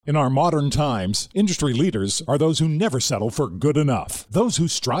In our modern times, industry leaders are those who never settle for good enough. Those who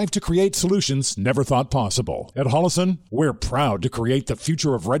strive to create solutions never thought possible. At Hollison, we're proud to create the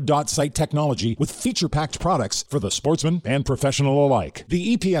future of red dot sight technology with feature-packed products for the sportsman and professional alike.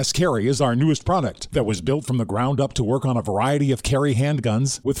 The EPS Carry is our newest product that was built from the ground up to work on a variety of carry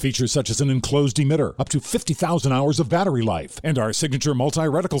handguns with features such as an enclosed emitter, up to 50,000 hours of battery life, and our signature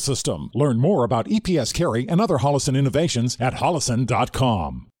multi-reticle system. Learn more about EPS Carry and other Hollison innovations at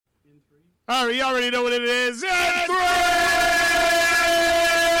hollison.com. All right, you already know what it is. It's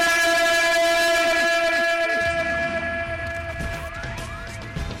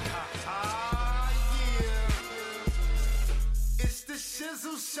It's the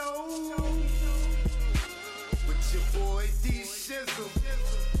Shizzle Show with your boy D Shizzle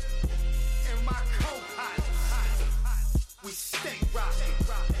and my co-host. We stay rocking.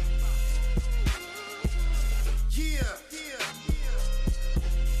 Yeah.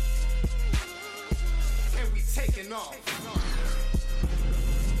 And we taking off.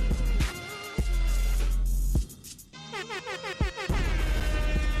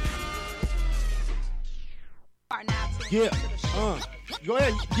 Yeah, go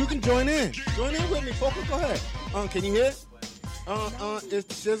ahead. You can join in. Join in with me, folks. Go ahead. Can you hear? It's the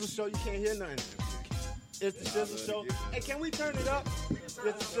Shizzle Show. You can't hear nothing. It's the Shizzle Show. Hey, can we turn it up? It's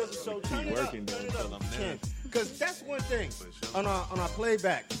the Shizzle Show. Turn it up. Turn it up. Because that's one thing on our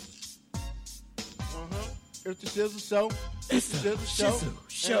playback. It's the Shizzle Show. It's the Shizzle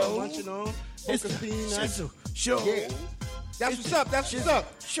Show. It's the Shizzle Show. Yeah. That's what's up. That's what's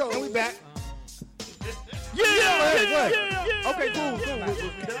up. Show. And we back. Yeah. Okay, cool. We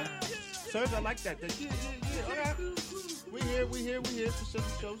done? Sirs, I like that. Yeah. All right. We here. It's the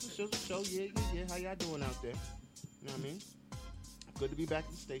Shizzle Show. Yeah. How y'all doing out there? You know what I mean? Good to be back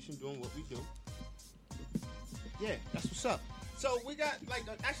at the station doing what we do. Yeah, that's what's up. So we got like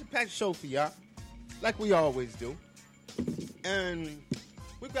an action-packed show for y'all, like we always do. And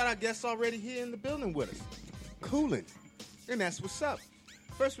we've got our guests already here in the building with us, cooling. And that's what's up.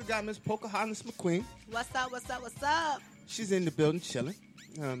 First, we got Miss Pocahontas McQueen. What's up? She's in the building chilling.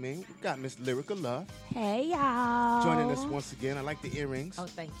 You know what I mean? We got Miss Lyrica Love. Hey, y'all. Joining us once again. I like the earrings. Oh,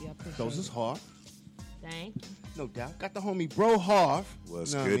 thank you. I appreciate Those is hard. Thank you. No doubt. Got the homie Bro Harv.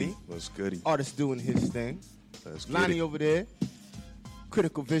 What's you know goody? What I mean? What's goody? Artist doing his thing. That's Lonnie goody. over there.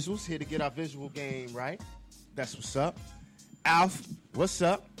 Critical Visuals. Here to get our visual game right. That's what's up. Alf, what's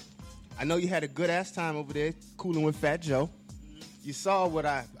up? I know you had a good-ass time over there cooling with Fat Joe. You saw what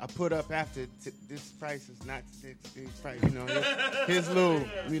I put up after this price is not this price, you know, his little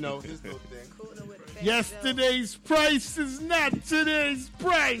thing. Yesterday's price is not today's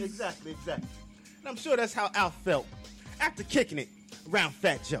price. Exactly. And I'm sure that's how Alf felt after kicking it around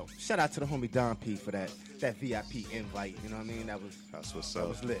Fat Joe. Shout out to the homie Don P for that VIP invite. You know what I mean? That's what's That up.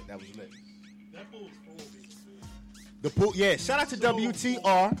 was lit. That pool was full. The pool, yeah. Shout out to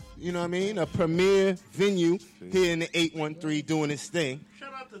WTR. You know what I mean? A premier venue here in the 813 doing its thing.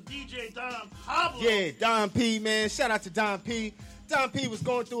 Shout out to DJ Don Pablo. Yeah, Don P, man. Shout out to Don P. Don P was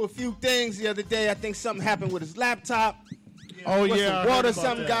going through a few things the other day. I think something happened with his laptop. Oh, With yeah. some water,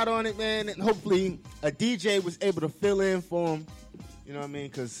 something got on it, man. And hopefully a DJ was able to fill in for him. You know what I mean?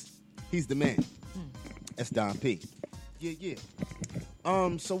 Because he's the man. That's Don P. Yeah.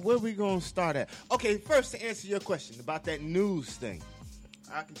 So where we gonna start at? Okay, first to answer your question about that news thing.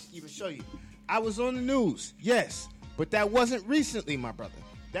 I can even show you. I was on the news, yes. But that wasn't recently, my brother.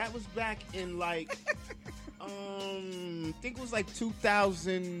 That was back in like I think it was like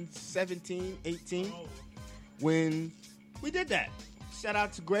 2017, 18 when we did that. Shout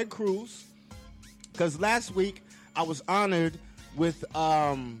out to Greg Cruz. Because last week I was honored with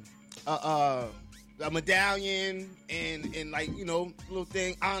a medallion and like, you know, little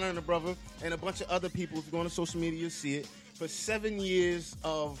thing honoring a brother and a bunch of other people. If you go on social media, you'll see it. For 7 years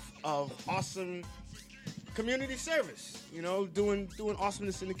of awesome community service, you know, doing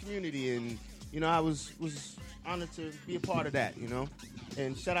awesomeness in the community. And, you know, I was honored to be a part of that, you know.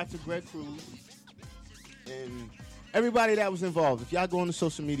 And shout out to Greg Cruz and everybody that was involved. If y'all go on the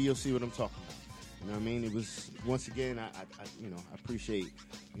social media, you'll see what I'm talking about. You know what I mean? It was, once again, I appreciate,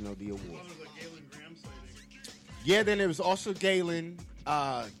 you know, the award. Yeah, then there was also Galen.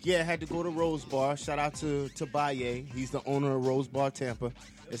 Had to go to Rose Bar. Shout out to Baye. He's the owner of Rose Bar Tampa.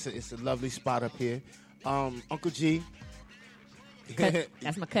 It's a lovely spot up here. Uncle G.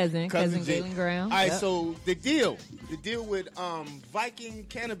 That's my cousin G. Galen Graham. All right, Yep. so the deal with Viking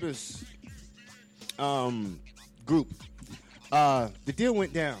Cannabis group. The deal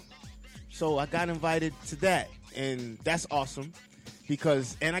went down. So I got invited to that, and that's awesome.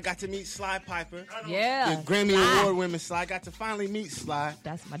 and I got to meet Sly Piper. Yeah. The Grammy Sly. Award winning Sly. I got to finally meet Sly.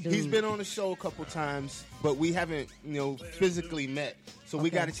 That's my dude. He's been on the show a couple times, but we haven't, physically met. So we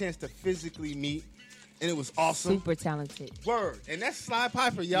Okay. got a chance to physically meet, and it was awesome. Super talented. Word. And that's Sly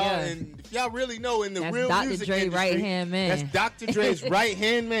Piper, y'all. Yeah. And if y'all really know, in the That's real Dr. music Dre industry, right-hand man. That's Dr. Dre's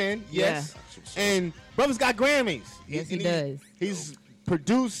right-hand man, yes. And brother's got Grammys. Yes, he And does. He's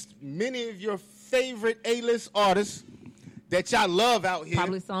produced many of your favorite A-list artists that y'all love out here.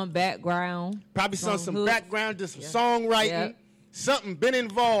 Probably some background. Probably some hooks. background, just some songwriting, Yeah. something been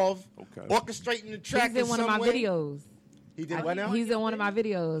involved, Okay. orchestrating the track He's in one of my some way. videos. He did what now? He's in one of my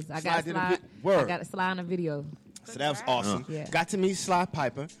videos. I got did a Sly. word. I got a Sly in a video. So that was awesome. Yeah. Got to meet Sly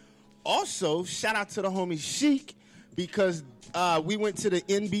Piper. Also, shout out to the homie Sheik because we went to the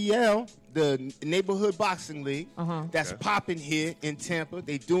NBL, the Neighborhood Boxing League. That's popping here in Tampa.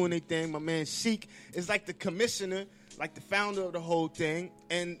 They doing their thing. My man Sheik is like the commissioner, like the founder of the whole thing.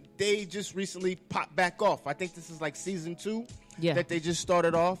 And they just recently popped back off. I think this is like season 2 that they just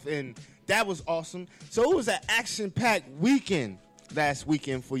started off. And that was awesome. So it was an action-packed weekend last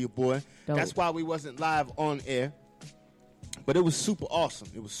weekend for your boy. Dope. That's why we wasn't live on air. But it was super awesome.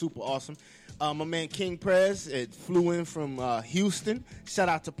 It was super awesome. My man King Prez flew in from Houston. Shout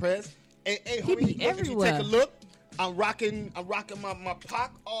out to Prez. Hey, He homie, be look, if you everywhere. take a look, I'm rocking my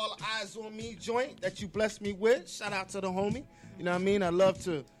Pac All Eyes on Me joint that you blessed me with. Shout out to the homie. You know what I mean? I love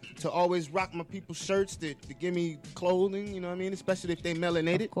to always rock my people's shirts that give me clothing. You know what I mean? Especially if they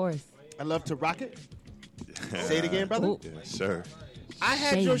melanated. Of course. I love to rock it. Say it again, brother. Ooh. Yeah, sure. I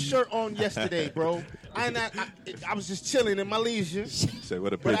had your Shady. shirt on yesterday, bro. I was just chilling in my leisure. Say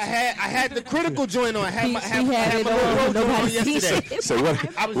what a But picture. I had the critical joint on. I had He my had it little on. road joint on Nobody seen yesterday. it. Say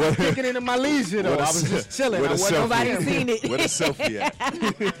what? I was just kicking it in my leisure though. What a I was just chilling. what I a wasn't selfie. Nobody filming. seen it. What a selfie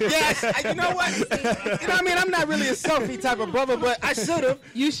at? Yes, you know what? You know what I mean? I'm not really a selfie type of brother, but I should have.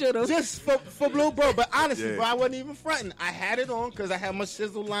 You should have. Just for Blue Bro, but honestly, Yeah. bro, I wasn't even fronting. I had it on because I had my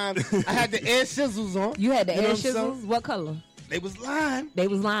Shizzle lime. I had the air Shizzles on. You had the know air what I'm saying? shizzles. What color? They was lime. They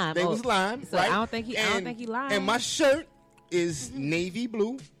was lime. They Oh. was lime. So right? I don't think he lied. And my shirt is navy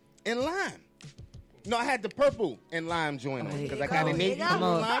blue and lime. No, I had the purple and lime joint on because I got a navy blue Come and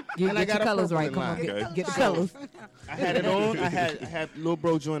on. lime, You and I get got your a colors purple right. and Come on. lime. Okay. Get the colors. I had it on. I had little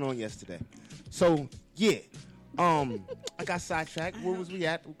bro joint on yesterday. So yeah, I got sidetracked. Where was we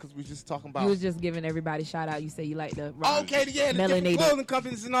at? Because we just talking about. You was just giving everybody shout out. You say you like the rock. Okay, yeah, the different melanated. clothing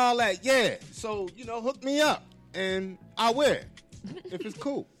companies and all that. Yeah, so hook me up and I'll wear it if it's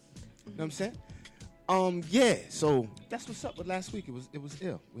cool. You know what I'm saying? Yeah. So that's what's up with last week. It was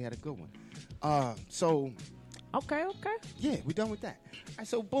ill. We had a good one. So Okay. yeah, we done with that. All right,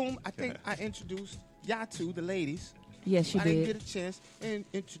 so boom. I think I introduced y'all two, the ladies. Yes, you I didn't did. get a chance and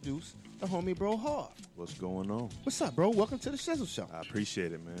introduce the homie bro Hard. What's going on? What's up, bro? Welcome to the Shizzle Show. I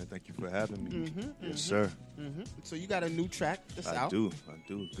appreciate it, man. Thank you for having me. Yes, sir. So you got a new track that's I out. do.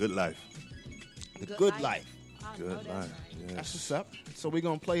 Good life. The Good Life. Good life. That's Yes. what's up. So we're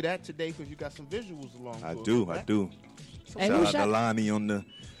gonna play that today because you got some visuals along. I for it, do. right? I do. Hey, Shout who out to shot? Lonnie on the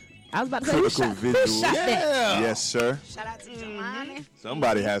I was about to say who critical shot, who visuals. shot that? Yeah. Yes, sir. Shout out to Jelani.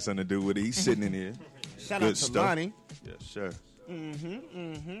 Somebody has something to do with it. He's sitting in here. Shout Good out to stuff. Lonnie. Yes, sir.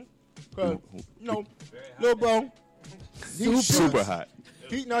 Cause, little bro, he's Super hot.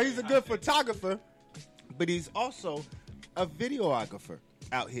 He's a good photographer, but he's also a videographer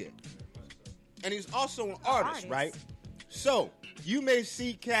out here, and he's also an artist, right? So you may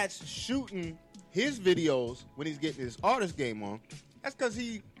see cats shooting his videos when he's getting his artist game on. That's because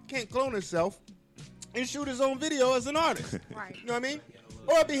he can't clone himself and shoot his own video as an artist. Right. You know what I mean?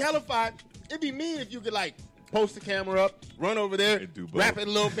 Or it'd be hellified. It'd be mean if you could post the camera up, run over there, And do both. rap it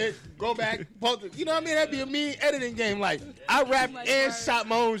a little bit, go back, post it. You know what I mean? That'd be a mean editing game. I rapped and shot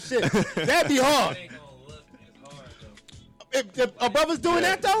my own shit. That'd be hard. If a brother's doing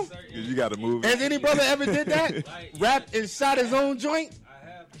that though, You got to move. has any brother ever did that? Rapped and shot his own joint? I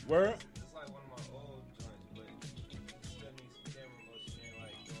have. Word. It's like one of my old joints, but still need some camera motion and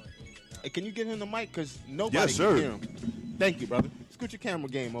like going in and out. Hey, can you get him the mic? Because nobody Yes, can sir. hear him. Thank you, brother. Scoot your camera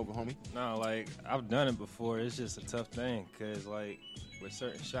game over, homie. No, like I've done it before. It's just a tough thing because like with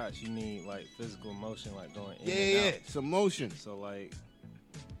certain shots, you need like physical motion, like going in and out. Some motion. So like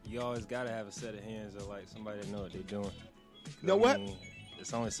you always gotta have a set of hands or like somebody that know what they're doing. 'Cause, Know what?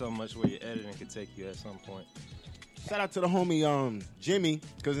 It's only so much where your editing could take you at some point. Shout out to the homie Jimmy,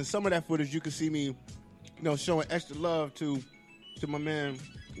 because in some of that footage you can see me, showing extra love to my man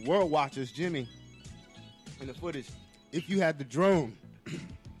World Watchers Jimmy in the footage. If you had the drone,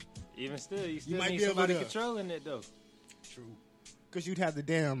 Even still, you still might need be able somebody to- controlling it though. true, because you'd have the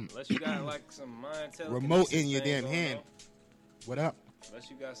damn Unless you got like some mind remote in your damn going hand. on. What up? Unless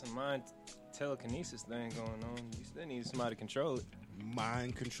you got some mind telekinesis thing going on, you still need somebody to control it.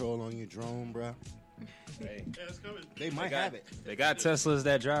 Mind control on your drone, bro. Hey, Yeah, it's coming. They might have it. They got Teslas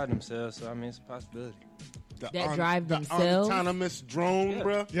that drive themselves, so I mean, it's a possibility. That drive the themselves? autonomous drone, Yeah.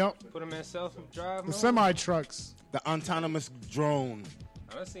 bro. Yep. Put them in self-drive The mode. semi trucks. The autonomous drone.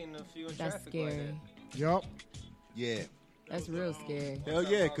 I've seen a few in That's traffic scary. like that. Yep. Yeah. That's real scary. Hell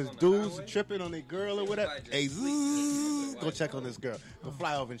yeah, because On the dudes highway? tripping on their girl or whatever. like just Hey, sleep. go check on this girl. Go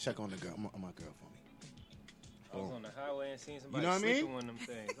fly over and check on the girl. On my girl for me. I was on the highway and seen somebody You know what I sleeping mean? one of them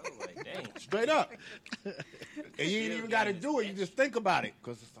things. I was like, dang. Straight up. And you ain't even got to do it. You just think about it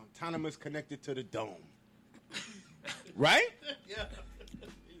because it's autonomous connected to the dome. Right? Yeah.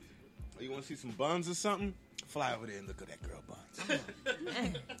 Or you want to see some buns or something? Fly over there and look at that girl buns.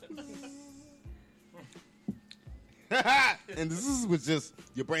 And this was just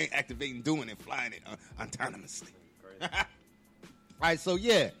your brain activating, doing it, flying it autonomously. All right, so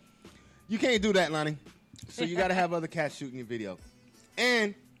yeah, you can't do that, Lonnie. So you got to have other cats shooting your video.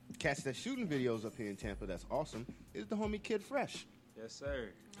 And cats that shooting videos up here in Tampa, that's awesome, is the homie Kid Fresh. Yes, sir.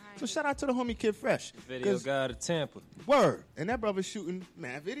 So shout out to the homie Kid Fresh. Video 'Cause- guy to Tampa. Word. And that brother's shooting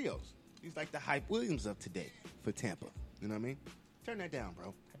mad videos. He's like the Hype Williams of today for Tampa. You know what I mean? Turn that down,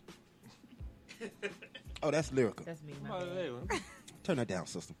 bro. Oh, that's lyrical. That's me, Oh, my bad. hey, Turn that down,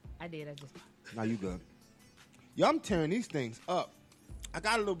 sister. I did. I just. Now you good. Yo, I'm tearing these things up. I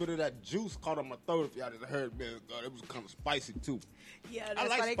got a little bit of that juice caught on my throat. If y'all just heard, man, God, it was kind of spicy too. Yeah, that's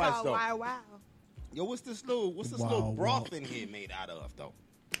like why they spice, call though. Wild Wild. Yo, what's this little broth in here made out of though?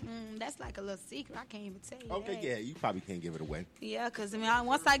 That's like a little secret. I can't even tell you. Okay, that. yeah, you probably can't give it away. Yeah, because I mean,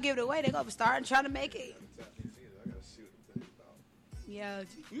 once I give it away, they're gonna start trying to make it. Yeah,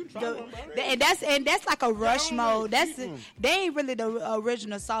 You try The- one, bro. and that's like a rush don't mode. like That's eating. they ain't really the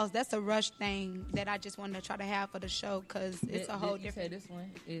original sauce. That's a rush thing that I just wanted to try to have for the show because it's a whole You different. said this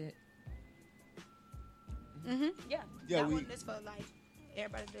one. Yeah, Yeah, that we- one is for like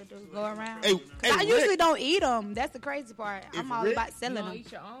everybody to go around. Hey, 'Cause hey, I usually Rick. don't eat them. That's the crazy part. If I'm all Rick- about You selling don't them.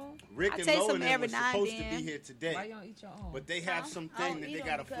 eat your own? Rick I and taste Lo them and them every was now and supposed to then. be here today. Why you don't eat your own? But they have Huh? something I don't that eat they them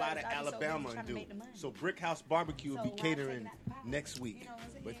got to fly because to I be so busy Alabama trying and to do. make the money. So Brick House Barbecue will So be why catering taking out the pot? next week. You know what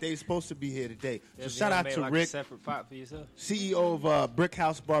I'm saying? But they supposed to be here today. So Yeah, shout you out made to like Rick, a separate pot for yourself. CEO of Brick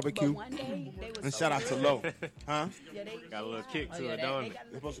House But Barbecue. one day they was And so shout out to good. Lo. Huh? Yeah, they Got a little kick Oh, to yeah, it, they don't They it? got a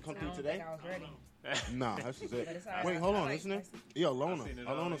They're supposed to come I through don't today? think I was ready. Nah, that's just it. But it's all right. Wait, hold I on, like isn't it? spicy. Yo, Lona. seen it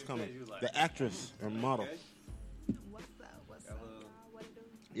all Lona's these coming. days. You like, The actress and model. What's up? What's up? What it do?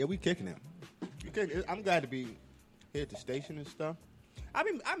 Yeah, we kicking it. I'm glad to be here at the station and stuff. I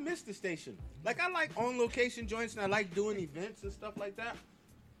miss the station. Like, I like on location joints and I like doing events and stuff like that.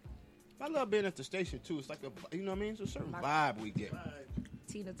 I love being at the station too. It's like a, you know what I mean? It's a certain vibe we get.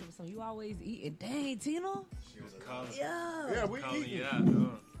 Tina told me something. You always eating. Dang, Tina. She was calling, Yeah. Yeah, we calling eating. you out.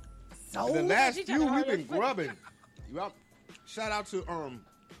 Huh? So The last she few tryna we've hurry been up. grubbing. Shout out to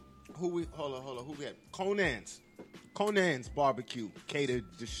who we had? Conan's barbecue catered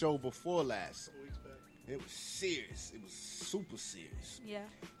the show before last. It was serious. It was super serious. Yeah.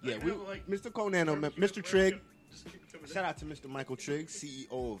 Yeah, Mr. Conan, Mr. Trigg. Shout out to Mr. Michael Trigg,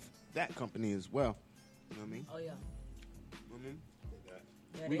 CEO of that company as well. You know what I mean? Oh yeah. You know what I mean?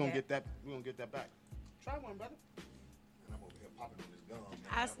 Yeah, We they gonna got- get that. We gonna get that back. Try one, brother. And I'm over here popping on this gum.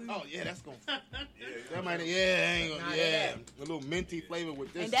 I see. Oh yeah, that's gonna. That might. Yeah, ain't gonna. Nah, Yeah, that- a little minty flavor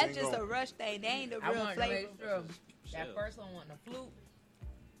with this. And that's ain't just a gonna- rush thing. They ain't the I real want to flavor. make sure that Shit. first one wasn't a fluke.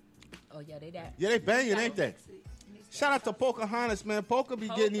 Oh yeah, they that. Yeah, they banging, ain't they? Shout out to Pocahontas, man. Poca be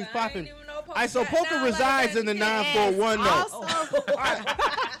getting these I popping. didn't even know Poca All right, so got Poca down like resides that. in the Yes. 941 though. Also,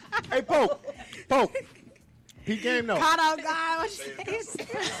 Hey, Poke. He game though. caught on God.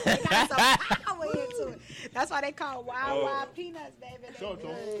 They got some power into it. That's why they call Wild Wild Peanuts, baby. They Show it to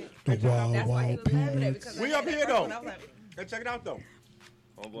good. him. That's why he was laughing at because We I up had here that though. first one, I was like, Hey, check it out though.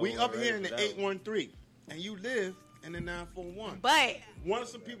 Homeboy We was up ready here in for the that one. 813, and you live in the 941. But Want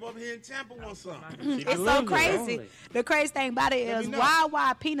some people up here in Tampa want some. it's so crazy. The crazy thing about it Let is me know. Wild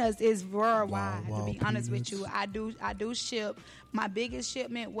Wild Peanuts is worldwide. To be honest with you, I do ship. My biggest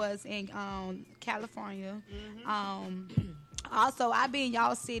shipment was in California. Also, I be in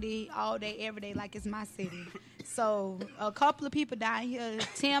y'all city all day, every day, like it's my city. So a couple of people down here,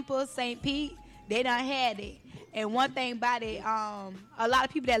 Tampa, St. Pete, they done had it. And one thing about it, a lot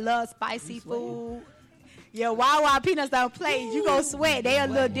of people that love spicy food. Yeah, Wild Peanuts don't play. You go sweat. They a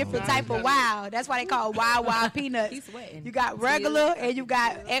little different type of wild. That's why they call it Wild Peanuts. He's sweating. You got regular and you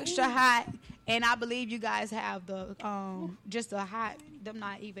got extra hot. And I believe you guys have the just a hot. Them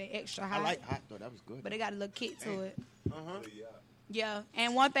not even extra hot. I like hot though. That was good. But they got a little kick to it. Uh-huh. Yeah.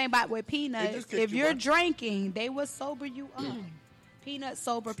 And one thing about with They peanuts, just kicked if you, you're bro. drinking, they will sober you up. peanut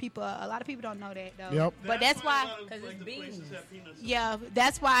sober people. A lot of people don't know that though. Yep. But that's why. Because it's beans. Yeah,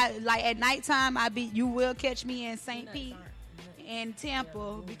 that's why. Like at nighttime, you will catch me in St. Pete and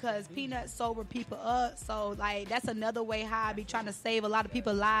Tampa because peanut sober people up. So like that's another way how I be trying to save a lot of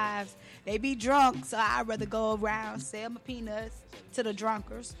people's lives. They be drunk, so I'd rather go around sell my peanuts to the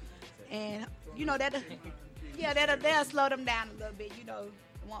drunkers, and you know that'll slow them down a little bit. You know,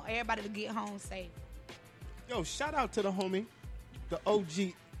 want everybody to get home safe. Yo, shout out to the homie, the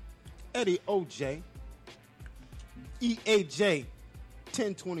OG, Eddie OJ, EAJ,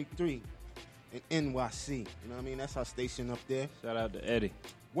 1023 in NYC. You know what I mean? That's our station up there. Shout out to Eddie.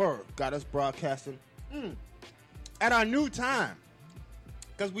 Word, got us broadcasting at our new time.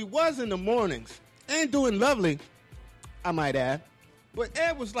 Because we was in the mornings and doing lovely, I might add. But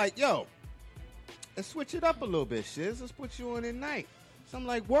Ed was like, yo, let's switch it up a little bit, Shiz. Let's put you on at night. So I'm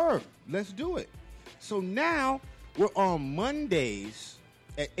like, word, let's do it. So now we're on Mondays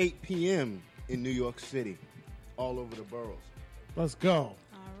at 8 p.m. in New York City, all over the boroughs. Let's go.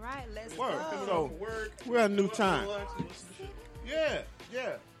 All right, let's Word. go. So we're at a new time. Relax and listen to shit.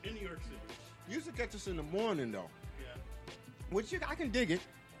 Yeah. In New York City. You used to catch us in the morning, though. Yeah. Which I can dig it.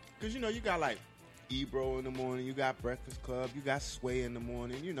 Because, you know, you got, like, Ebro in the morning. You got Breakfast Club. You got Sway in the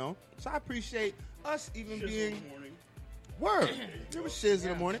morning, you know. So I appreciate us even Shizzle being... in the morning. Word. There was Shiz in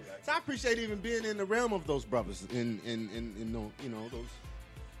the morning. So I appreciate even being in the realm of those brothers in you know,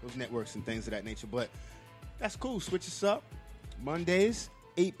 those networks and things of that nature. But that's cool. Switch us up. Mondays,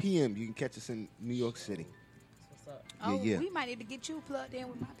 8 p.m. You can catch us in New York City. Oh, Yeah. we might need to get you plugged in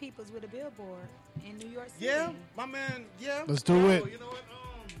with my peoples with a billboard in New York City. Yeah, my man. Yeah. Let's do it. You know what?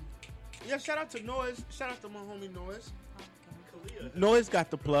 Yeah, shout out to Noise. Shout out to my homie Noise. Kalia. Noise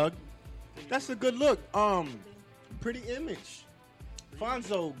got the plug. That's a good look. Pretty Image.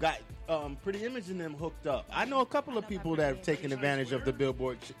 Fonzo got Pretty Image and them hooked up. I know a couple of people that have taken advantage of the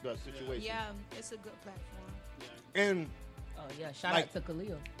billboard situation. Yeah, it's a good platform. And Oh, yeah. Shout Like- out to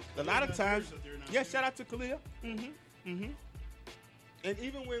Khalil. a lot of times, that they're not yeah, shout out to Kalia. And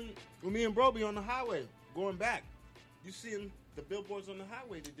even when me and Bro be on the highway going back, you seeing the billboards on the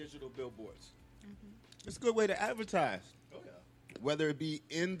highway, the digital billboards. It's a good way to advertise, Oh, yeah. whether it be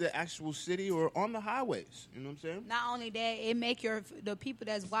in the actual city or on the highways. You know what I'm saying? Not only that, it make the people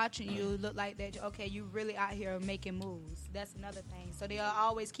that's watching you look like that. Okay, you really out here making moves. That's another thing. So they'll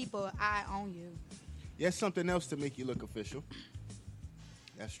always keep an eye on you. Yeah, something else to make you look official.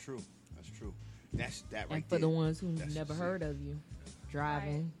 That's true. That's that right And for there. the ones who That's never just heard of you,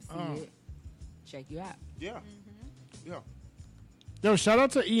 driving, see it, check you out. Yeah. Yeah. Yo, shout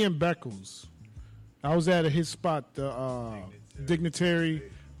out to Ian Beckles. I was at his spot, the Dignitary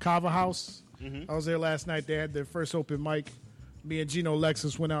Kava House. I was there last night. They had their first open mic. Me and Gino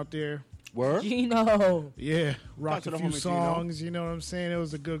Lexus went out there. Word? Gino. Yeah, rocked to a the few homie Gino. songs. You know what I'm saying? It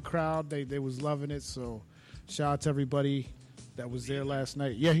was a good crowd. They was loving it. So, shout out to everybody that was there last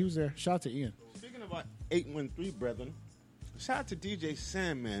night. Yeah, he was there. Shout out to Ian. Speaking of our 813 brethren, shout out to DJ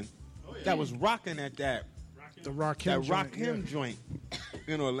Sam, man. That was rocking at that The Rock Him. Rock joint, Him joint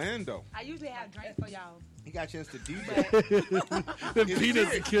in Orlando. I usually have drinks for y'all. He got a chance to DJ. The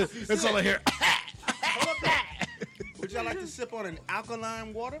peanuts and kill. That's all I hear. Would y'all like to sip on an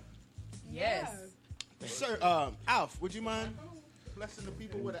alkaline water? Yes. Sir, Alf, would you mind blessing the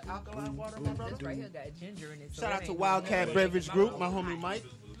people with an alkaline water, my brother? This right here got ginger in it. so Shout it out to ain't Wildcat no- Beverage Group, my homie Mike.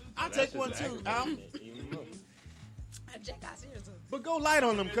 I'll take one too, Alf. Check out seriously. But go light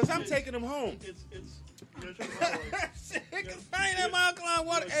on them, because I'm taking them home. It's Cause I ain't have my alkaline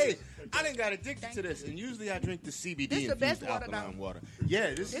water. Hey, I didn't got addicted to this, and usually I drink the CBD This the best infused water, alkaline though. water. Yeah,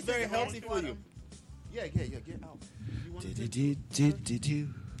 this is This very is the healthy best for water. you. Yeah, get out. You want to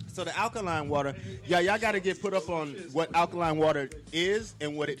So the alkaline water, y'all got to get put up on what alkaline water is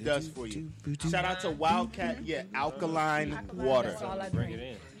and what it does for you. Shout out to Wildcat, alkaline water. That's all I Bring it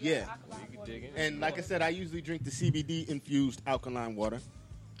drink. in. Yeah. You can dig in. And like I said, I usually drink the CBD infused alkaline water.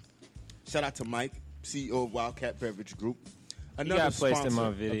 Shout out to Mike, CEO of Wildcat Beverage Group. He Another got placed in sponsor my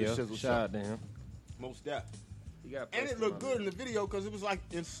of the video. Shizzle Shout out to him. Most deaf. He got And placed it in looked my good in the video because it was like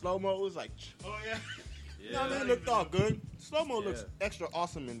in slow mo. It was like, Oh, yeah. you know what I mean? It looked all good. Slow mo looks extra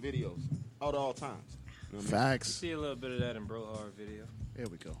awesome in videos at all times. You know what I mean? Facts. See a little bit of that in Bro Hard video. There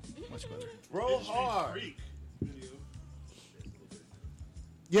we go. Much better. Roll hard. Freak video.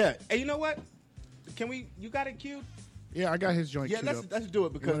 Yeah. Hey, you know what? Can we? You got it queued? Yeah, I got his joint Yeah, queued up. let's do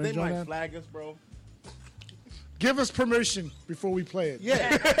it because wanna they join might that? flag us, bro. Give us permission before we play it.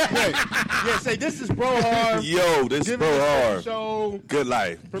 Yeah. yeah. Say this is Bro Hard. Yo, this Give Bro me a Hard. show. Good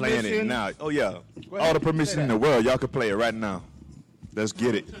life. Playing it Permission. now. Oh, yeah. Go ahead. All the permission Say in that. the world. Y'all can play it right now. Let's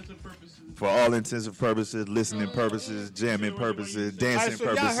get it. Intents and purposes. for all intensive purposes, listening purposes, jamming purposes, dancing so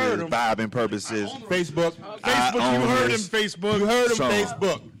y'all heard purposes, him. vibing purposes. Facebook. I own You heard him, this Facebook. You heard him, song.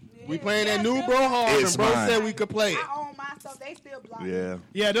 Facebook. We playing that new bro hard, It's and bro mine. said we could play it. I own my stuff. They still block me. Yeah.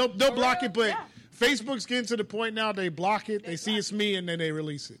 Yeah, they'll block it, but Yeah. Facebook's getting to the point now they block it, they see it's me, and then they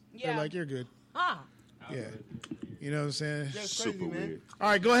release it. Yeah. They're like, you're good. Ah. Yeah. You know what I'm saying? That's Super crazy, man. weird. All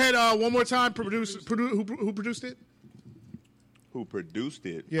right, go ahead. One more time. Who produced it? Who produced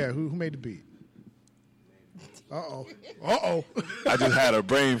it? Yeah, who made the beat? Uh-oh. I just had a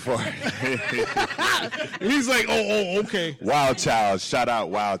brain fart. He's like, okay. Wild Child. Shout out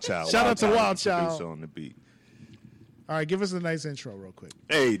Wild Child. Shout out to Wild is the Child. producer on the beat. All right, give us a nice intro real quick.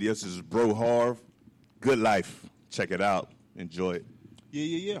 Hey, this is Bro Harv. Good life. Check it out. Enjoy it.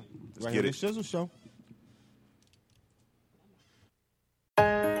 Yeah. Right get here, it. the Shizzle Show.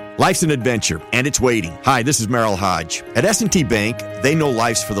 Life's an adventure, and it's waiting. Hi, this is Merrill Hodge. At S&T Bank, they know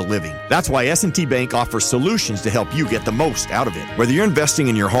life's for the living. That's why S&T Bank offers solutions to help you get the most out of it. Whether you're investing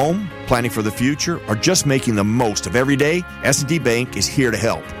in your home, planning for the future, or just making the most of every day, S&T Bank is here to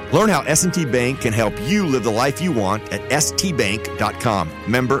help. Learn how S&T Bank can help you live the life you want at stbank.com.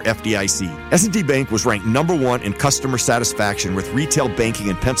 Member FDIC. S&T Bank was ranked #1 in customer satisfaction with retail banking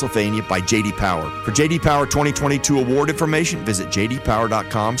in Pennsylvania by J.D. Power. For J.D. Power 2022 award information, visit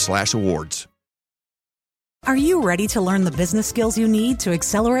jdpower.com/awards. Are you ready to learn the business skills you need to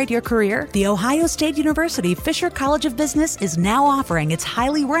accelerate your career? The Ohio State University Fisher College of Business is now offering its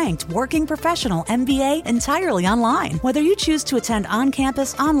highly ranked Working Professional MBA entirely online. Whether you choose to attend on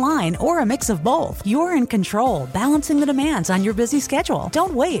campus, online, or a mix of both, you're in control, balancing the demands on your busy schedule.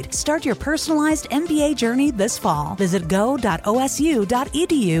 Don't wait. Start your personalized MBA journey this fall. Visit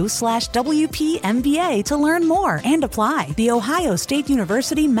go.osu.edu/WPMBA to learn more and apply. The Ohio State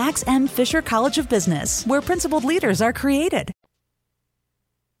University Max M. Fisher College of Business, where principled leaders are created.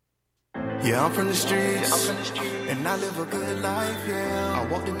 Yeah, I'm from the streets, and I live a good life, yeah. I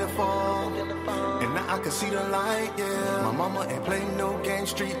walked in the fall, and now I can see the light, yeah. My mama ain't playing no game,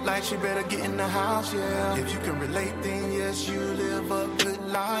 street light, she better get in the house, yeah. If you can relate, then yes, you live a good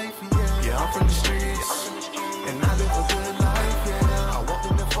life, yeah. Yeah, I'm from the streets, and I live a good life, yeah. I walked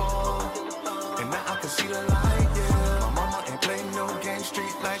in the fall, and now I can see the light, yeah. My mama ain't playing no game,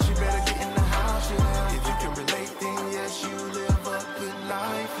 street light, she better get in the house, yeah. If you can relate, then yes, you live a good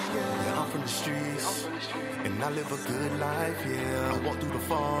life, yeah. Yeah, I'm from the streets, and I live a good life, yeah. I walk through the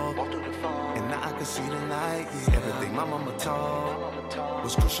fog, and now I can see the light, yeah. Everything my mama taught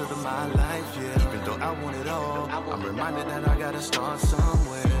was crucial to my life, yeah. Even though I want it all, I'm reminded that I gotta start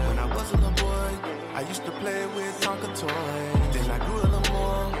somewhere. When I was a little boy, I used to play with Tonka toys. Then I grew a little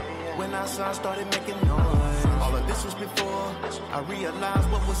more when I started making noise. All of this was before I realized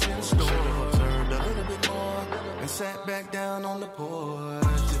what was in store. Turned a little bit more and sat back down on the porch.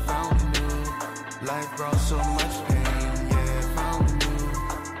 If I only knew life brought so much pain, yeah. If I only knew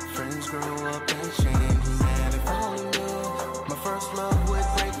friends grow up and change, man. If I only knew my first love would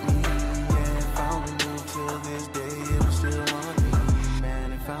break me, yeah. If I only knew till this day it was still on me, man.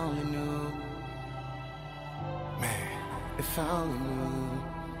 If I only knew, man. If I only knew.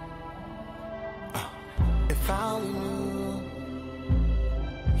 If I only knew,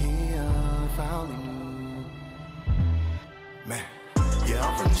 yeah, if I only knew, man. Yeah,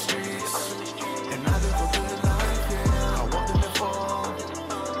 I'm from the streets, and I live a good life, yeah. I walked in the fall,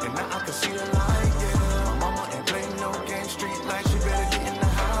 and now I can see the light, yeah. My mama ain't playing no game, street light, she better get in the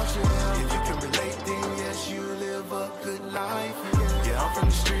house, yeah. If you can relate, then yes, you live a good life, yeah. Yeah, I'm from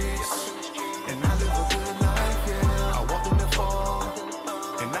the streets, and I live a good life, yeah. I walked in the fall,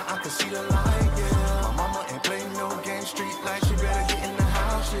 and now I can see the light, yeah. Street light, she better get in the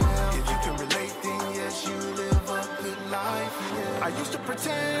house, yeah. If you can relate, then yes, you live a good life, yeah. I used to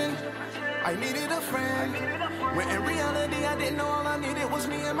pretend I needed a friend, when in reality I didn't know all I needed was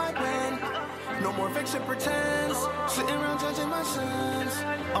me and my pen. No more fakes and pretends, sitting around judging my sins.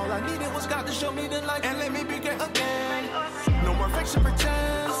 All I needed was God to show me the light and let me begin again. No more fakes and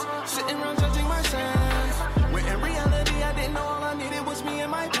pretends, sitting around judging my sins. When in reality I didn't know all I needed was me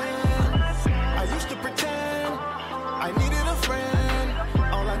and my pen. I used to pretend I needed a friend.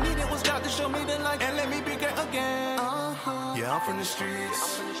 All I needed was God to show me the light and let me begin again. Yeah, I'm from the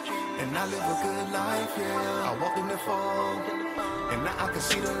streets, and I live a good life, yeah. I walked in the fall, and now I can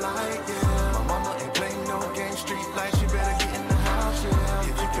see the light, yeah. My mama ain't playing no game, street light, she better get in the house, yeah.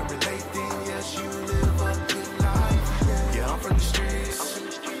 If you can relate, then yes, you live a good life, yeah. Yeah, I'm from the streets,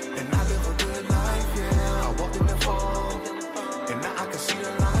 and I live a good life, yeah. I walked in the fall, and now I can see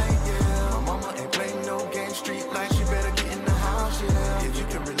the light, yeah. My mama ain't playing no game, street light, she better get in the house, yeah. If you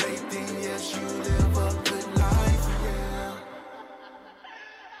can relate, then yes, you live a good life, yeah.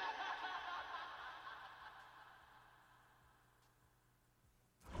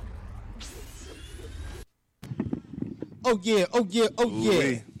 Oh yeah.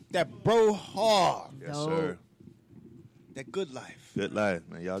 Ooh-wee. That bro hard. Yes, sir. That good life. Good life,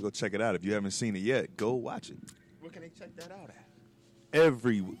 man. Y'all go check it out. If you haven't seen it yet, go watch it. Where can they check that out at?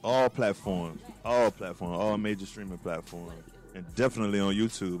 All platforms, all major streaming platforms, and definitely on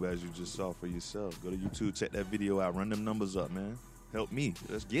YouTube, as you just saw for yourself. Go to YouTube, check that video out, run them numbers up, man. Help me.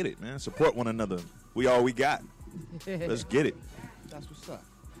 Let's get it, man. Support one another. We all we got. Let's get it. That's what's up.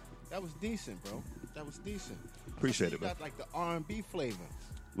 That was decent, bro. That was decent. Appreciate it, you man. got like the R&B flavor.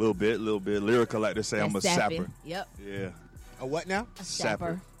 Little bit. Lyrical, like they say. I'm a sapper. Yep. Yeah. A what now? A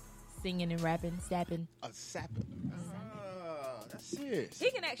sapper. Singing and rapping, sapping. A sapper. That's serious.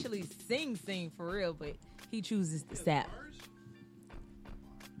 He can actually sing for real, but he chooses to sap.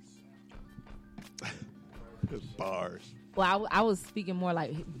 Bars. Well, I was speaking more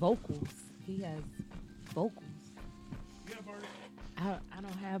like vocals. He has vocals. You have bars? I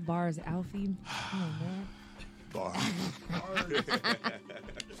don't have bars, Alfie. Oh, man. Bars.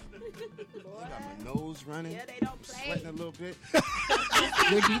 I got my nose running. Yeah, they don't play. Sweating a little bit. You're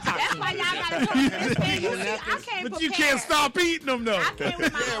detoxing. That's why y'all gotta come to this thing. You see, I can't But you can't stop eating them, though. I came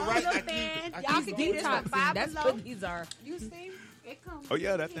with my Yeah, own right. little I fan. keep- Y'all can get this from Detoxing. Five That's Below. what these are. You see? It comes. Oh,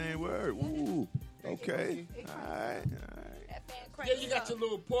 yeah, that thing word. Ooh. Okay. All right. That fan Yeah, crazy you got up. your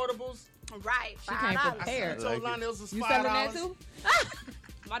little portables. Right. She came $5. prepared. I So like Lionel was You $5. selling that too?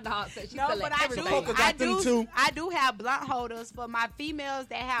 My dog said she No, selling but I everything. Coca got them too. I do have blunt holders for my females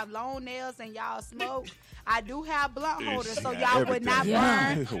that have long nails and y'all smoke. I do have blunt holders so got y'all would not everything.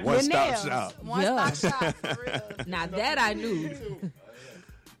 burn Yeah. your One-stop nails. shop. One-stop shop, for real. Now that I knew.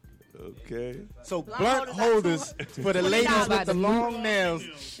 Okay. So Blunt blunt holders holders for the ladies $20 with the to long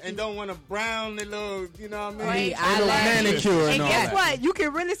nails and don't want to brown the little, you know what I mean? Right, A little eyelash. manicure And and all guess that. what? You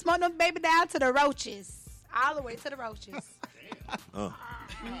can really smoke them baby down to the roaches. All the way to the roaches.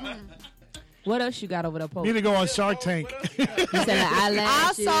 What else you got over there, Pope? Need to go on Shark Tank. You selling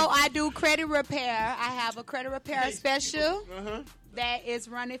eyelashes? Also, I do credit repair. I have a credit repair special that is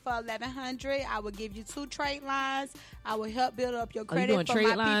running for $1,100. I will give you 2 trade lines. I will help build up your Oh, you credit doing for trade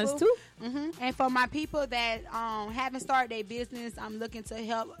my lines people. too? And for my people that haven't started their business, I'm looking to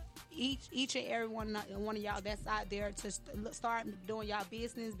help each and every one of y'all that's out there to start doing y'all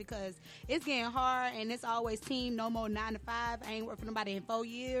business, because it's getting hard and it's always team, no more 9 to 5. I ain't worked for nobody in 4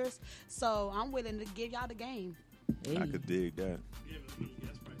 years, so I'm willing to give y'all the game. I could dig that.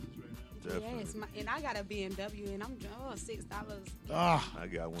 Definitely. Yes, and I got a BMW and I'm $6. I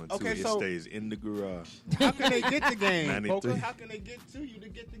got one too. Okay, It so- stays in the garage. How can they get the game, 93. Poker? How can they get to you to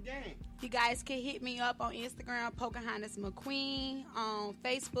get the game? You guys can hit me up on Instagram, Pocahontas McQueen, on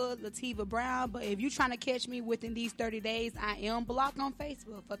Facebook, Lativa Brown. But if you're trying to catch me within these 30 days, I am blocked on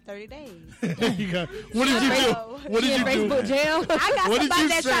Facebook for 30 days. You got- what did you do? What did you do? Facebook jail? I got What did somebody you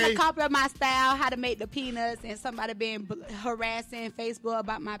that's trying say? to copy my style, how to make the peanuts, and somebody been harassing Facebook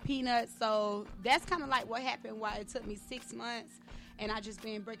about my peanuts. So that's kind of like what happened, why it took me 6 months, and I just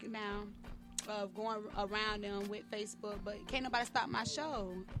been breaking down of going around them with Facebook, but can't nobody stop my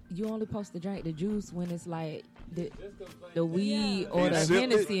show. You only supposed to drink the juice when it's like the weed or You the sip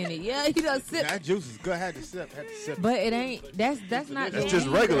Hennessy in it. Yeah, you don't sip. That juice is good. I had to sip. But it ain't. That's not. That's the just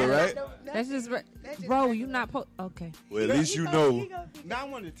weed. regular, right? That's just just bro. You not okay. Well, at least you know. Now I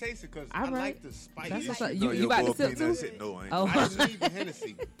want to taste it because I All right. like the spice. That's what's You up. know You your about to boy sip Peanut too? said, no, I ain't. Oh. I just need the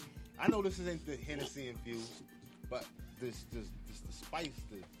Hennessy. I know this isn't the Hennessy infused, but this the spice.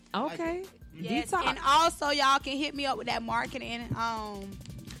 I like Okay. it. Yes, Detox. and also y'all can hit me up with that marketing.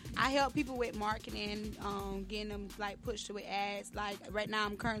 I help people with marketing, getting them like pushed with ads. Like right now,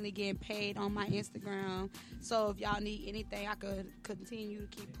 I'm currently getting paid on my Instagram. So if y'all need anything, I could continue to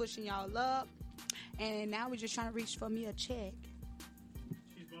keep pushing y'all up. And now we're just trying to reach for me a check.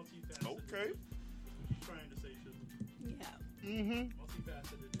 She's multifaceted. Okay. She's trying to say Shizzle. Yeah.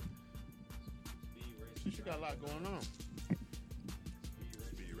 Multifaceted. She got a lot going on.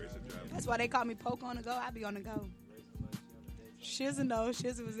 That's why they call me Poke on the go. I be on the go. Shizzle knows.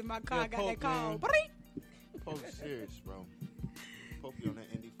 Shizzle was in my car. Yeah, I got that Poke, call. man. Bring. Poke's serious, bro. Poke on that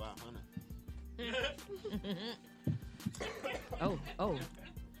Indy 500. Oh.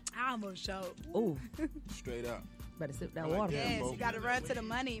 I almost showed. Oh. Straight up. Better sip that I like water. that. Yes, Poke. you got to run to the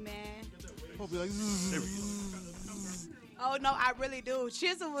money, man. Poke be like, zzz. Oh no, I really do.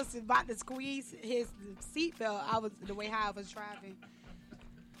 Shizzle was about to squeeze his seatbelt. The way how I was driving.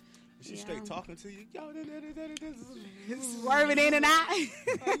 Is she Yeah. straight talking to you? Yo, Swerving in and out.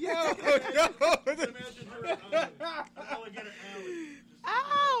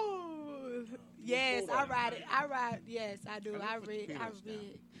 Oh, yes, I ride it. I ride. Yes, I do. I read.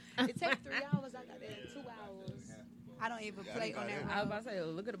 It takes 3 hours. I got that in 2 hours. I don't even play on that I was road. about to say,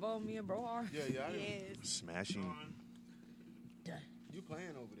 look at the ball me and bro are. Yeah. Yes. Smashing.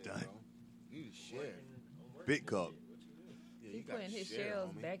 playing over there, bro. You need to share. Big cup. Yeah, He you gotta putting his share, shells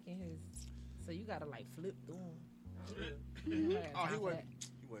homie. back in his. So you gotta like flip through them. Oh, he wasn't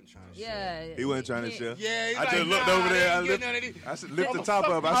trying to share. Yeah. He wasn't trying to share. Yeah, he's I like, just looked nah, over there. I I didn't get none of these. I said, lift I'm the a top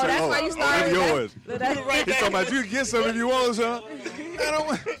fuck- up. I Oh, said, that's why you started. It's yours. That's- He's talking about you can get some if you want some. I don't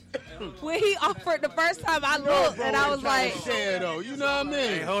want. When he offered the first time, I looked and I was like, share though. You know what I mean?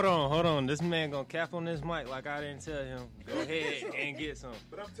 Hey, hold on. This man gonna cap on this mic like I didn't tell him. Go ahead and get some.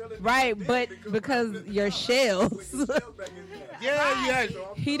 right, but because your shells, Yeah.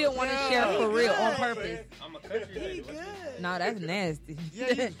 he didn't want to share for real on purpose. I'm a country lady. What you- No, that's nasty.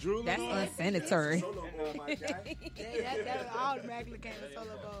 Yeah, he's drooling That's on it. unsanitary. That automatically came to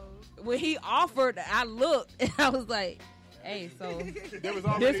solo bowl. When he offered, I looked and I was like, "Hey, so There was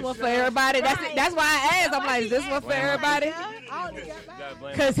already this one for share. everybody." That's why I asked. I'm like, "Is this one for everybody?" You gotta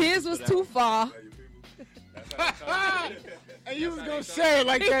blame Because me. his was too far. And you was gonna share it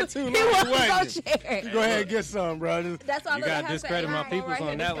like that too. He like, wasn't gonna wasn't you? share. Go ahead and get some, bro. Just That's all You I gotta have to discredit say. my Right peoples here.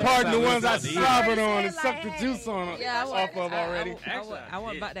 on that one. pardon the That's ones I how we slobbered Yeah. on and Like, sucked the hey. juice on Yeah, off of already. I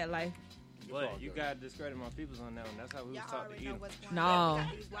want about that life. But you gotta discredit my peoples on that one. That's how we was Y'all taught to already eat know them. what's going No. on. We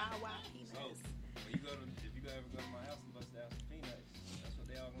got these wild peanuts. If you ever go to my house and bust down some peanuts, that's what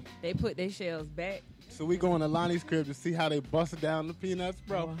they all gonna do. They put their shells back. So we going to Lonnie's crib to see how they busted down the peanuts,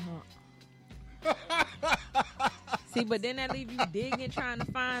 bro. See, but then that leave you digging, trying to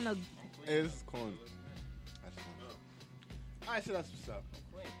find a. It's corny. That's corny. All right, so that's what's up.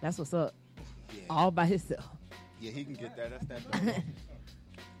 That's what's up. Yeah. All by himself. Yeah, he can get that. That's that. Dog.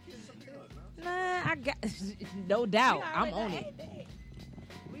 Nah, I got no doubt. I'm on it.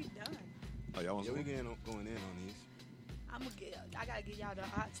 We done. Oh, y'all want Yeah, we some? going in on these. I gotta get y'all the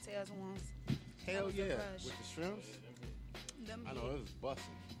oxtails ones. Hell was a yeah, crush. with the shrimps. Them I know it was busting.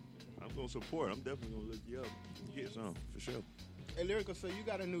 I'm gonna support. I'm definitely gonna look you up. Get some for sure. Hey, Lyrical, so you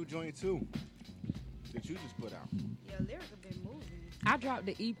got a new joint too that you just put out. Yeah, Lyrica been moving. I dropped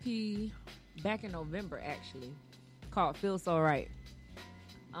the EP back in November, actually, called "Feel So Right."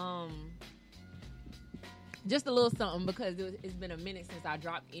 Just a little something because it's been a minute since I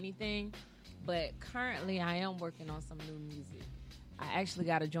dropped anything, but currently I am working on some new music. I actually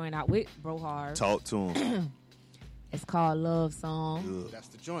got a joint out with Bro Hard. Talk to him. It's called Love Song. That's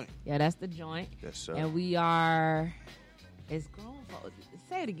the joint. Yeah, that's the joint. Yes, sir. And we are. It's grown.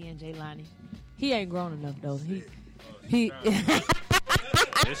 Say it again, Jaylani. He ain't grown enough though. He.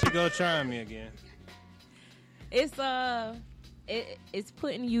 There she go trying me again. It's it's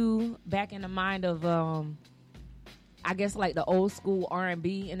putting you back in the mind of I guess like the old school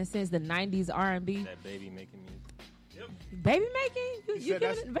R&B in a sense, the 90s R&B. That baby making music. Baby making? You said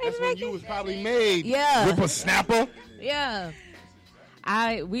giving it baby that's when making? you was probably made. Yeah. Whippersnapper. Yeah.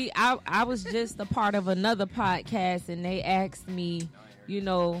 I was just a part of another podcast and they asked me, you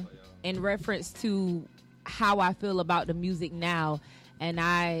know, in reference to how I feel about the music now. And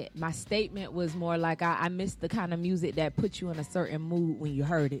my statement was more like I miss the kind of music that puts you in a certain mood when you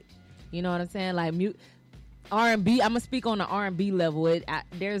heard it. You know what I'm saying? Like R&B, I'm going to speak on the R&B level.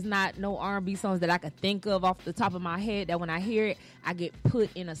 There's not no R&B songs that I could think of off the top of my head that when I hear it, I get put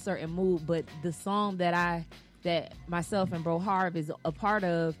in a certain mood. But the song that myself and Bro Harv is a part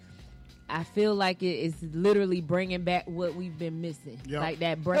of, I feel like it is literally bringing back what we've been missing. Yep. Like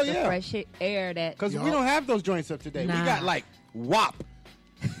that breath Hell yeah. of fresh air that... Because we don't have those joints up today. Nah. We got like WAP.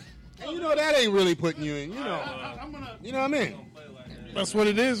 And you know that ain't really putting you in, you know. You know what I mean? That's what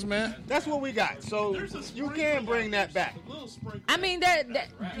it is, man. That's what we got. So you can bring that back. I mean, that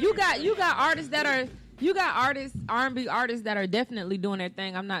you got artists that are R&B artists that are definitely doing their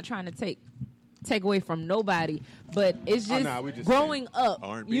thing. I'm not trying to take away from nobody, but it's just, we just growing up.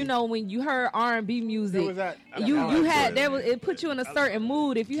 R&B. You know, when you heard R&B music, There was that- it put you in a certain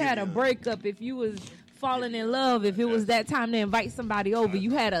mood. If you had a breakup, if you was falling in love, if it was that time to invite somebody over, you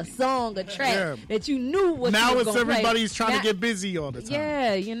had a song, a track that you knew what Now you was it's gonna play. everybody's trying Now- to get busy all the time.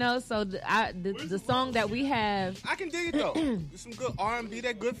 Yeah, you know, so the song that we have. I can dig it though. There's some good R&B,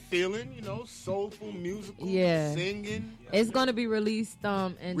 that good feeling, you know, soulful, musical, Yeah. singing. It's gonna be released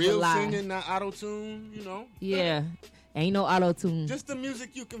in Real July. singing, not auto-tune, you know. Yeah, ain't no auto tune. Just the music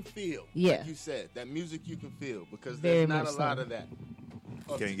you can feel. Yeah. Like you said, that music you can feel because Very there's not much a lot so. of that.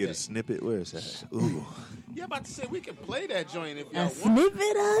 Can't get a snippet. Where is that? Ooh, Yeah, about to say we can play that joint if y'all A want. snippet of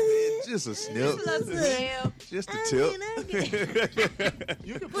it. just a snip. Just a tip.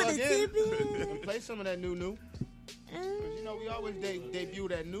 You can plug in and play some of that new. 'Cause, you know, we always debut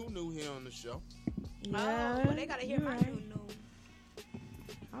that new here on the show. Oh, well, they gotta hear my new.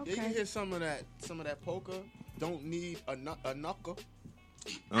 Yeah, you can hear some of that polka. Don't need a knuckle.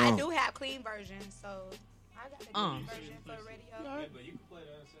 I do have clean versions, so I got the version for radio. Yeah, but you can play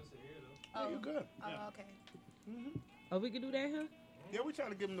the uncensored here though. Oh, you good. Oh, okay. Oh, we can do that here? Yeah, we're trying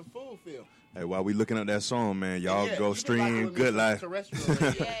to give him the full feel. Hey, while we looking up that song, man, y'all Yeah, go you stream been rocking Good with me Life. terrestrial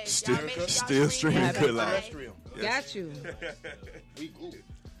radio. Yeah, Still, y'all make sure y'all still stream streaming that Good live. Life. Terrestrial. Got you. We cool.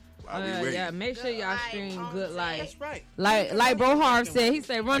 While we waiting. Yeah, make sure y'all stream Good Life. That's right. Like Bro Harv said, he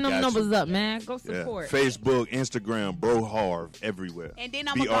said, run them got you. numbers up, man. Go Yeah. support. Facebook, Instagram, Bro Harv, everywhere. And then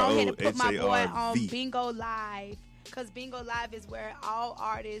I'm going to go ahead and put my boy on BROHARV. Bingo Live. Because Bingo Live is where all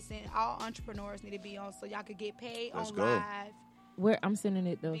artists and all entrepreneurs need to be on so y'all could get paid Let's on go. live. Where I'm sending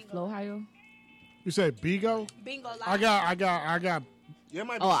it to Flow Ohio. You say Bigo? Bingo Live. I got. Yeah, it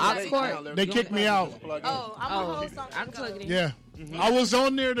might be Oh, too late Oxford? now, Larry. They You kicked don't me have out. to plug in. Oh, I'm going to hold something. I can plug it in. Yeah. I was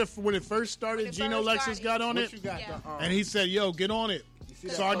on there when it first started. When it Gino first Lexus started. got on What it. you got? Yeah. And he said, yo, get on it. see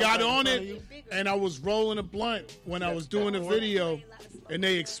So that I got photo on in front of it, you? and I was rolling a blunt when I was doing the video, and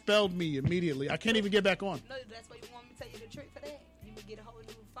they expelled me immediately. I can't even get back on. No, that's why you want me to tell you the trick for that. You can get a whole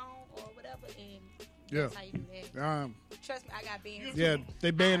new phone or whatever, and Yeah. that's how you do that. Trust me, I got banned. Yeah,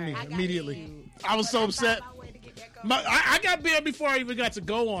 they banned me I got immediately. banned. I was so But I upset. found my way to get back on. I got banned before I even got to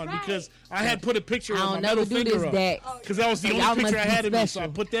go on because I had put a picture I of my don't middle never do finger this, up. Dax. Because that was the Y'all only must picture I be had of me, so I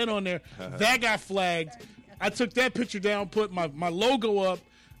special. put that on there. That got flagged. I took that picture down, put my logo up.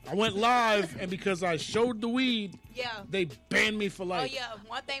 I went live, and because I showed the weed, Yeah. they banned me for Oh, life. yeah.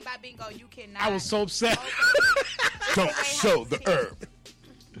 One thing about bingo, you cannot. I was so upset. Don't show the herb.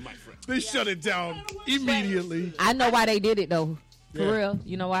 They shut it down immediately. I know why they did it, though. For Yeah. real.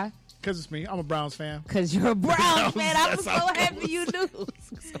 You know why? Because it's me. I'm a Browns fan. Because you're a Browns fan. I was That's so how it happy you knew.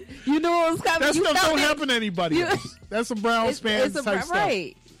 You knew it was coming. That You stuff felt don't it. happen to anybody You- else. That's a Browns fan type stuff.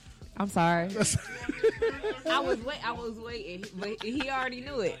 Right. I'm sorry. I was waiting, but he already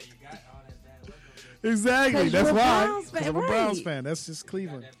knew it. Exactly. 'Cause That's you're a why. Browns 'Cause fan, I'm a Browns right. fan. That's just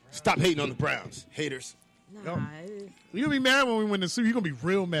Cleveland. Stop hating on the Browns, haters. Nah, You're gonna be mad when we win the Super. You're gonna be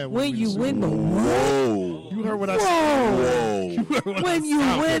real mad when we you win the what? Whoa. You heard what I Whoa. said. Whoa. You heard what I When you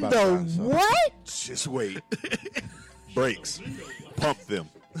said. win about the that, son. what? Just wait. Brakes. Pump them.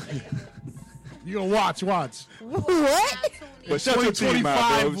 You gonna watch. What? But shut your team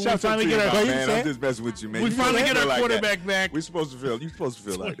out, 2025, bro. we Shut your finally team get our- out, What you man. said? I'm just messing with you, man. We You finally supposed get to our feel like quarterback that. back. You're supposed to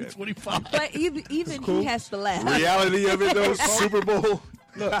feel like that. 25. But even he has to laugh. Reality of it, though, Super Bowl.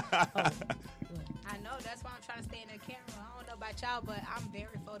 I know. That's why I'm trying to stay in the camera. I don't know about y'all, but I'm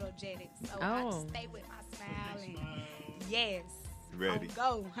very photogenic. So I Oh. just stay with my smile. And yes. Ready.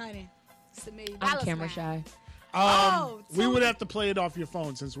 Go, honey. It's $1 million I'm camera smile. shy. We would have to play it off your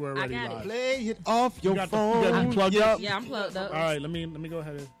phone since we're already got it. live. Play it off your You got phone. the plugged up. Yeah, I'm plugged up. All right, let me go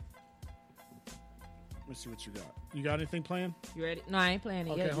ahead and let me see what you got. You got anything playing? You ready? No, I ain't playing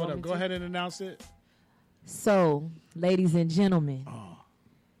it Okay, yet. You hold want up. me Go to? ahead and announce it. So, ladies and gentlemen,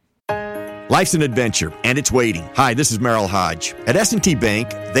 Life's an adventure, and it's waiting. Hi, this is Merrill Hodge. At S&T Bank,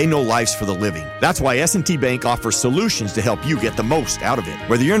 they know life's for the living. That's why S&T Bank offers solutions to help you get the most out of it.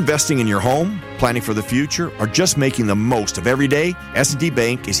 Whether you're investing in your home, planning for the future, or just making the most of every day, S&T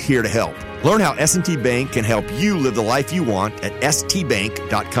Bank is here to help. Learn how S&T Bank can help you live the life you want at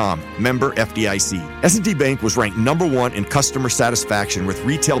stbank.com. Member FDIC. S&T Bank was ranked #1 in customer satisfaction with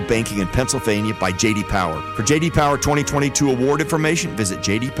retail banking in Pennsylvania by J.D. Power. For J.D. Power 2022 award information, visit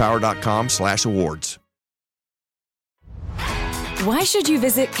jdpower.com/awards. Why should you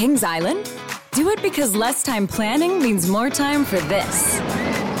visit Kings Island? Do it because less time planning means more time for this.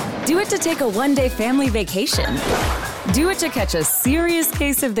 Do it to take a one-day family vacation. Do it to catch a serious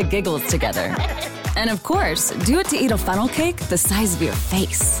case of the giggles together. And of course, do it to eat a funnel cake the size of your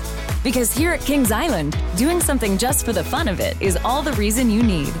face. Because here at Kings Island, doing something just for the fun of it is all the reason you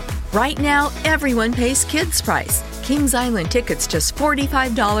need. Right now, everyone pays kids' price. Kings Island tickets just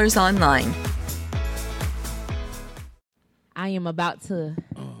 $45 online. I am about to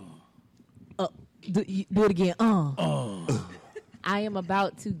do it again. I am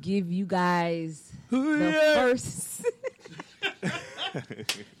about to give you guys the first.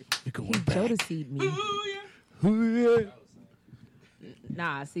 He Jodeci'd me.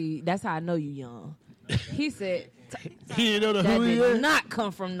 Nah, see, that's how I know you young. He said He didn't know the that who he did is. not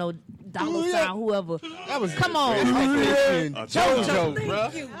come from no dollar sign, whoever. That was Come on. JoJo, bro.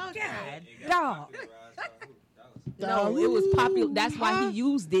 Thank you, God, dog. No, it was popular. That's why he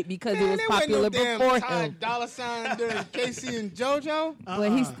used it because it was popular before him. Dollar sign during Casey and JoJo.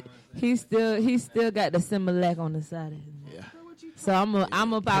 But he still got the Similac on the side of him. Yeah. So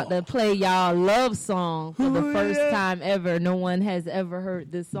I'm about to play y'all love song for the first time ever. No one has ever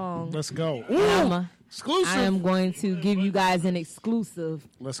heard this song. Let's go. Exclusive. I am going to give you guys an exclusive.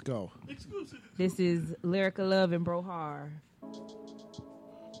 Let's go. This is Lyrica Love and Bro Harv.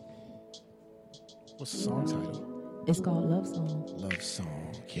 What's the song title? It's called Love Song. Love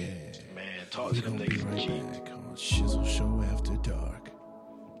Song, yeah. Man, talk We're to them gonna be niggas. right back on Shizzle Show After Dark.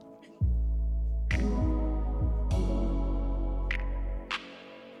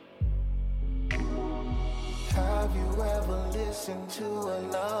 Have you ever listened to a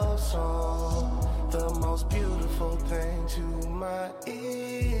love song? The most beautiful thing to my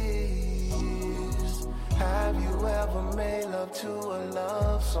ears. Have you ever made love to a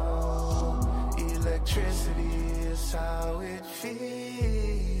love song? Electricity is how it feels.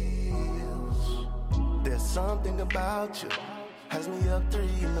 There's something about you, has me up 3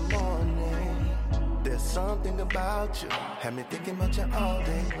 in the morning. There's something about you, had me thinking about you all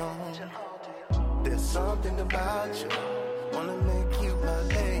day long. There's something about you, wanna make you my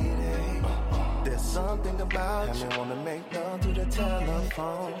lady. There's something about you, wanna make love through the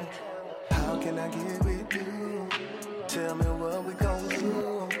telephone. How can I get with you? Tell me what we gon'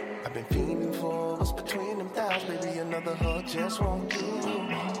 do. I've been fiending for what's between them thighs, baby. Another hug just won't do.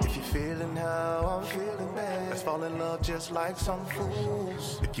 If you're feeling how I'm feeling, babe, let's fall in love just like some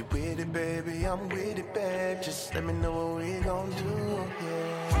fools. If you with it, baby, I'm with it, babe. Just let me know what we gon' do.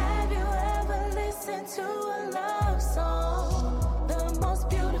 Yeah. Have you ever listened to a love song? The most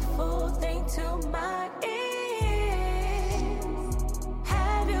beautiful thing to my ears.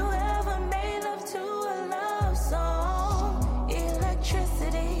 Have you ever made love to a love song?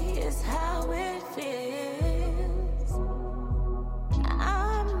 Electricity is how it feels.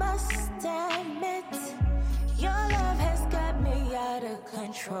 I must admit, your love has got me out of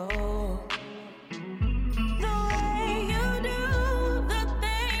control. The way you do the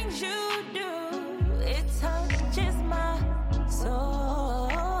things you do, it touches my soul.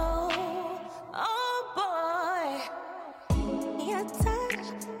 Oh boy, your touch,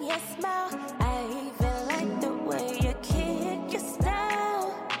 your smile, I even like the way you kick your style.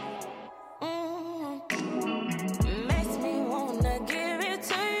 Makes me wanna give it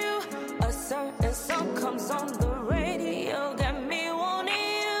to you. A certain song comes on the radio, got me wanting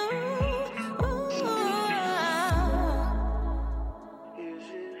you. Ooh.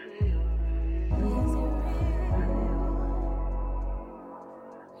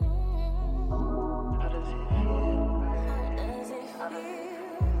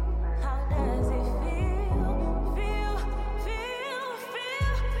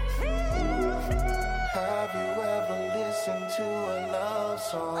 Have you ever listened to a love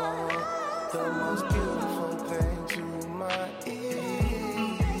song? The most beautiful thing to my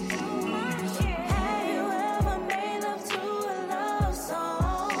ears. Have you ever made love to a love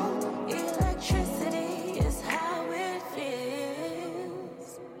song? Electricity is how it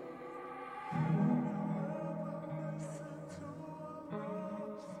feels.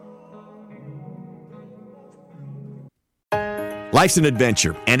 Life's an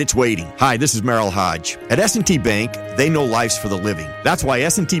adventure, and it's waiting. Hi, this is Merrill Hodge. At S&T Bank, they know life's for the living. That's why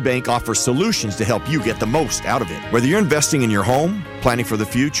S&T Bank offers solutions to help you get the most out of it. Whether you're investing in your home, planning for the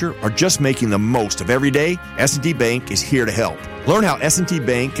future, or just making the most of every day, S&T Bank is here to help. Learn how S&T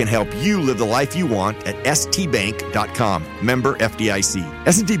Bank can help you live the life you want at stbank.com. Member FDIC.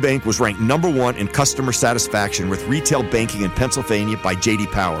 S&T Bank was ranked #1 in customer satisfaction with retail banking in Pennsylvania by J.D.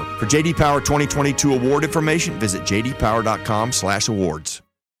 Power. For J.D. Power 2022 award information, visit jdpower.com/awards.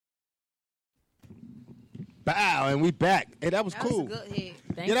 Bow, and we back. Hey, that was cool. That was a good hit.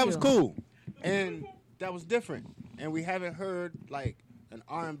 Yeah, that was cool. And that was different. And we haven't heard like an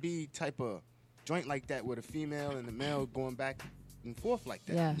R&B type of joint like that with a female and a male going back and forth like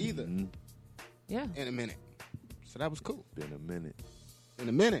that either. Yeah. In a minute. So that was cool. Been a minute. In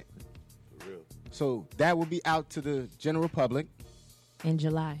a minute. For real. So that will be out to the general public In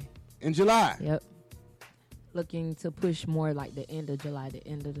July. in July. Yep. Looking to push more like the end of July, the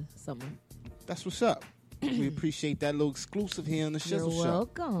end of the summer. That's what's up. We appreciate that little exclusive here on the You're Shizzle Show.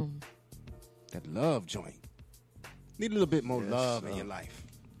 welcome. That love joint. Need a little bit more Yes, love sir. in your life.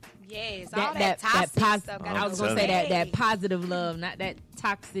 Yes, all that toxic stuff. I was gonna say that positive love, not that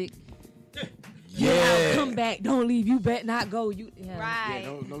toxic. Yeah. I'll come back. Don't leave. You bet not go. Right.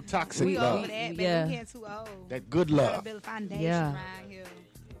 Yeah, no toxic We love. over that, baby. Yeah. We getting too old. That good Gotta love. build a foundation Yeah. around here.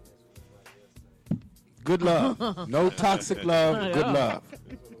 Good love. No toxic love. Good love.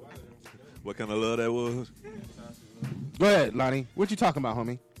 What kind of love that was? Go ahead, Lonnie. What you talking about,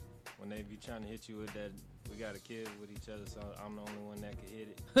 homie? When they be trying to hit you with that, we got a kid with each other, so I'm the only one that can hit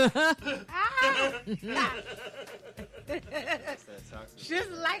it. That's that toxic.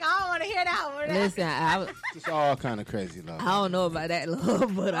 Just like I don't want to hear that one. Listen, It's all kind of crazy love. I don't know about that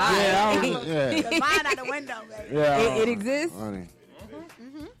love, but Yeah, I don't- yeah. The mind out the window, baby. Yeah, it exists. Lonnie.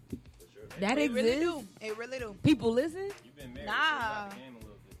 That It really exists. do. It really do. People listen. You've been married, Nah. so you got the game a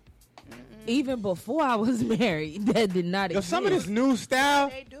little bit. even before I was married, that did not Yo, exist. some of this new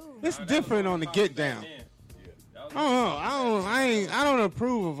style, it's different on the get down. I don't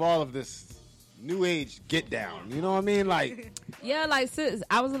approve of all of this new age get down. You know what I mean? Like, yeah, like sis,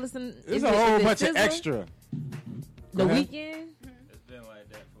 I was listening. there's a whole bunch of extra. The Weeknd. It's been like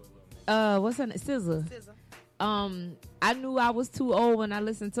that for a little minute. What's her name? SZA. I knew I was too old when I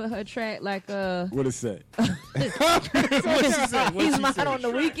listened to her track. Like, what it say? What she said? He's mine on the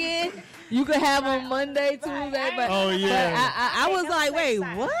weekend. You could have him Monday, Tuesday, but Oh, yeah. but I was like, wait,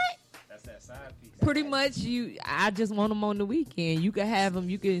 what? That's that side piece. Pretty much, I just want him on the weekend. You can have him.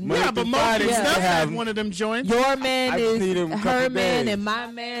 You can. Yeah, but Moby Stuff had one of them joints. Your man I've seen him a is couple her man days. and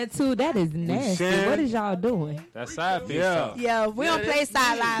my man too. That is nasty. saying? What is y'all doing? That side piece. Yeah. talk. Yeah, we don't play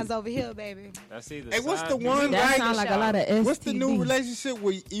sidelines over here, baby. That's either Hey, what's side the piece- one That right? sounds like a lot of STD. What's the new relationship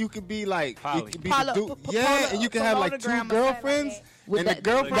where you could be like, Poly. you could be Poly- the dude, po- yeah, poly- and you can have like two polygram or something girlfriends, like With and the that-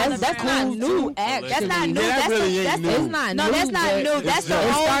 girlfriends that's is not cool new, too. actually. That's not new. Yeah, that That's really the, ain't that's new. It's not no, new. that's not but new. That's the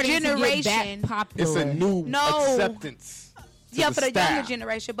it's whole starting to get generation. back popular. It's a new No. acceptance. to Yeah, for the style. younger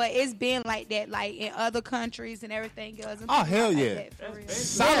generation, but it's been like that, like in other countries and everything else. And Oh, people hell like yeah. that, for real.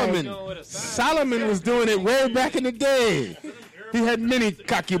 Solomon was doing it way back in the day. He had many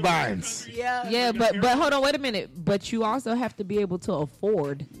concubines. Yeah, Yeah, but hold on, wait a minute. But you also have to be able to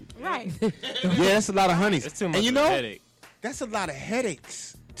afford. right. Yeah, that's a lot of honeys. It's too much And you of a know, headache. that's a lot of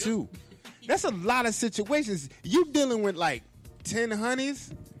headaches too. That's a lot of situations. You dealing with like 10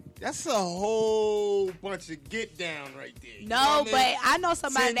 honeys. That's a whole bunch of get down right there. You know No, what I but mean? I know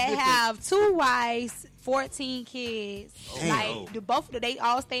somebody 10 that different- have 2 wives, 14 kids. Damn. Like both of them, they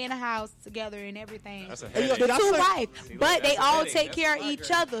all stay in the house together and everything. That's a Hey, yo, headache. The y'all 2 say- wives, See, but look, they that's a all headache. take That's care of my each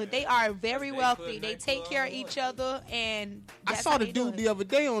girl. other. They are very They wealthy. putting They that take care of club each other, and I that's saw how the they do dude it. the other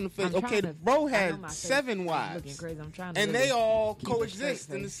day on the face. I'm Okay, trying the to- bro I know had my face 7 is wives, looking crazy. I'm trying to and really they all keep a straight coexist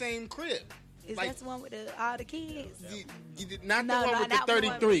in the face. same crib. Is like- that the one with all the kids? You did not No, the one no, with the not the one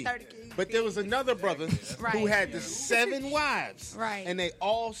with 33, 33. but there was another brother who Right. had the 7 wives, Right. and they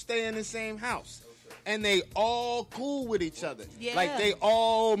all stay in the same house, and they all cool with each other, Yeah. like they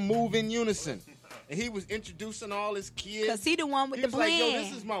all move in unison. And he was introducing all his kids. Cause he the one with He the was like, plan. "Yo,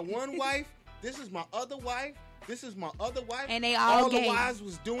 this is my one wife. This is my other wife. This is my other wife." And they all the gay. wives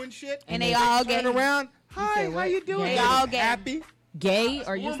was doing shit, And they all turn gay. around. Hi, said how what? you doing? Gay? They all gay. happy. Gay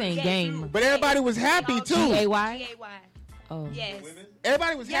or you saying game? But everybody was happy too. G-A-Y? G-A-Y. Oh. Yes.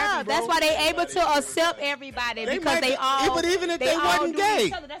 Everybody was Yeah, happy, bro. that's why they able to accept everybody They because might they be- all. but even if they all wasn't do gay.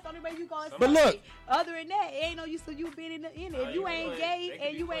 each other. That's the only way you gonna. But accept look. it. Other than that, it ain't no use of you being in it. If you ain't gay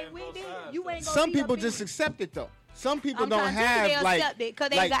and you ain't with it, you ain't gonna. Some be people up in just it. accept it though. Some people I'm don't trying to tell you have they like, accept it 'cause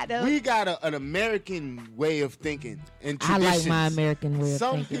they like got the- we got an American way of thinking and I like traditions. my American way of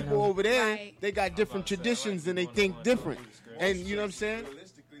Some thinking, people though. over there, Right. they got different traditions and they think different. And you know what I'm saying?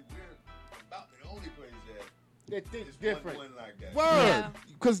 Realistically, we're about the only place that They think just different. one like that. Word, Yeah.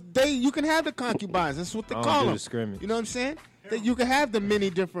 because you can have the concubines. That's what they I don't call do them. the scrimmage. You know what I'm saying? That you can have the many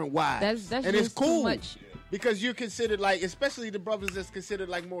different wives, That's and it's just too cool much. because you're considered like, especially the brothers that's considered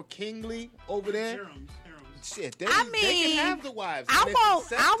like more kingly over there. Harems. Shit, they, I they mean, can have the wives. I and it's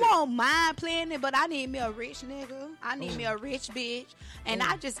won't accepted. mind playing it, but I need me a rich nigga. I need me a rich bitch, and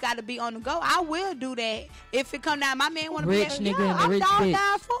I just got to be on the go. I will do that if it come down. My man want to be Rich nigga yeah, and a I'm rich down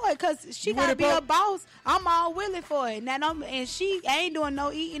bitch. for it because she You got to with it, be a bro? boss. I'm all willing for it. Now, and she ain't doing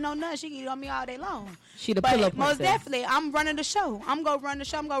no eating, no nothing. She can eat on me all day long. She the pillow But most princess. definitely, I'm running the show. I'm gonna run the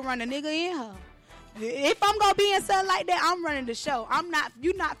show. I'm gonna run the nigga in her. If I'm gonna be in something like that, I'm running the show. I'm not.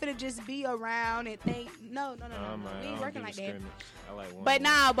 You not finna just be around and think. No. We ain't working like that. I like one. But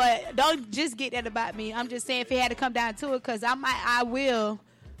nah, but don't just get that about me. I'm just saying if it had to come down to it, cause I will.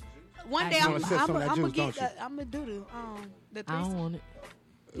 One day You I'm wanna sip some of that gonna juice, get. don't you? I'm gonna do the I don't threesome. want it.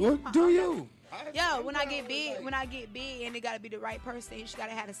 What do you? Yeah, when I get big, and it gotta be the right person. She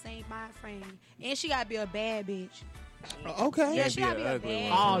gotta have the same mind frame, and she gotta be a bad bitch. Okay. Yeah, she gotta be a ugly bad.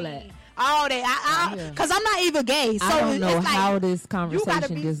 one. All that. All that. Yeah. Cause I'm not even gay, so I don't know it's like how this you conversation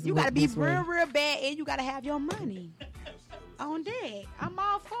gotta be. gets You gotta looked be this way. real bad, and you gotta have your money on deck. I'm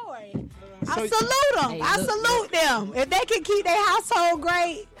all for it. I So- salute them. Hey, I look, salute them. If they can keep their household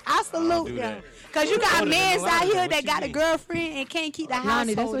great, I salute do them. that. Cause you got Older than men a lot out of here them. that What got you a mean? girlfriend and can't keep the Lonnie,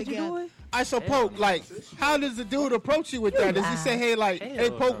 household that's what you together. doing? I so Poke, like, how does the dude approach you with that? Does he say, hey, like, hey,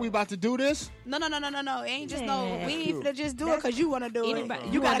 Poke, we about to do this? No. It ain't just no. Man. We ain't finna just do it because you want to do Anybody- it.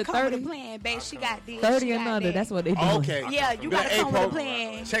 you You gotta under come with a 30? plan, babe. She got this. 30 she or got under, that. that's what they doing. Okay. Yeah, you gotta Hey, come with a Poke,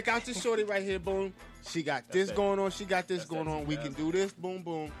 plan. check out this shorty right here, boom. She got this going on. She got this going on. We can do this, boom,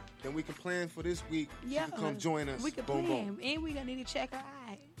 boom. Then we can plan for this week. Yeah, She can come join us. We can boom, plan, boom. and we gonna need to check her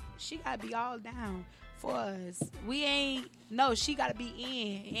out. She gotta be all down for us. We ain't. No, she gotta be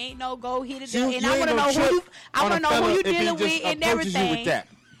in. Ain't no go hit it. You And I ain't wanna gonna know who trip you. I on a wanna know fella who you if he dealing just with and approaches everything. you with that.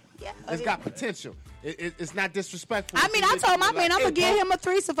 Yeah, It's got potential. It's not disrespectful. I mean, I told my man I'm gonna give hey, him a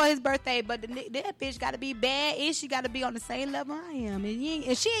threesome for his birthday, but that bitch got to be bad and she got to be on the same level I am,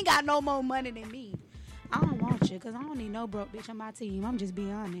 and she ain't got no more money than me. I don't want you because I don't need no broke bitch on my team. I'm just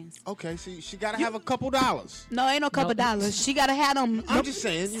being honest. Okay, see, she gotta have a couple dollars. No, ain't no couple dollars. She gotta have them. I'm just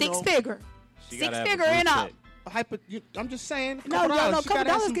saying, six figure, She six gotta have a figure blue and up. check. I'm just saying. No, $2. She couple gotta have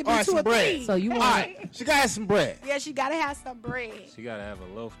dollars some- could all be right, 2 some or bread. 3. So you All want? right, she gotta have some bread. Yeah, she gotta have some bread. She gotta have a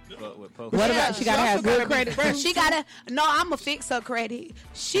loaf but with poker. What Yeah. about she gotta She have also good gotta be credit? fresh. She gotta. No, I'ma fix her credit.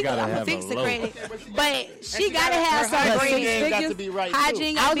 gotta I'ma have fix a the loaf. credit, but she she gotta gotta- have her some hygiene bread. game got to Figures? be right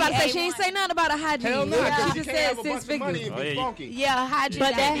Hygiene. too. I was about to say gotta she be ain't A1. say nothing about a hygiene. Hell no, Yeah, because she you just can't said have a 6 bunch of money figures. and Oh, be yeah, funky. Yeah, hygiene. But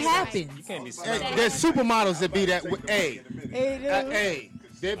gotta that be happens. You can't be Hey, smelling. there's supermodels that be that. Hey, right. hey,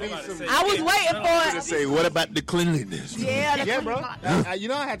 there be some. I was waiting for it. Say, what about the cleanliness? Yeah, Yeah, bro. You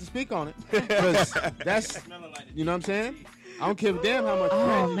know I had to speak on it because that's, you know what I'm saying. I don't give a damn how much.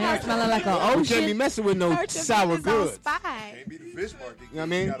 Oh man, smelling like an You can't be ocean. messing with no sour goods. Can't be the fish market. You know what I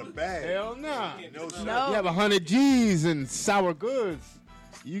mean? Got a bag. Hell nah. No. You have 100 G's and sour goods.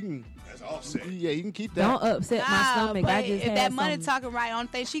 You can. That's offset. Yeah, you can keep that. Don't upset my Nah, stomach. but I just if had that money some. talking right, only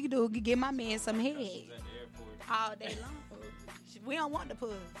thing she can do is give my man some head all day long. We don't want the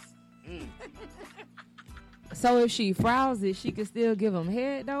puss. So if she frowns, she can still give him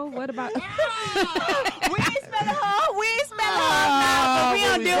head though. What about? We ain't smelling her. We ain't smelling her. Nah, but we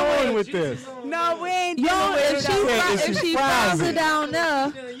don't deal with it. this. No, we ain't Yo, dealing with if it. she she frowns frowns it down there,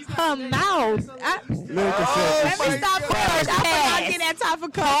 her mouth. Let me stop first. I forgot that type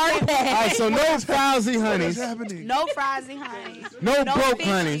of card. All right, so no frowsy honeys. No frowsy honey. No broke fishy,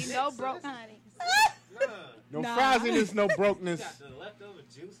 honeys. No broke honey. No Nah. frowsiness, no brokeness.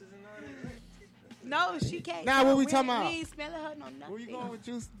 No, she can't. Nah, what we talking We about? ain't smelling her no nothing. Where you going with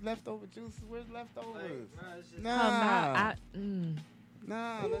juice? Leftover juice? Where's leftovers? Her Nah. mouth.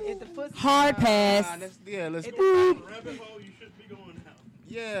 Nah. If the pussy Hard pass. Nah, let's. Rabbit hole, you should be going now.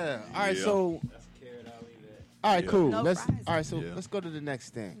 Yeah. All right. Yeah. So. All right. Cool. No Let's. fries. All right. So Yeah. let's go to the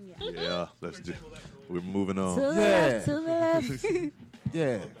next thing. Yeah, let's do. We're moving To on. the left, to the left.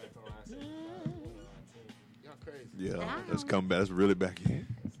 Yeah. Yeah, let's come back. Let's really back in.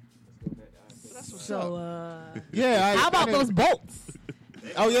 So, Yeah. how about those bolts?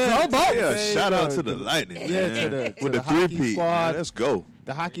 Oh yeah. Go Bolts. Yeah, Hey, shout out to the Lightning, Yeah, man. to the With the hockey three-peat, squad. man. Let's go.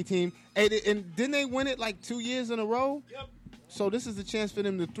 The hockey team. Hey, and didn't they win it like 2 years in a row? Yep. So this is the chance for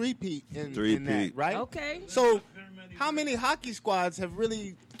them to three-peat in that, Three-peat. right? Okay. So how many hockey squads have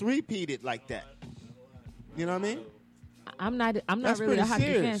really three-peated like that? You know what I mean? I'm not That's really a pretty hockey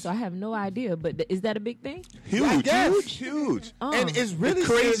fan, serious. so I have no idea. But is that a big thing? Huge, guess. huge. And it's really the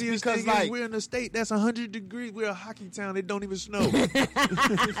serious craziest because thing like is we're in a state that's 100 degrees. We're a hockey town. It don't even snow. yeah,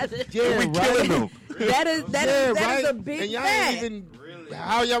 we right. killing them. That is Yeah, that is right? a big and y'all fact. ain't even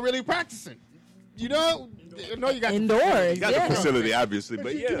how y'all really practicing. You know, you got Indoors, You got yeah. the facility, obviously,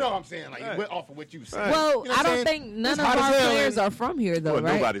 but you yeah. know what I'm saying, like Right. off of what you said. Right. Well, You know what I I'm don't saying? think none It's of hot as our hell, players and- are from here, though, Well,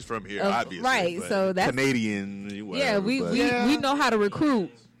 right? nobody's from here, obviously. right, but so that's- Canadian. Yeah, Whatever, we but- we know how to recruit.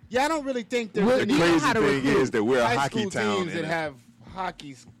 Yeah, I don't really think there's We're- The we know crazy how to thing recruit. is that we're a high hockey school town. teams that and- have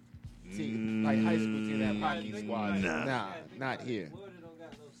hockey team, like high school teams that have hockey squads. Nah, not here.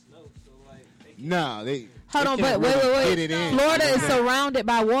 Nah, they. Hold they on, can't but really wait. get it in. Florida is surrounded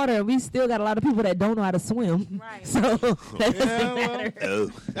by water, and we still got a lot of people that don't know how to swim. Right. So that doesn't Yeah, well, matter. Oh.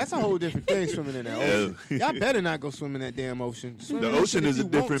 That's a whole different thing swimming in that ocean. Y'all better not go swim in that damn ocean. Swim The in that ocean shit is if a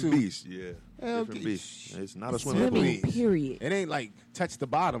you want different to. beast. Yeah, Hell, different get- beast. It's not a swimming pool. Swimming, period. It ain't like touch the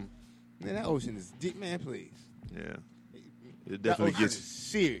bottom. Man, that ocean is deep, man. Please. Yeah, it That definitely ocean gets is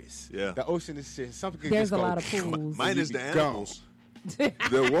serious. Yeah. The ocean is serious. Something could There's just a go lot of pools. minus you the be gone. animals.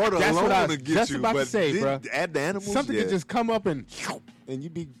 The water That's alone what I was will get just you, about to but say, then bruh. add the animals. Something yeah. could just come up and you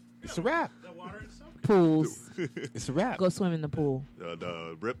be. It's a wrap. Pools. It's a wrap. Go swim in the pool.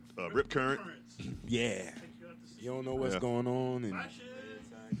 the rip current. Yeah. You don't know what's Yeah. going on. And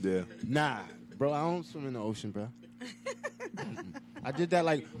Yeah, nah, bro, I don't swim in the ocean, bro. I did that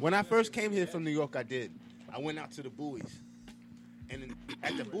like when I first came here from New York. I did. I went out to the buoys, and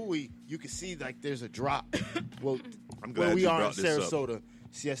at the buoy you can see like there's a drop. Well, I'm where glad we you are in brought this up. Sarasota,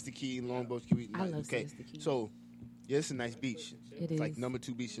 Siesta Key, Longboat Key. I love okay, Siesta Key. so yeah, it's a nice beach. It It's like is. number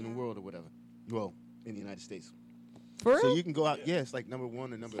 2 beach in the world or whatever. Well, in the United States. For So real? you can go out. Yeah, it's like number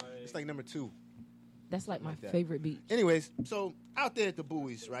 1 and it's like number 2. That's like my that. favorite beach. Anyways, so out there at the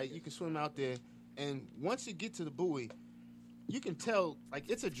buoys, right? You can swim out there, and once you get to the buoy, you can tell like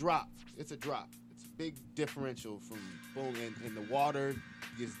it's a drop. It's a drop. It's a big differential from boom, and the water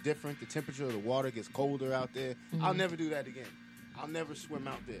gets different. The temperature of the water gets colder out there. I'll never do that again. I'll never swim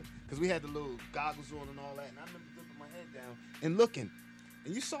out there because we had the little goggles on and all that, and I remember dipping my head down and looking.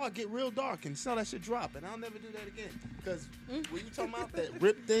 And you saw it get real dark and saw that shit drop, and I'll never do that again. Because when you talking about that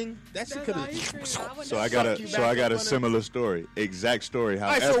rip thing, that shit could have. So I got a similar story, exact story.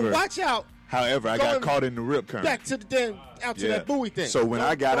 However, all right, so watch out. However, I got caught in the rip current. Back to the damn out to that buoy thing. So when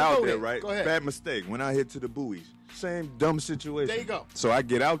I got out there, right, go ahead. bad mistake. When I hit to the buoys, same dumb situation. There you go. So I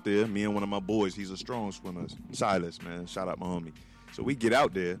get out there, me and one of my boys, he's a strong swimmer, Silas, man. Shout out my homie. So we get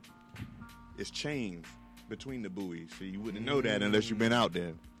out there, it's chains between the buoys, so you wouldn't know that unless you've been out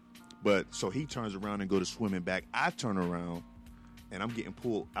there. But so he turns around and go to swimming back. I turn around, and I'm getting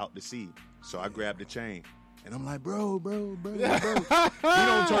pulled out to sea. So I grab the chain, and I'm like, bro. He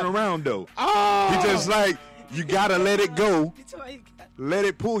don't turn around though. He just like, you gotta let it go, let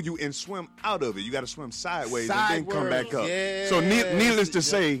it pull you, and swim out of it. You gotta swim sideways and then come back up. Yes. So needless to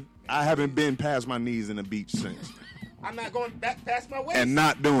say, I haven't been past my knees in the beach since. I'm not going back past my waist. And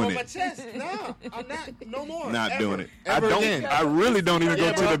not doing on it. my chest. No, I'm not. No more. Not ever. doing it. Ever again. I really don't even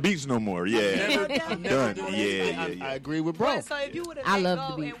go to the beach no more. Yeah. I'm Done. never doing Yeah, it. yeah. I agree with bro. So if you would have I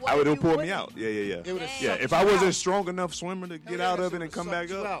love the beach. I would have pulled me out. Yeah. It would've Yeah, sucked if you I wasn't out. strong enough swimmer to get out of it and come back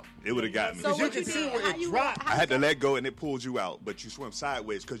sucked you up, out. it would have got me. So you what can you see did, where how it you- dropped. I had to let go and it pulls you out, but you swim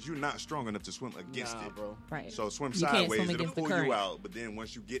sideways because you're not strong enough to swim against Nah, it. bro. Right. So swim You can't swim sideways, it'll against the pull you current. out, but then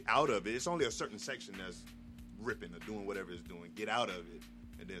once you get out of it, it's only a certain section that's ripping or doing whatever it's doing. Get out of it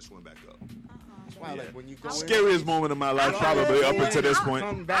and then swim back up. Wow, like when you go in, Scariest moment of my life, probably up until this point.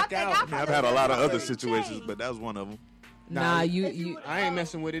 come back out. I mean, I've had a lot of other situations, but that was one of them. Nah, you. I ain't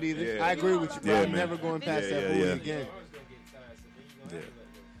messing with it either. Yeah. I agree with you, bro. Yeah, I'm man. never going past Yeah, that yeah, buoy yeah. again. Yeah.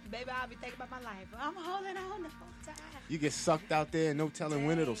 Baby, I'll be thinking about my life. I'm holding on the whole time. You get sucked out there and no telling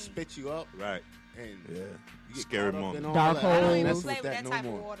when it'll spit you up. Right. And Yeah. you get Scary caught up moment. in all Dark that. I don't hole. mess Play with with that that no type of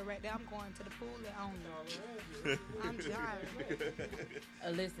more. water right there. I'm going to the pool and on. I'm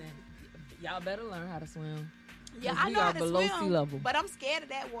tired. Listen, y'all better learn how to swim. Yeah, 'Cause I we know are how to below swim, sea level. but I'm scared of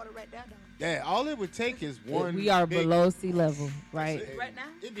that water right there, though. Yeah, all it would take is one. We are big- below sea level, right? Right now?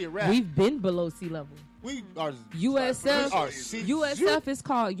 It'd be a wrap. We've been below sea level. We are USF, we are sea- USF is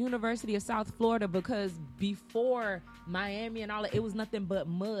called University of South Florida because before Miami and all that, it was nothing but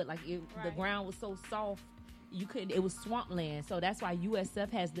mud. Like the ground was so soft, you couldn't. It was swampland. So that's why USF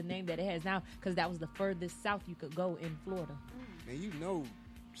has the name that it has now because that was the furthest south you could go in Florida. Man, you know,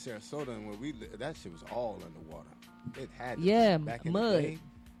 Sarasota and where we live, that shit was all underwater. It had to Yeah, be back in mud. the day.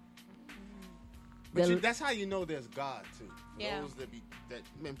 But The- that's how you know there's God too. For Yeah. those that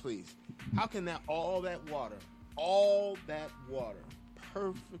man, please. How can all that water,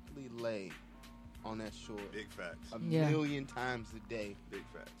 perfectly lay on that shore Big facts. a Yeah. million times a day, Big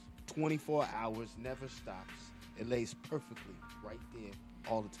facts. 24 hours, never stops. It lays perfectly right there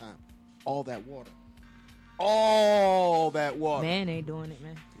all the time. All that water. All that water. Man ain't doing it,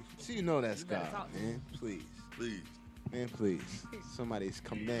 man. So you know that's better God, talk to man. Please. Please. Man, please. Somebody's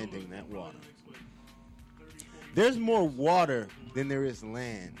commanding that water. There's more water than there is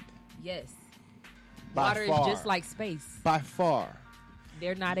land. Yes, By water far. is just like space. By far.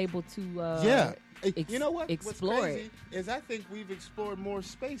 They're not able to. Yeah. You know what? Explore What's crazy it. is I think we've explored more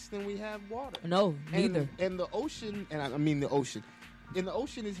space than we have water. No, neither. And the ocean, and I mean the ocean, and the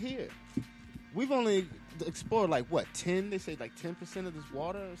ocean is here. We've only explored like what, 10? They say like 10% of this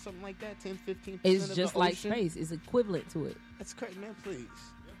water or something like that. 10, 15%. It's of just the like ocean. space. It's equivalent to it. That's crazy, man. Please.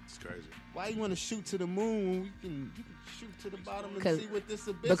 It's crazy. Why you want to shoot to the moon when you can shoot to the bottom and 'Cause- see what this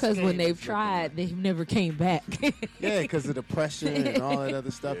abyss Because when cave they've is tried, they've never came back. Yeah, because of the pressure and all that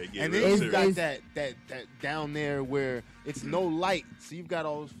other stuff. Yeah, it get and real then you serious. got that down there where it's no light, so you've got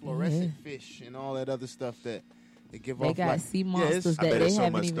all those fluorescent fish and all that other stuff that they give They off got light. sea Yeah, monsters it's- I that bet they there's so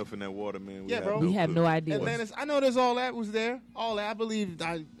haven't much even. stuff in that water, man. Yeah, bro. We have clue. no idea. Atlantis, I know there's all that was there. All that. I believe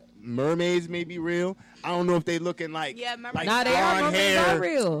mermaids may be real. I don't know if they looking like, Yeah, mermaids like Nah, they are blonde mermaids hair. are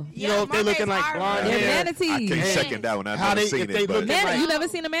real. You know, if they looking like mermaids are blonde real. They're hair. manatees. I can't Yeah. second that one. I've How never they- seen if it, they but look at- You never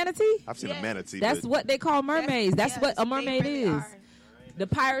seen a manatee? I've seen Yeah. a manatee. That's but what they call mermaids. That's what a they mermaid really is. are. The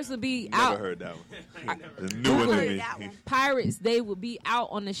pirates would be Never out. heard that one. The new Google one to it. me. That one. Pirates, they would be out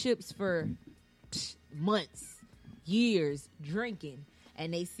on the ships for months, years, drinking,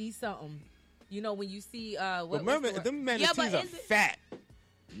 and they see something. You know, when you see But what mermaid, was the them word? manatees but are is it- fat.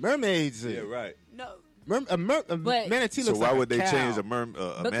 Mermaids. Yeah, right. No, manatee So looks why like would a they cow. change a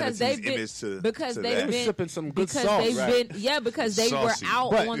because manatee's they've been image to because to they've that? been sipping some good because salt, they've right? been because they Saucy. were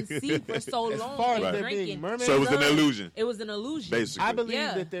out But- on sea for so As long far as and there being drinking. mermaids, So it was an are, illusion. It was an illusion. Basically. I believe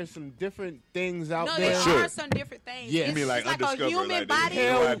Yeah. that there's some different things out No, there. there Sure. are some different things. Yeah. It's You mean like just like a undiscovered? human Like they body?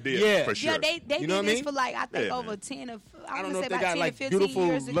 had no Hell, idea yeah. for sure. Yeah, they You did know what I this mean? for like I think Yeah, over man. 10 of I don't want know to if say they about got 10 like to 15 beautiful,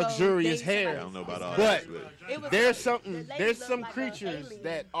 years ago. luxurious they- hair. I don't know about all But that. It was there's the something. lady There's looked some like a creatures alien.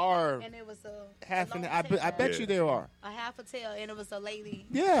 that are And it was a half in. long I bet tail. you there are. A half a tail, and it was a lady.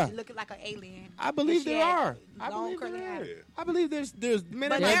 Yeah. looking like an alien. I believe And she there had are. I long believe curly there hair. are. I believe there's man, But there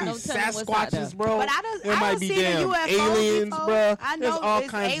might there- be Don't tell me what's out there. Sasquatches, bro. But I don't. There I might don't be see damn the UFOs aliens, before. bro. I There's know all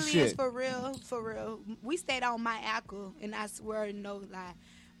it's kinds of aliens shit. for real. For real. We stayed on my ankle, and I swear no lie.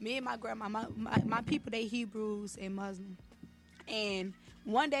 Me and my grandma, my people, they Hebrews and Muslim. And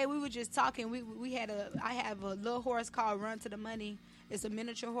one day we were just talking. I have a little horse called Run to the Money. It's a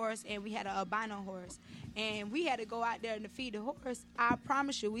miniature horse, and we had an albino horse. And we had to go out there and feed the horse. I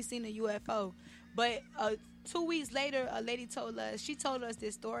promise you, we seen a UFO. But 2 weeks later, a lady told us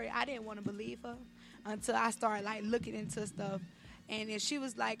this story. I didn't want to believe her until I started like looking into stuff. And then she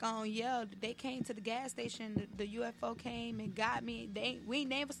was like, yeah, they came to the gas station. The UFO came and got me. We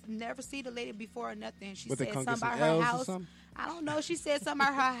never see the lady before or nothing. She What, they said come something get about some her L's or house. something? I don't know. She said something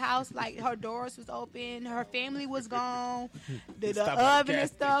about her house, like her doors was open, her family was gone, the Stop at the oven and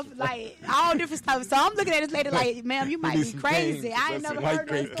gas stuff, like all different stuff. So I'm looking at this lady like, ma'am, you might need be some crazy. games. I ain't Some never white heard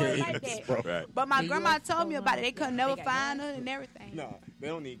no grape story like games, that. bro. Right. But my grandma told me about it. They could never find her and everything. No, they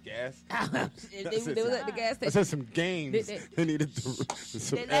don't need gas. They was at the gas I station. said some games. They- They needed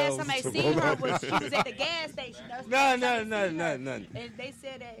some The last L's time I to seen roll her out. was she was at the gas station. That's the No, last no, time I no, seen no, her. no. And they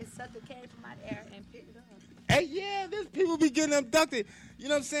said that something came from out there and picked it up. Hey, yeah, there's people be getting abducted. You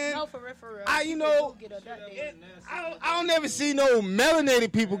know what I'm saying? No, for real. You know, People get abducted. I don't never see no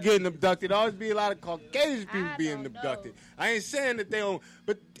melanated people getting abducted. Always be a lot of Caucasian people I being don't abducted. know. I ain't saying that they don't,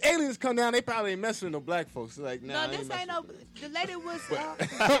 but aliens come down, they probably ain't messing with no black folks. Like, nah, No, I this ain't messing no. with The lady was.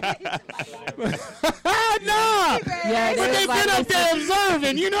 them. Nah, Yeah, but they like been up there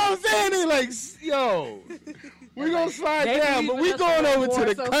observing. You know what I'm saying? They like, yo, we gonna slide They down, but believe we in us going a over lot to more,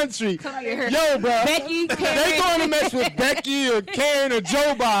 the so country. come here. Yo, bro, Becky, they Karen. going to mess with Becky or Karen or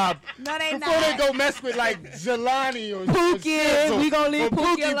Joe Bob. No, they Before they not. go mess with like Jelani or Pookie, Shizzle we gonna leave or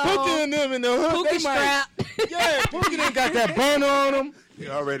Pookie alone. Pookie and them in the hood. Pookie They might, strap. yeah, Pookie done got that burner on him. You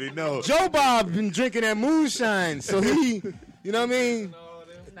already know. Joe Bob been drinking that moonshine, so he, you know what I mean?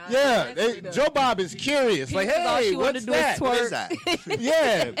 Yeah, Joe Bob is curious. Like, All hey, she wanted what's to do is that? twerk. What is that?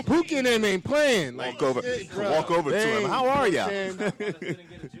 Yeah, Pookie and them ain't playing. Like, Walk over to him. How are y'all?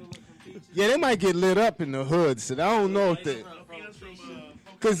 Yeah, they might get lit up in the hood, so I don't know if they.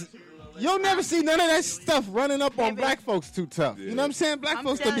 Because you'll never see none of that stuff running up on black folks too tough. You know what I'm saying? Black I'm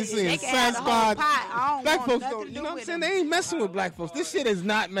folks don't be telling you, seeing they can have the whole Sasquatch. pot. I don't Black want folks nothing don't, to you do know what I'm with saying? them. They ain't messing with black folks. This shit is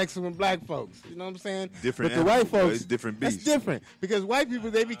not messing with black folks. You know what I'm saying? Different But the white animal, folks, it's different that's beast. different. Because white people,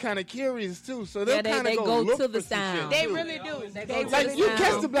 they be kind of curious too. So they'll Yeah, kind they of go look to the for some shit, sound. They too. really do. They go really Like, to you the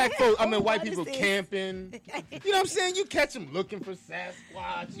catch sound. the black folks, I mean, What white is people this? camping. You know what I'm saying? You catch them looking for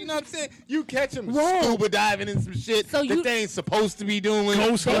Sasquatch. You know what I'm saying? You catch them Whoa. scuba diving in some shit So you- that they ain't supposed to be doing.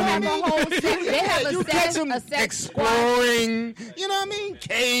 Ghost They have hunting. a whole they have a You catch them exploring. You know what I mean?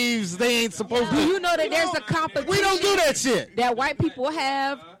 Caves they ain't supposed to. Do you know that there's a competition We don't do that shit. that white people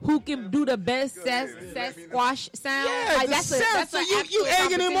have who can do the best Sasquatch sound? Yeah, Like, the that's sound. So you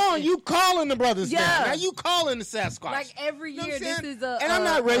egging him on. You calling the brothers Yeah. now. Now you calling the Sasquatch. Like every You know year, what I'm this saying? is a. And I'm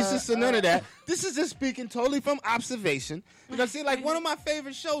not racist or none of that. This is just speaking totally from observation. You know what I'm saying? Like one of my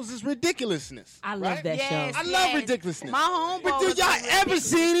favorite shows is Ridiculousness. I love right? that Yes, show. I love yes. Ridiculousness. My homeboy But do was y'all on ever Ridiculous.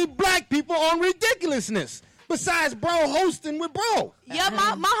 see any black people on Ridiculousness? Besides bro hosting with bro. Yeah, my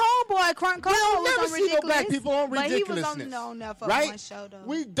homeboy Crunk Cole We don't was never on see no Ridiculous. black people on But he was Ridiculousness. on there for right? one show though.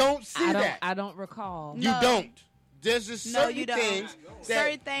 We don't see that. I don't recall. You No. don't. There's just No, certain you don't. things that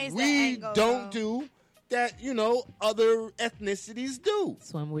Certain things that we ain't gonna don't go. do that, you know, other ethnicities do.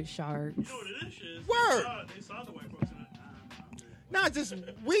 Swim with sharks. Word. Not just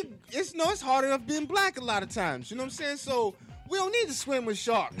it's hard enough being black a lot of times. You know what I'm saying? So we don't need to swim with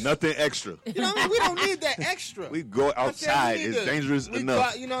sharks. Nothing extra. You know what I mean? We don't need that extra. We go outside. You know what I'm saying? We It's need to- dangerous we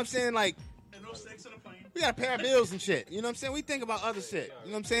enough. go- you know what I'm saying? Like we got to pay our bills and shit. You know what I'm saying? We think about other shit. You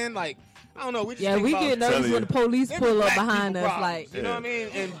know what I'm saying? Like I don't know. We just Yeah, think we about get nervous Telling when you. the police Them pull up black behind people us. problems, Like, you know what I mean?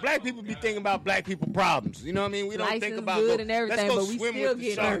 And black people be thinking about black people problems. You know what I mean? We don't think license about good go, and everything, let's go but we swim still with the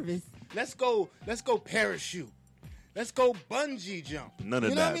get sharks. nervous. Let's go parachute. Let's go bungee jump. None of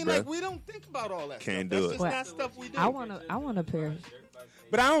you know that, what I mean? bruh. Like we don't think about all that. Can't stuff. do That's it. just Well, not stuff we do. I wanna parachute.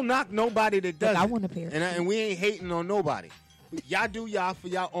 But I don't knock nobody that does. I it. wanna parachute. And we ain't hating on nobody. Y'all do y'all for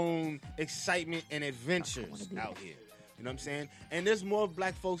your own excitement and adventures out here. You know what I'm saying? And there's more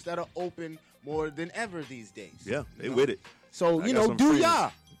black folks that are open more than ever these days. Yeah, they with it. So, I you got know, some do friends.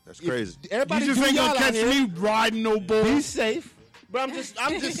 y'all. That's crazy. Everybody You just do ain't y'all gonna out catch here. me riding no bull. Be safe. But I'm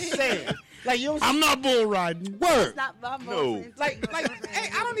just saying. Like, you know, I'm not bull riding. Word. No. Like, hey,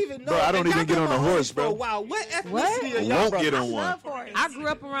 I don't even know. Bro, I don't Like, even get y'all on a been horse, for bro. a while. What ethnicity What? are y'all Won't brothers? get on one. I grew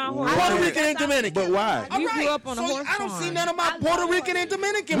up around horses. Puerto Rican and Dominican. But why? You All grew up on a so horse I don't farm. see none of my Puerto Rican and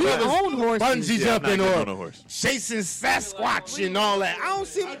Dominican We brothers own horses. bungee Yeah, I'm not jumping getting on a or horse. chasing Sasquatch and all that. I don't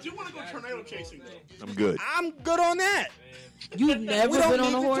see. I do want to go tornado chasing, though. I'm good. I'm good on that. You've never We don't been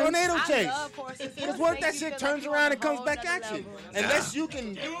on need a the horse? tornado I chase. love horses. Because what if that shit turns around and comes back at you? Unless you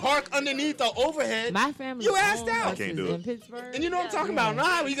can park underneath the overhead, My family you assed owns out. horses Can't do it. in Pittsburgh. And you know what I'm talking about.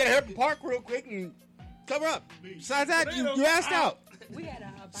 Nah, you gotta help them park real quick and cover up. Besides that, you assed out.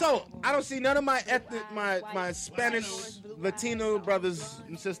 So I don't see none of my ethnic, my Spanish, Latino brothers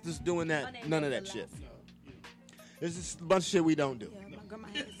and sisters doing that. None of that shit. It's just a bunch of shit we don't do.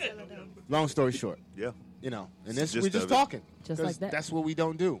 Long story short, Yeah. you know, and this Just we're just of it. talking. Just 'Cause like that. That's what we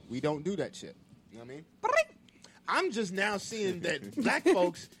don't do. We don't do that shit. You know what I mean? I'm just now seeing that black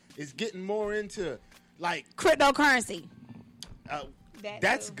folks is getting more into like Cryptocurrency.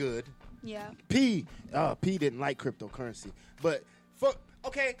 that's good. Yeah. P didn't like cryptocurrency, but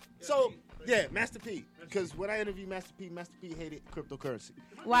so yeah, Master P. Because when I interviewed Master P hated cryptocurrency.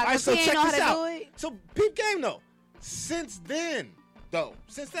 Why? All right, Because so he ain't check know how this to out. do it? So peep game though. Since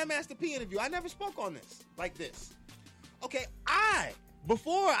that Master P interview, I never spoke on this like this. Okay,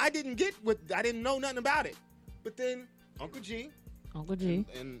 before I didn't know nothing about it, but then Uncle G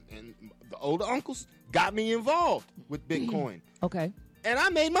and the older uncles got me involved with Bitcoin. Okay. And I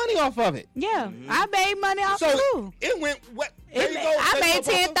made money off of it. Yeah, I made money off So too. it went. There you go. I There you made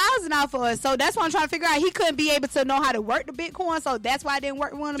go, brother. $10,000 off of it, so that's what I'm trying to figure out. He couldn't be able to know how to work the Bitcoin, so that's why I didn't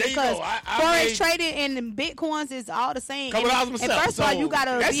work with him There you because go. I forex made- trading and the Bitcoins is all the same. Couple And, dollars and myself. first of all, So you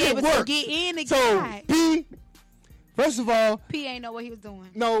gotta that be shit able to worked. get in and So get out. P, first of all, P ain't know what he was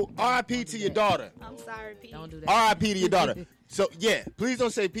doing. no RIP to your daughter. I'm sorry, P. Don't do that. RIP to your daughter. So yeah, please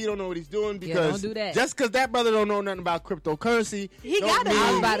don't say P don't know what he's doing because don't do that. just because that brother don't know nothing about cryptocurrency, He don't gotta mean know. I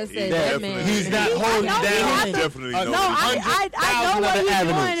was about to say that that man. he's not holding I know he down. have He to- definitely knows. No, I know what he's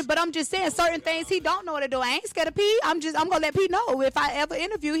avenues. doing, but I'm just saying certain things he don't know what to do. I ain't scared of P. I'm gonna let P know if I ever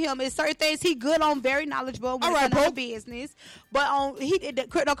interview him. It's certain things he good on, very knowledgeable when All it right, comes bro. to business. But the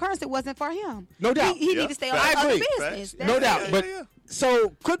cryptocurrency wasn't for him. No doubt. He Yeah. need to stay on Facts. other agree. business. Facts. No That's doubt, it. but so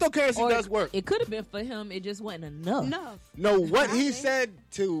cryptocurrency Or does work. It could have been for him. It just wasn't enough. Enough. No, what he Okay. said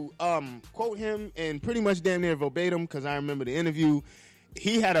to quote him and pretty much damn near verbatim because I remember the interview.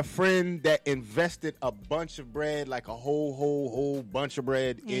 He had a friend that invested a bunch of bread, like a whole bunch of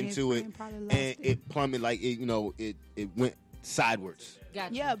bread And his into it, friend probably lost and it plummeted like it went sideways.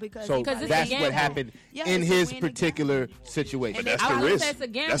 Gotcha. Yeah, because So he probably- it's a that's gamble. what happened Yeah, in it's a his winning particular gamble. situation. And That's I the was gonna risk. say it's a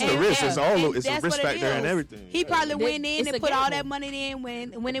gamble. That's the And- risk. It's all. And It's a that's risk what it factor and is. everything. He probably This- went in it's and a put all that gamble. money in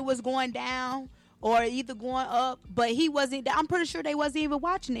when it was going down or either going up, but he wasn't. I'm pretty sure they wasn't even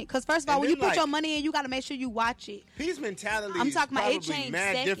watching it. Because first of all, And when you then, put your like- money in, you got to make sure you watch it. His mentality I'm is talking about it probably changed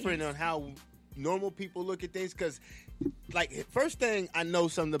mad seconds. different on how normal people look at things. Because, like, first thing I know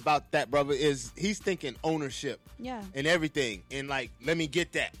something about that brother is he's thinking ownership Yeah, and everything, and like, let me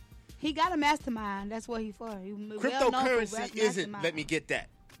get that. he got a mastermind. That's what he for. He well known for Cryptocurrency isn't mastermind. let me get that.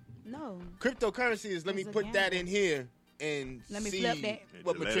 No, Cryptocurrency is let me It's a put that gamble. in here and Let me see flip that.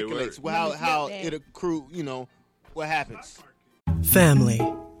 what Let it matriculates, work. how Let me flip that. it accrue, what happens. Family.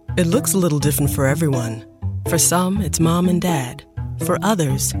 It looks a little different for everyone. For some, it's mom and dad. For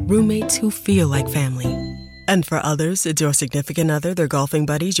others, roommates who feel like family. And for others, it's your significant other, their golfing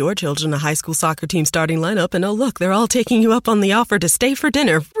buddies, your children, a high school soccer team starting lineup, and oh look, they're all taking you up on the offer to stay for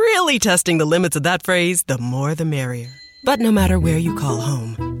dinner, really testing the limits of that phrase, the more the merrier. But no matter where you call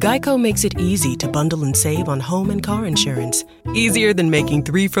home, Geico makes it easy to bundle and save on home and car insurance. Easier than making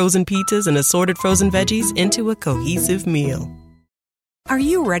 3 frozen pizzas and assorted frozen veggies into a cohesive meal. Are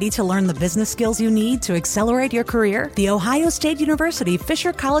you ready to learn the business skills you need to accelerate your career? The Ohio State University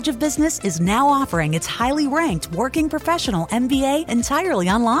Fisher College of Business is now offering its highly ranked Working Professional MBA entirely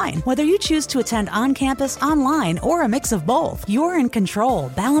online. Whether you choose to attend on campus, online, or a mix of both, you're in control,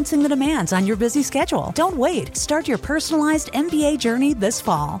 balancing the demands on your busy schedule. Don't wait. Start your personalized MBA journey this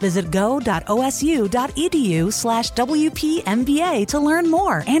fall. Visit go.osu.edu/WPMBA to learn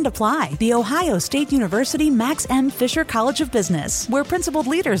more and apply. The Ohio State University Max M. Fisher College of Business, where principled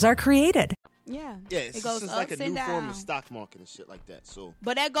leaders are created. Yeah. Yeah, it's it goes just up like a and new down. form of stock market and shit like that. So,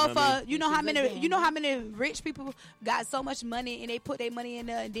 But that go you know what I for mean? you know how many rich people got so much money and they put their money in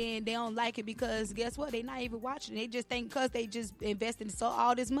there and then they don't like it because guess what? They not even watching. They just think because they just invested so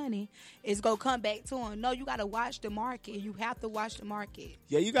all this money is gonna come back to them. No, you gotta watch the market. You have to watch the market.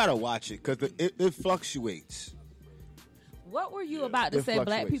 Yeah, you gotta watch it because it fluctuates. What were you about to It say? Black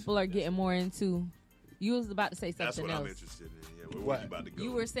fluctuates. people are getting more into. You was about to say something That's what else. I'm interested in. Yeah, where What? we about to go?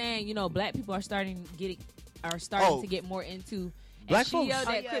 You were saying, black people are starting to get more into. Black and she folks. yelled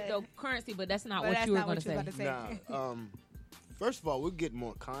at Oh, yeah. cryptocurrency, but that's not But what that's you were not going what to you say. was about to say. Nah, first of all, we're getting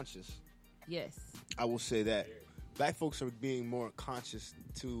more conscious. Yes. I will say that black folks are being more conscious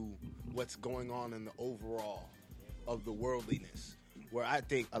to what's going on in the overall of the worldliness. Where I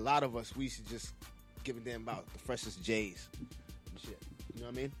think a lot of us, we should just give a damn about the freshest J's and shit. You know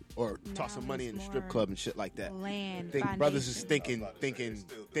what I mean? Or toss some money in the strip more club and shit like that. land, I think brothers is foundation.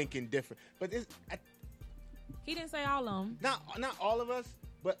 thinking different. But He didn't say all of them. not all of us,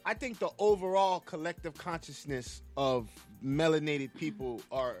 but I think the overall collective consciousness of melanated people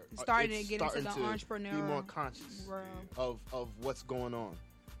are Starting it's to get into the starting to entrepreneur be more conscious world. of what's going on.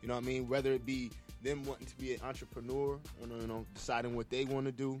 You know what I mean? Whether it be them wanting to be an entrepreneur, or, deciding what they want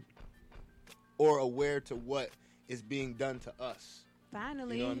to do, or aware to what is being done to us.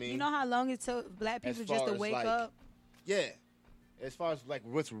 Finally, You know what I mean? you know how long it took black people As just far to as, wake like, up? Yeah, as far as like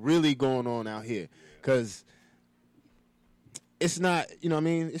what's really going on out here, because it's not, you know what I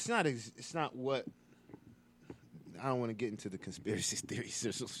mean? It's not what. I don't want to get into the conspiracy theory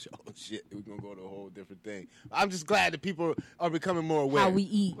Shizzle Show and shit. We're gonna go to a whole different thing. I'm just glad that people are becoming more aware. How we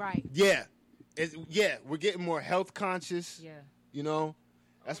eat. Right. Yeah, we're getting more health conscious. Yeah. You know,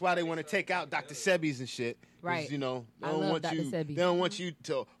 that's why they want to take out Dr. Sebi's and shit. 'Cause, Right. They I don't love want Dr. you. Sebi. They don't want you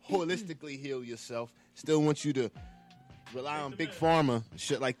to holistically heal yourself. Still want you to rely on big pharma and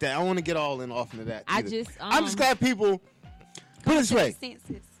shit like that. I don't want to get all in off into that. I either. just, I'm just glad people. Put it this way.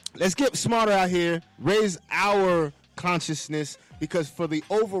 Senses. Let's get smarter out here. Raise our consciousness, because for the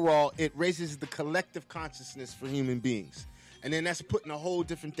overall, it raises the collective consciousness for human beings, and then that's putting a whole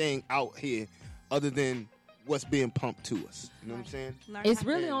different thing out here, other than what's being pumped to us. You know what I'm saying? It's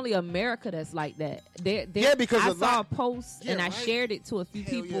really only America that's like that. Yeah, because I a saw lot- a post Yeah, and I right? shared it to a few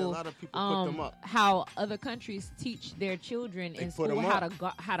Hell yeah, people. a lot of people put them up. How other countries teach their children They in put school 'em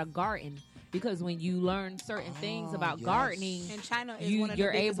how to garden, because when you learn certain things about yes. gardening, And China is one of the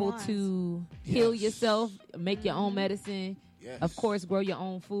you're biggest able ones. to heal Yes. yourself, make your own medicine. Yes. Of course, grow your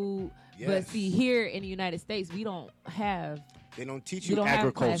own food. But Yes. see, here in the United States, we don't have. They don't teach We you don't have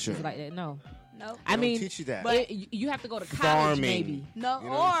agriculture. classes like that. No. Nope. I don't mean, teach you that. But you have to go to college, Farming. maybe. No, You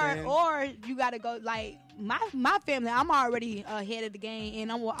know what I'm saying? or you got to go like my family. I'm already ahead of the game,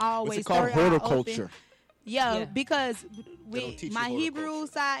 and I'm always What's it called? third eye Horticulture. open. Yeah, Yeah. because don't with teach my you Hebrew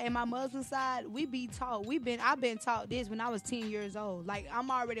horticulture. side and my Muslim side, we be taught. I've been taught this when I was 10 years old. Like I'm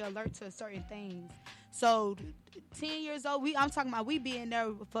already alert to certain things. So 10 years old, I'm talking about we be in there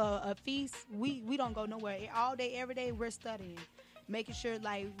for a feast. We don't go nowhere all day, every day. We're studying, making sure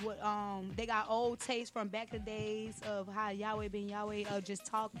like what they got old tapes from back in the days of how Yahweh been Yahweh, just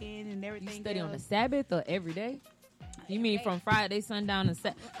talking and You everything. study on the else. Sabbath or every day? You mean day. from Friday sundown to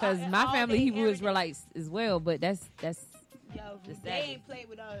because All my family day, Hebrew every day. Israelites as well, but that's Yo, the they Sabbath. ain't played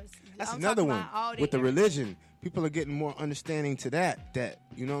with us. That's I'm another talking one about all day, with the every day. religion. People are getting more understanding to that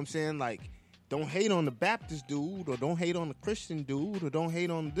you know what I'm saying? Like, don't hate on the Baptist dude, or don't hate on the Christian dude, or don't hate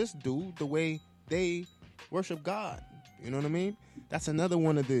on this dude the way they worship God. You know what I mean? That's another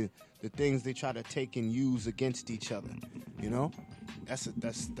one of the things they try to take and use against each other. You know,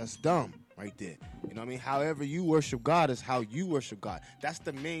 that's dumb right there. You know what I mean? However you worship God is how you worship God. That's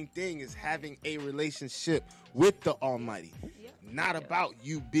the main thing, is having a relationship with the Almighty. Not about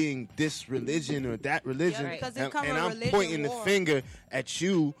you being this religion or that religion, Yeah, because it and, come and a I'm religion pointing war. the finger at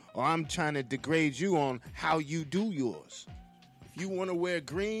you, or I'm trying to degrade you on how you do yours. If you want to wear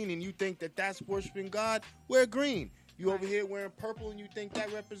green and you think that that's worshiping God, wear green. You over here wearing purple and you think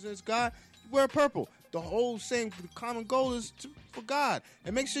that represents God, wear purple. The whole same common goal is for God.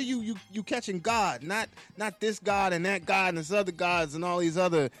 And make sure you catching God, not this God and that God and this other gods and all these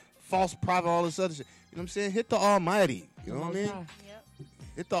other false prophet, all this other shit. You know what I'm saying? Hit the Almighty. You know what I mean?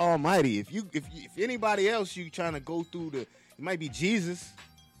 Hit the Almighty. If anybody else you trying to go through it might be Jesus. You know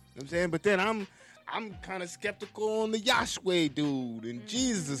what I'm saying? But then I'm kind of skeptical on the Yahweh dude and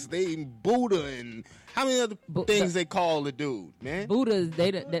Jesus, Buddha, and how many other things they call the dude, man? Buddha's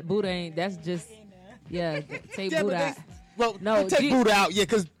that Buddha ain't. That's just take Yeah, Buddha but out. well, no, take Buddha out, yeah,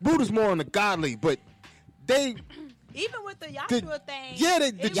 because Buddha's more on the godly, but they Even with the Yahshua thing. Yeah,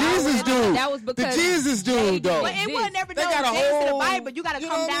 the Jesus dude. That was because the Jesus dude, though. But it wasn't never They no got a J's to the whole- Bible. You got to you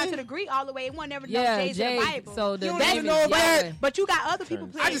know come what I down mean? to the Greek all the way. It wasn't never no Yeah, J's to the Jay. Bible. So the You don't name even is know that. Yahweh. But you got other people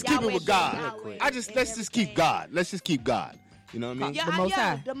playing I just keep it Yahweh with God. Yahweh Let's just keep God. Let's just keep God. You know what I mean? Yeah, The Most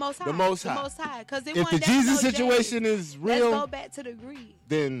High. the Most High. The Most High. The Most High. Because If the Jesus situation is let's go real, back to the Greek.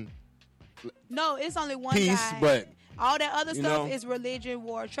 then No, it's only one peace. guy. But all that other you stuff know. is religion,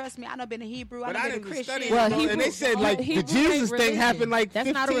 war. Trust me, I done been a Hebrew. I But done I been a didn't Christian. study it, Well, bro, and Hebrew- they said like the Hebrew Jesus ain't thing religion. happened like That's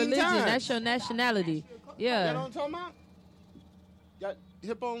 15 not a religion. times. That's your nationality. Yeah. You know what I'm talking about? Y'all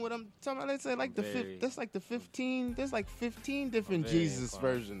hip on what I'm talking about? They say like that's like the 15. There's like 15 different Very Jesus fine.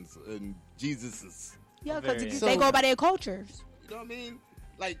 versions and Jesuses. Yeah, because Very- they go by their cultures. You know what I mean?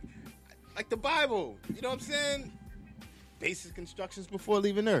 Like the Bible. You know what I'm saying? Basic instructions before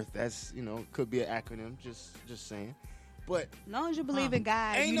leaving Earth. That's could be an acronym. Just saying. But As long as you believe in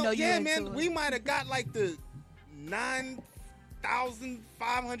God, ain't you no know you're into man. it. We might have got like the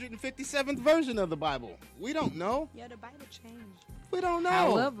 9,557th version of the Bible. We don't know. Yeah, the Bible changed. We don't know.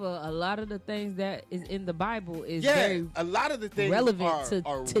 However, a lot of the things that is in the Bible is yeah, very a lot of the things relevant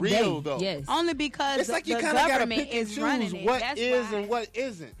are to real today. though. Yes. Only because It's like you the kind of gotta government pick and is running choose it. what That's is why and what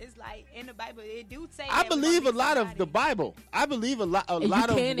isn't. it's like in the Bible. It do say. I that we're believe a gonna be lot of somebody. the Bible. I believe a lot And you of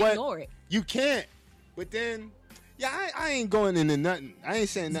can't what ignore it. you can't. But then, I ain't going into nothing. I ain't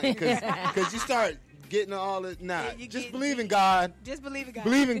saying nothing because you start getting all the just believe in God. Just believe in God.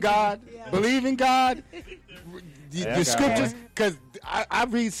 Believe in God. Yeah. Believe in God. Hey, I The got scriptures, one. because I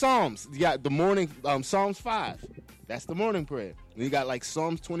read Psalms. You got the morning, Psalms 5. That's the morning prayer. And you got like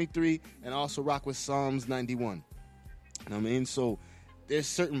Psalms 23 and also rock with Psalms 91. You know what I mean? So there's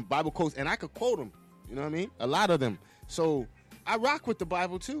certain Bible quotes, and I could quote them. You know what I mean? A lot of them. So I rock with the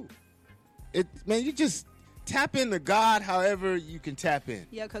Bible too. You just tap into God however you can tap in.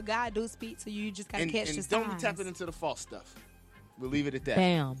 Yeah, because God do speak to you. You just got to And catch the don't signs. tap it into the false stuff. We'll leave it at that.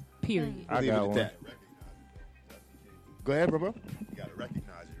 Bam. Period. I Leave got it at one. that. Go ahead, bro. You gotta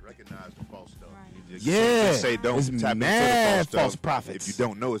recognize it. Recognize the false stuff. You just Yeah. can't just say don't It's tap into mad the false stuff. prophets. If you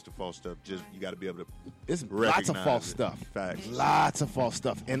don't know it's the false stuff, just you gotta be able to. There's lots of recognize false it. stuff. Facts. Lots of false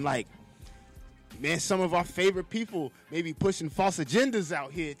stuff. And man, some of our favorite people may be pushing false agendas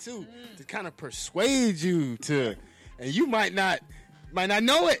out here too to kind of persuade you to, and you might not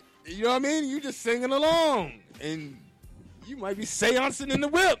know it. You know what I mean? You just singing along, and you might be seancing in the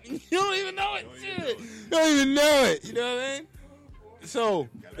whip. You don't even know it. You don't even know it. You know what I mean? So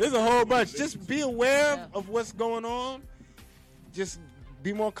there's a whole bunch. Just be aware of what's going on. Just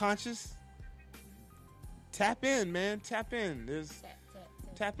be more conscious. Tap in, man. Tap in.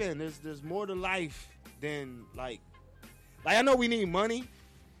 Tap in. There's more to life than like I know we need money.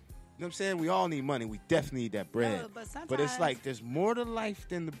 You know what I'm saying? We all need money. We definitely need that bread. but But it's sometimes- like there's more to life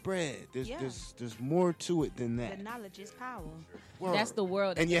than the bread. There's more to it than that. The knowledge is power. Word. That's the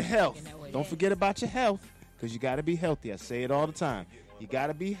world. And your that's health. thinking that way. Don't forget about your health because you got to be healthy. I say it all the time. You got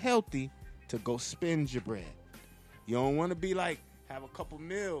to be healthy to go spend your bread. You don't want to be like have a couple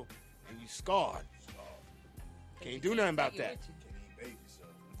mil and you scarred. Can't do nothing about that.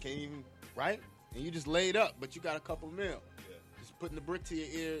 Can't even, right? And you just laid up, but you got a couple mil. Just putting the brick to your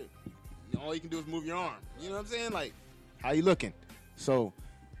ear. All you can do is move your arm. You know what I'm saying? Like, how you looking? So,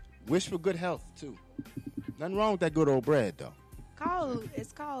 wish for good health too. Nothing wrong with that good old bread though.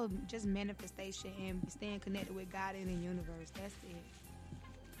 It's called just manifestation and staying connected with God and the universe. That's it.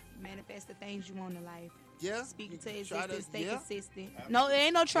 Manifest the things you want in life. Yeah. Speak to try existence. to- Stay yeah. consistent. No, it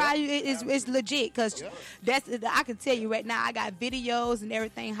ain't no try. It's legit because I can tell you right now. I got videos and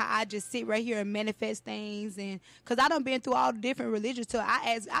everything. How I just sit right here and manifest things, and because I done been through all the different religions. So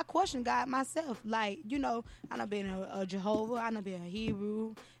I question God myself. Like I done been a Jehovah. I done been a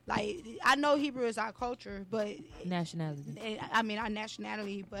Hebrew. Like I know Hebrew is our culture, but nationality. I mean our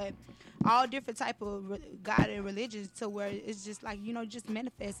nationality, but all different type of God and religions to where it's just like just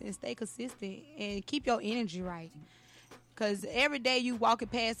manifest and stay consistent and keep your energy right. Because every day you walking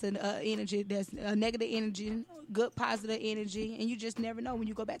past an energy that's a negative energy, good positive energy, and you just never know when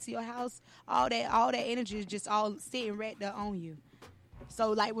you go back to your house. All that energy is just all sitting right there on you.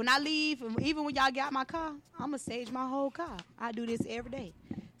 So like when I leave, even when y'all get out my car, I'ma sage my whole car. I do this every day.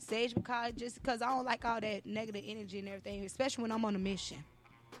 Sage my car just because I don't like all that negative energy and everything, especially when I'm on a mission.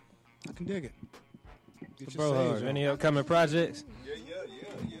 I can dig it. Get Bro, your sage on. any upcoming projects? Yeah.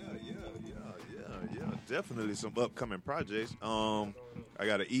 Definitely some upcoming projects. I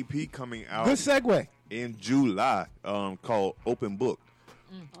got an EP coming out. Good segue. In July, called Open Book.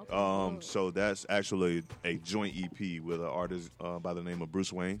 So that's actually a joint EP with an artist by the name of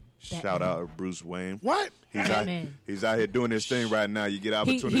Bruce Wayne. Shout out Bruce Wayne. What? He's out here doing his thing right now. You get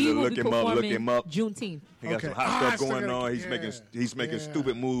opportunity He to will look be him up. Look him up. Juneteenth. He got some hot stuff going on. He's making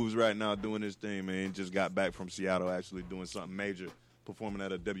stupid moves right now, doing his thing, man. He just got back from Seattle, actually doing something major, performing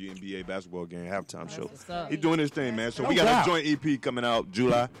at a WNBA basketball game halftime show. He's doing his thing, man. So we got a joint EP coming out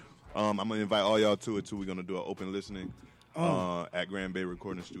July. I'm gonna invite all y'all to it too. We're gonna do an open listening at Grand Bay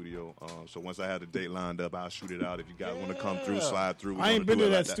Recording Studio. So once I have the date lined up, I'll shoot it out. If you guys want to come through, slide through. I ain't been to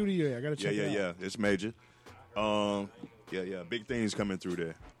that studio yet. I gotta check it out. Yeah, it's major. Big things coming through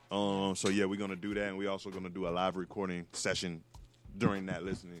there. So yeah, we're gonna do that, and we're also gonna do a live recording session during that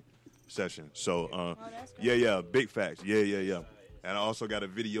listening session. So big facts. Yeah. And I also got a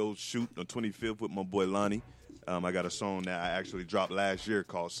video shoot on 25th with my boy Lonnie. I got a song that I actually dropped last year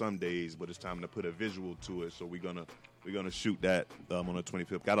called Some Days, but it's time to put a visual to it. So we're gonna shoot that on the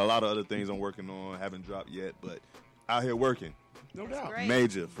 25th. Got a lot of other things I'm working on, haven't dropped yet, but out here working. No doubt.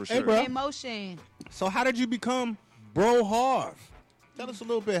 Major for sure. Hey, bro. Emotion. So how did you become Bro Harv? Tell us a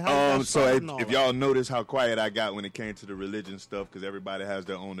little bit. How so if y'all notice how quiet I got when it came to the religion stuff, because everybody has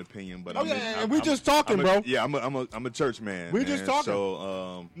their own opinion. But we just talking, bro. Yeah, I'm a church man. We just talking.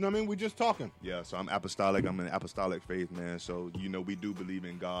 So you know what I mean? We just talking. Yeah, so I'm apostolic. I'm an apostolic faith man. So we do believe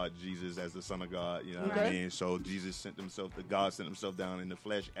in God, Jesus as the Son of God. You know what I mean? So God sent himself down in the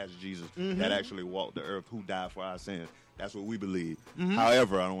flesh as Jesus that actually walked the earth, who died for our sins. That's what we believe.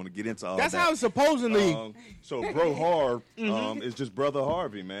 However, I don't want to get into all that. That's how it's supposedly. So Bro Harv is just Brother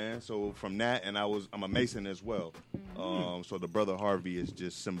Harvey, man. So from that, and I'm a Mason as well. So the Brother Harvey is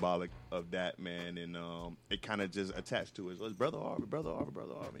just symbolic of that, man. And it kind of just attached to it. So it's Brother Harvey.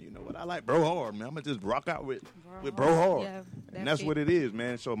 You know what? I like Bro Harv, man. I'm going to just rock out with Bro Harv. Yeah, and that's what it is,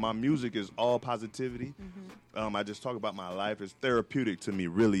 man. So my music is all positivity. I just talk about my life. It's therapeutic to me,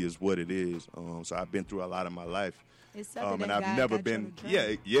 really, is what it is. So I've been through a lot of my life. It's something and that I've never been,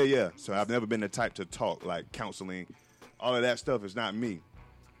 So I've never been the type to talk, like counseling, all of that stuff is not me.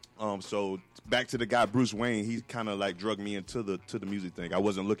 So back to the guy Bruce Wayne, he kind of like drugged me into the music thing. I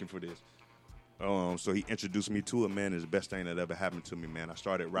wasn't looking for this. So he introduced me to it, man. It's the best thing that ever happened to me, man. I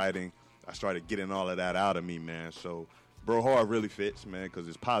started writing, I started getting all of that out of me, man. So Bro Harv really fits, man, because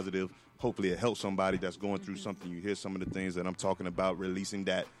it's positive. Hopefully it helps somebody that's going through something. You hear some of the things that I'm talking about, releasing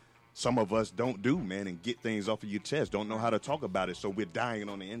that some of us don't do, man, and get things off of your chest. Don't know how to talk about it, so we're dying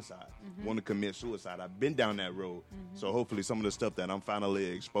on the inside. Want to commit suicide. I've been down that road. So hopefully some of the stuff that I'm finally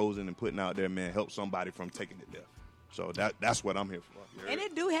exposing and putting out there, man, help somebody from taking it there. So that's what I'm here for. And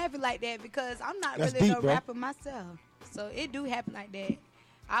it do happen like that because I'm not That's really deep, no bro. rapper myself. So it do happen like that.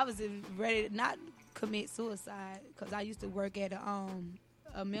 I was ready to not commit suicide because I used to work at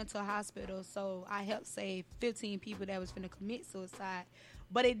a mental hospital. So I helped save 15 people that was finna commit suicide.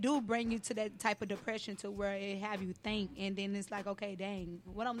 But it do bring you to that type of depression to where it have you think, and then it's like, okay, dang,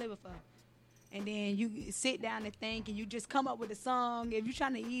 what I'm living for? And then you sit down and think, and you just come up with a song if you're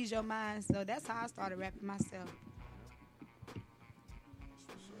trying to ease your mind. So that's how I started rapping myself.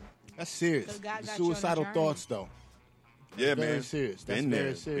 That's serious. 'Cause God got you on a Suicidal journey. thoughts, though. Yeah, Very man. serious. That's Been very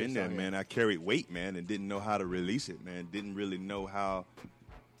there, serious Been there, out here. man. I carried weight, man, and didn't know how to release it, man. Didn't really know how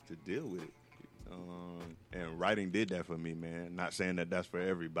to deal with it. And writing did that for me, man. Not saying that that's for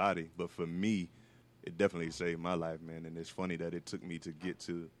everybody, but for me, it definitely saved my life, man. And it's funny that it took me to get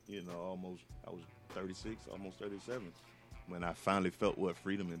to, I was 36, almost 37, when I finally felt what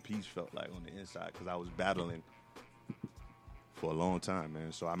freedom and peace felt like on the inside, because I was battling for a long time,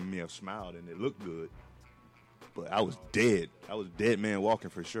 man. So I may have smiled and it looked good, but I was dead. I was dead man walking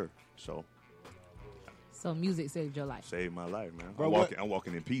for sure. So music saved your life. saved my life, man. Bro, I'm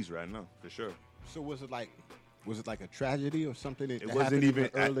walking in peace right now, for sure. So was it like a tragedy or something that It happened wasn't in even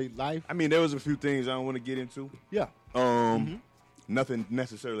your early life? I mean, there was a few things I don't want to get into. Yeah. Nothing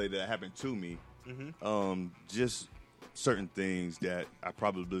necessarily that happened to me. Just certain things that I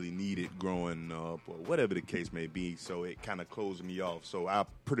probably needed growing up, or whatever the case may be. So it kind of closed me off. So I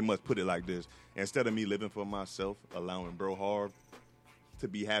pretty much put it like this: instead of me living for myself, allowing Bro Harv to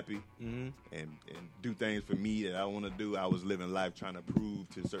be happy and do things for me that I want to do, I was living life trying to prove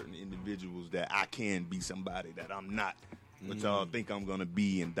to certain individuals that I can be somebody that I'm not, what y'all think I'm gonna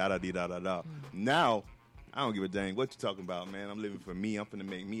be, and da-da-dee-da-da-da. Now, I don't give a dang what you're talking about, man. I'm living for me. I'm finna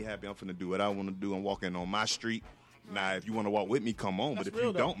make me happy. I'm finna do what I want to do. I'm walking on my street. Now, if you want to walk with me, come on. That's but if real,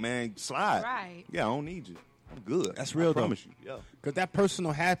 you though. don't, man, slide. Right. Yeah, I don't need you. I'm good. That's real, I promise though. you. Yeah. Because that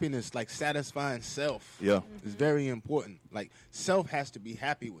personal happiness, like satisfying self, Yeah. is very important. Like, self has to be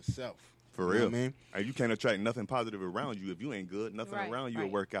happy with self. For You know real, what I mean? And you can't attract nothing positive around you if you ain't good. Nothing Right, around you right.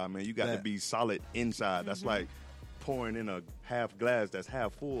 will work out, man. You got Yeah. to be solid inside. That's like pouring in a half glass that's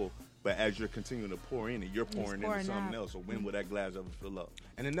half full, but as you're continuing to pour in it, you're pouring into something else. So when will that glass ever fill up?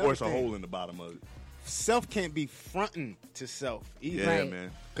 And another or it's a thing, hole in the bottom of it. Self can't be fronting to self either. Yeah,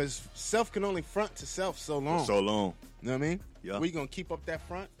 man. Because self can only front to self so long. For so long. You know what I mean? Yeah. Were you going to keep up that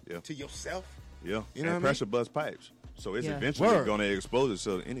front to yourself? Yeah. You know and what pressure bust pipes. So it's eventually Word. going to expose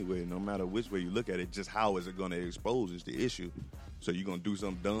itself anyway, no matter which way you look at it. Just how is it going to expose is the issue. So you're going to do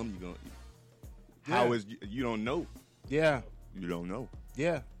something dumb. You're going to... How is... You don't know. Yeah. You don't know.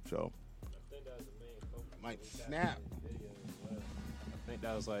 Yeah. So... Might snap. I think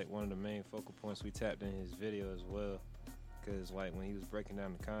that was like one of the main focal points we tapped in his video as well, because like when he was breaking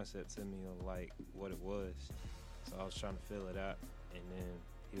down the concept to me of like what it was, so I was trying to fill it out, and then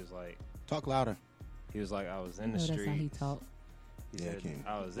he was like, "Talk louder." He was like, "I was in the That's streets." how he talk. He Yeah, said,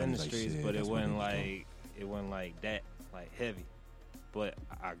 I was in the streets, but it wasn't like that, like heavy. But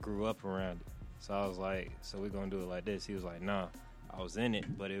I grew up around it, so I was like, "So we're gonna do it like this." He was like, "Nah, I was in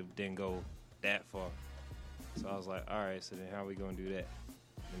it, but it didn't go that far." So I was like, all right, so then how we going to do that?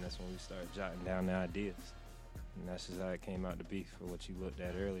 And that's when we started jotting down the ideas. And that's just how it came out to be for what you looked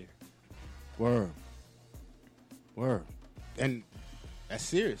at earlier. Word. And that's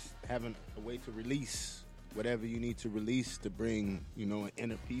serious. Having a way to release whatever you need to release to bring, an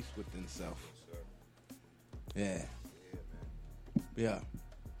inner peace within self. Yeah. Yeah.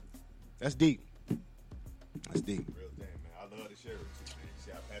 That's deep. That's deep. Real thing, man. I love to share it with you, man.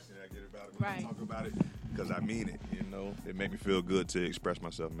 See how passionate I get about it when I talk about it? Because I mean it, It make me feel good to express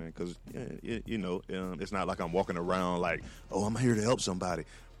myself, man. Because, it's not like I'm walking around like, oh, I'm here to help somebody.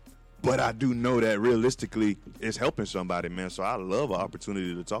 But I do know that realistically it's helping somebody, man. So I love an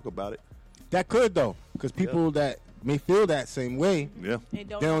opportunity to talk about it. That could, though. Because people that may feel that same way, they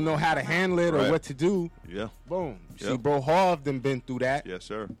don't know how to handle it or what to do. Yeah. Boom. See, Bro Harv done been through that. Yes,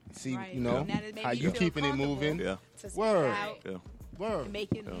 sir. See, Right. how you keeping it moving. Yeah. To speak Word. out. Yeah. Word.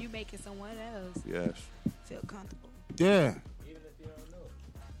 You making someone else Yes. feel comfortable. Yeah.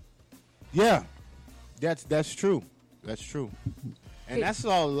 Yeah. That's true. That's true. And that's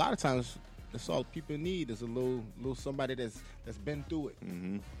all. A lot of times, that's all people need is a little somebody that's been through it,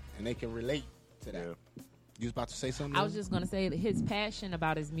 and they can relate to that. Yeah. You was about to say something? I was just gonna say that his passion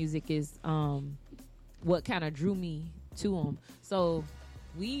about his music is what kind of drew me to him. So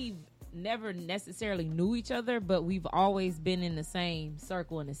we never necessarily knew each other, but we've always been in the same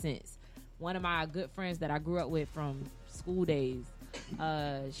circle in a sense. One of my good friends that I grew up with from school days,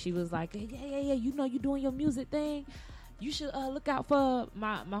 she was like, yeah, you doing your music thing, you should look out for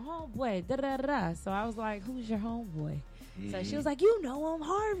my homeboy, da-da-da-da. So I was like, who's your homeboy? So she was like, you know him,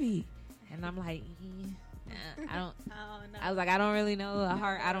 Harvey. And I'm like, I don't. I was like, I don't really know.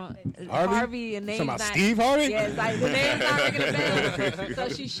 Harvey and name's talking about not, Steve Harvey? Yeah, it's like the name's not ringing a bell.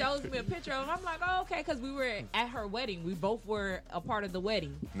 So she shows me a picture of him. I'm like, oh, okay, because we were at her wedding. We both were a part of the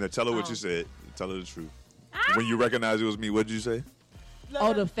wedding. Now tell her what you said. Tell her the truth. When you recognized it was me, what did you say?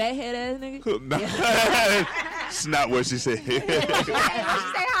 Oh, the fat head ass nigga. No. It's not what she said. What you say,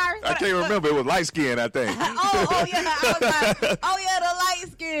 Harvey? I can't remember. It was light skin, I think. Oh yeah, I was like, oh yeah, the light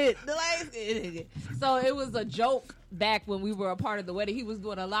skin. So it was a joke back when we were a part of the wedding. He was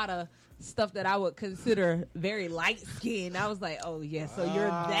doing a lot of stuff that I would consider very light skinned. I was like, oh yeah, so you're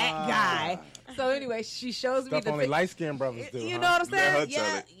that guy. So anyway, she shows me Stuff the only light skinned brothers do. You huh? know what I'm saying?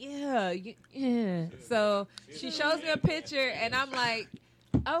 Let her Yeah. So she shows me a picture, and I'm like,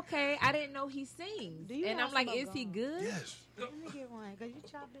 okay, I didn't know he sings. And I'm like, is he good? Yes. Let me get one, because you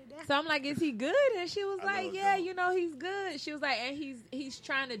chopped it down. So I'm like, is he good? And she was like, yeah, he's good. She was like, and he's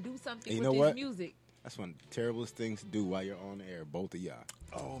trying to do something And with you know his what? music. That's one of the terriblest things to do while you're on the air, both of y'all.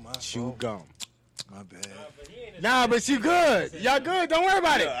 Oh, my Chew fault. gum. My bad. Nah, but you good. Y'all good. Don't worry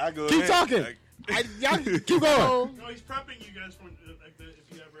about Yeah, I it. go Keep ahead. talking. Y'all keep going. No, he's prepping you guys for like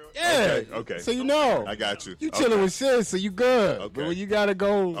if you ever. Yeah. Okay. So you know. I got you. You chilling with sis, so you good. Okay. But when you gotta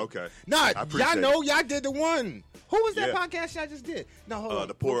go. Okay. Nah, I appreciate y'all know it. y'all did the one. Who was that Yeah. podcast y'all just did? No, hold on.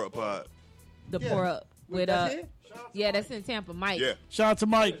 The Pour Up Pod. The Yeah. pour up with That's it? yeah, that's in Tampa, Mike. Yeah. Shout out to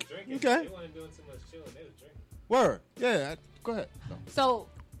Mike. Okay. They wasn't doing too much chilling. They was drinking. Word. Yeah. Go ahead. So,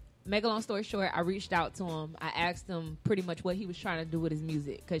 make a long story short, I reached out to him. I asked him pretty much what he was trying to do with his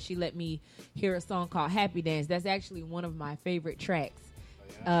music because she let me hear a song called Happy Dance. That's actually one of my favorite tracks.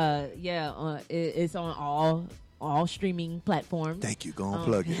 It's on all streaming platforms. Thank you. Go on,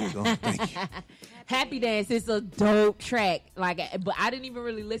 plug it. Go on. Thank you. Happy Dance is a dope track. But I didn't even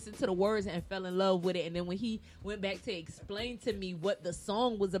really listen to the words and fell in love with it. And then when he went back to explain to me what the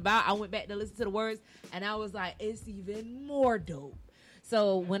song was about, I went back to listen to the words, and I was like, it's even more dope.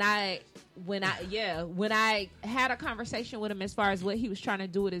 So when I had a conversation with him as far as what he was trying to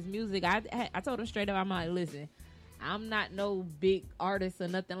do with his music, I told him straight up, I'm like, listen, I'm not no big artist or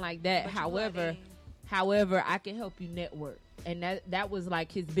nothing like that. But you However, I can help you network. And that was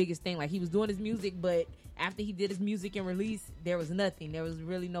like his biggest thing. Like he was doing his music, but after he did his music and release, there was nothing. There was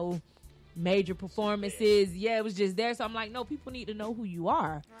really no major performances. Yeah, it was just there. So I'm like, no, people need to know who you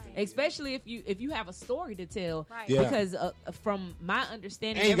are, especially if you have a story to tell. Right. Yeah. Because from my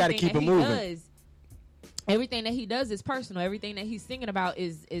understanding, And you gotta keep it moving. Everything that he does is personal. Everything that he's singing about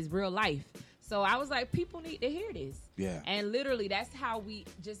is real life. So I was like, people need to hear this. Yeah. And literally, that's how we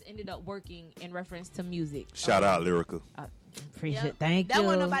just ended up working in reference to music. Shout out Lyrical. Appreciate Yep. Thank that you.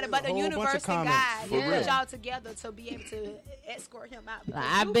 wasn't nobody but the Whole bunch of universe and comments. God. For They real. put y'all together to be able to escort him out. Because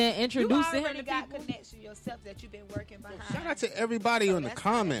I've been you introducing him already to got people. connection yourself that you've been working behind. Shout out to everybody on the That's what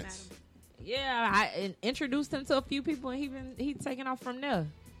comments. matters. Yeah, I introduced him to a few people, and he taking off from there.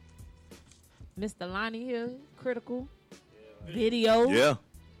 Mr. Lonnie here, critical video.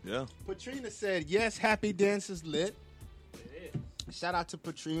 Yeah. Patrina said, yes, Happy Dance is lit. Shout out to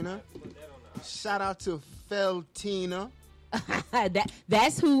Patrina. Shout out to Feltina.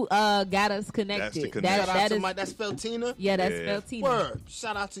 That's who got us connected. That's the connection. That Shout out to is- that's Feltina. yeah, that's Yeah. Feltina. Word.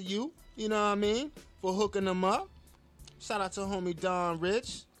 Shout out to you. You know what I mean? For hooking them up. Shout out to homie Don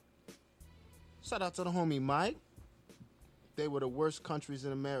Rich. Shout out to the homie Mike. They were the worst countries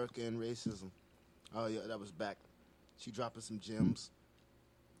in America in racism. Oh yeah, that was back. She dropping some gems.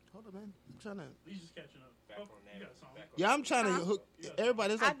 Hold on, man. I'm trying to. He's just catching up. Yeah, I'm trying to hook everybody.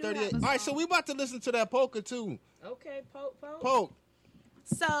 There's like I do have 38. a All right, song. so we about to listen to that polka too. Okay, Pope. Poke,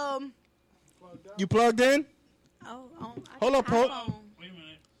 So, you plugged in? I Hold got up, Pope. iPhone. Wait a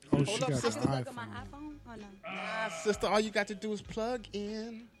minute. Oh, Hold she up, got the sister. Look at my iPhone. iPhone. Oh no. Sister, all you got to do is plug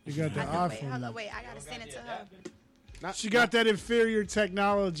in. You got the Wait, hold iPhone. up, wait. I gotta send it to her. She got that inferior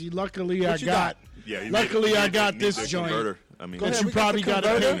technology. Luckily, I What you got. Yeah. Luckily, I got need this the joint. converter. I mean, Go That ahead, you we got probably the got to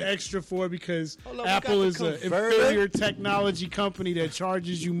converter. pay extra for because Hold up, we Apple got is the an converter. inferior technology company that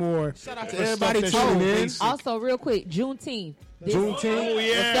charges you more. Shout out to for stuff everybody that's tuning so in. basic. Also, real quick, Juneteenth. Juneteenth. Oh,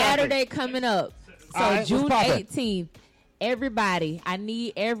 yeah. Saturday coming up. So All right, what's June poppin'? 18th. Everybody, I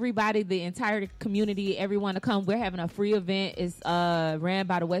need everybody, the entire community, everyone to come. We're having a free event. It's ran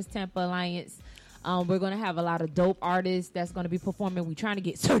by the West Tampa Alliance. We're going to have a lot of dope artists that's going to be performing. We're trying to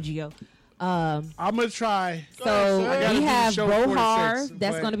get Sergio. I'm gonna try. So I gotta we do the have show Bohar 46,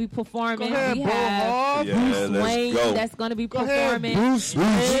 that's but- going to be performing. Go ahead, we have Bohar. Yeah, Bruce let's Wayne go. that's going to be Go ahead, performing. Bruce We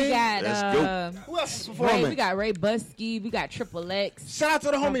Wayne. got Let's go. Who else is Ray, performing? we got Ray Busky. We got Triple X. Shout out to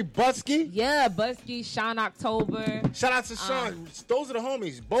the homie Butsky. Yeah, Busky, Sean October. Shout out to Sean. Those are the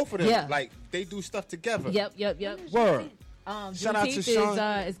homies. Both of them. Yeah. Like, they do stuff together. Yep. Word. Juneteenth Shout out to Sean.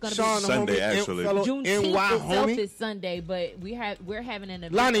 is going to Sean, be the Sunday, homie, actually. fellow Juneteenth NY itself homie. is Sunday, but we're having an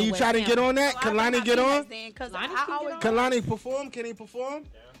event. Lonnie, in you West try to get Tampa. on that? Can Lonnie get on? Because Lonnie I can get always on. Can Lonnie perform? Can he perform?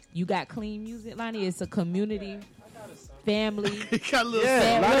 You got clean music, Lonnie. It's a community, family. He got a little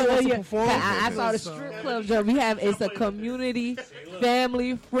Yeah, Lonnie wants to Yeah. perform. I saw the strip club job. It's a community,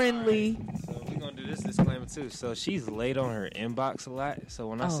 family friendly. So we're gonna do this disclaimer too. So she's late on her inbox a lot. So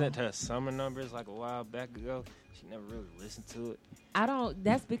when I Oh. sent her summer numbers like a while back ago, she never really listened to it.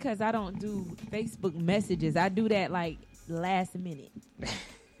 That's because I don't do Facebook messages. I do that like last minute.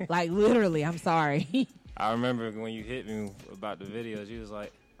 Like literally, I'm sorry. I remember when you hit me about the videos, you was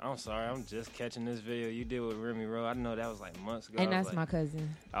like, "I'm sorry, I'm just catching this video you did with Remy Rowe." I know that was like months ago. And I was that's like- my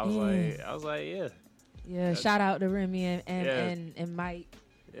cousin. I was like, yeah. Yeah, shout out to Remy and Yeah. Mike.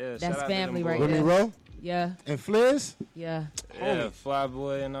 Yeah, That's shout out to family them right boys. Remy there. Rowe Yeah, and Fliz. yeah. Yeah,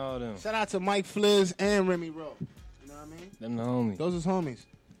 Flyboy and all them. Shout out to Mike Fliz and Remy Rowe. You know what I mean? Them the homies. Those is homies.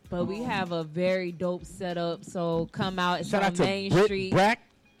 But we have a very dope setup, so come out. It's Shout on out to Main Britt Street. Brack.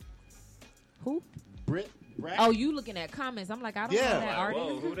 Who? Britt Brack. Oh, you looking at comments? I'm like, I don't Yeah. know that artist.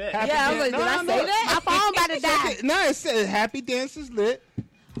 Whoa, who that? Happy Yeah, I was like, Dan- did I say that? My phone about to die. No, it said Happy Dance is lit.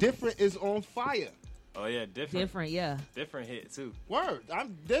 Different is on fire. Oh yeah, different. Different, yeah. Different hit too. Word.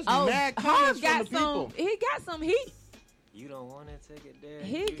 There's Oh, mad Harv comments from got the people. some. He got some heat. You don't want to take it there.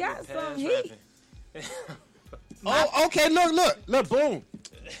 He You got get some past heat. rapping. Oh, okay. Look, boom.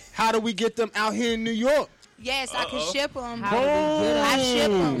 How do we get them out here in New York? Yes, I can ship them. How do we get 'em? I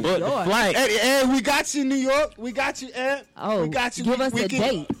ship them. But the Lord. flight. Ed, we got you, New York. We got you, Ed. Oh, we got you. give we, us we a can,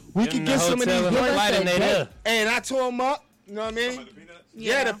 date. We Give can them get the some of hotel these and the joints. flight and they there. And I tore them up. You know what I mean?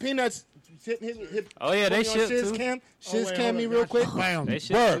 Yeah, the peanuts. Hit, Oh yeah, they put me on ship Shiz too. Cam. Oh, Shiz wait, Cam hold me on, real gotcha. quick. Bam. They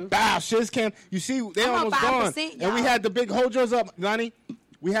ship Word, too. bow, Shiz Cam. You see, they I'm on almost gone. 5%, And we y'all. had the big hojos up, Lonnie.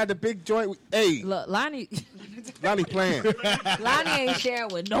 We had the big joint. Hey, Look, Lonnie Lonnie playing. Lonnie ain't sharing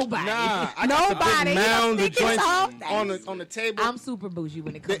with nobody. Nah, I got the Nobody. big He mound of don't think it's joints all on the table. I'm super bougie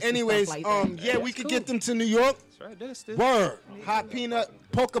when it comes But anyways, to stuff like that. yeah, we could get them to New York. That's right there still. Word, hot peanut,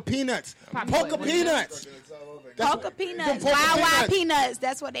 polka peanuts, Poppy polka what? peanuts. Poker peanuts. Poker Wild peanuts. peanuts.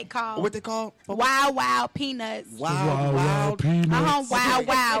 That's what they call. What they call? Wild peanuts. Wild peanuts.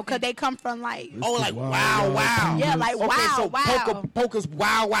 Wild, because they come from like. Oh, like wow. Yeah, like Okay, wow, so wow. Poker's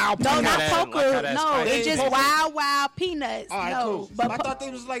wow No, peanuts. not poker. that's No, spicy. it's just Poker. wild peanuts. All right, No, cool. but I thought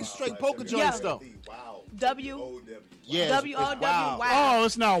they was like straight poker joint Yeah. stuff. W-O-W. Yeah, Wow. Oh,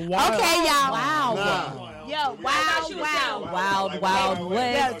 it's not wild. Okay, y'all. Wow. Yo, wow. Wild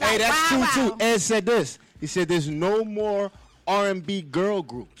West. Hey, that's true wow. too. Ed said this. He said there's no more R&B girl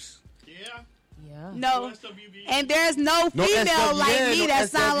groups. Yeah. No. And there's no female SW, like yeah, me no that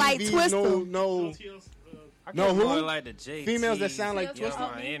sound like SWV, Twister. No. I No, get who? more like the JT. Females that sound like Young Twister?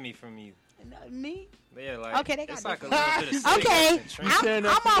 Miami from you. Me? Yeah, like, Okay, they got it's like a different- little bit of Okay, cigarettes and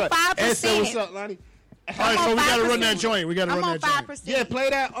I'm on Ed said, what's 5%. up, Lonnie? All right, so we got to run that joint. We got to I'm run on that joint. 5%. Yeah, play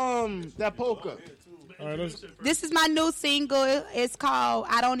that poker. All right, let's, This is my new single. It's called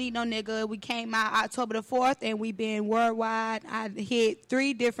I Don't Need No Nigga. We came out October the 4th, and we've been worldwide. I hit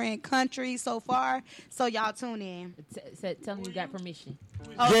 3 different countries so far, so y'all tune in. Tell them you got permission.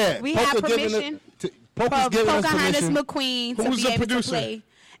 Oh, Yeah, we Poker have giving permission Poker's from giving us Pocahontas permission. McQueen to Who's be the able producer to play.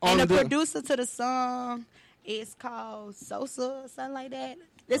 On And the the- producer to the song is called Sosa, something like that.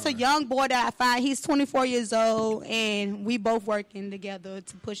 It's a young boy that I find. He's 24 years old, and we both working together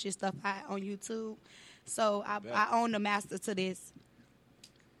to push his stuff out on YouTube. So I own the master to this.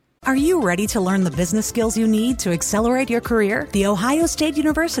 Are you ready to learn the business skills you need to accelerate your career? The Ohio State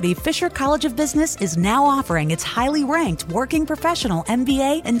University Fisher College of Business is now offering its highly ranked working professional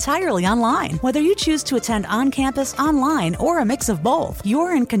MBA entirely online. Whether you choose to attend on campus, online, or a mix of both,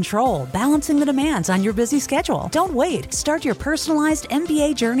 you're in control, balancing the demands on your busy schedule. Don't wait. Start your personalized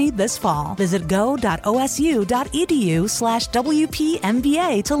MBA journey this fall. Visit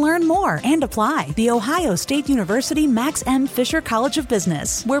go.osu.edu/WPMBA to learn more and apply. The Ohio State University Max M. Fisher College of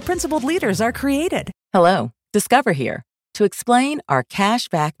Business, where principled leaders are created. Hello, Discover here to explain our cash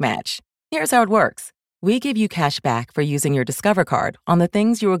back match. Here's how it works. We give you cash back for using your Discover card on the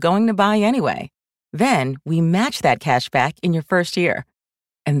things you were going to buy anyway. Then we match that cash back in your first year.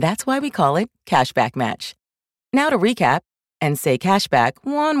 And that's why we call it Cashback Match. Now to recap and say cashback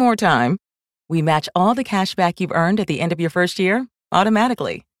one more time. We match all the cash back you've earned at the end of your first year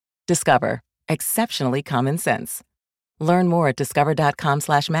automatically. Discover. Exceptionally common sense. Learn more at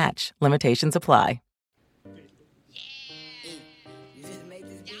discover.com/match. Limitations apply.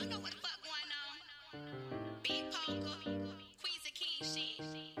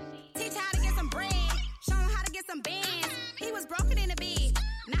 Teach how to get some bread, show him how to get some bands. He was broken in the bed,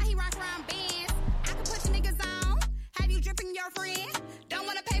 now he rock around bands. I can put your niggas on, have you dripping your friend. Don't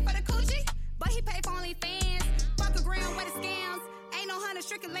wanna pay for the coochie, but he pay for only fans. Fuck a ground with the scams, ain't no 100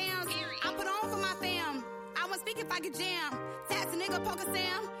 stricken lambs. I put on for my fam, I won't speak if I could jam. Tax a nigga, poker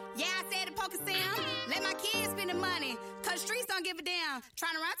Sam, yeah I said it, poker Sam. Let my kids spend the money, cause streets don't give a damn.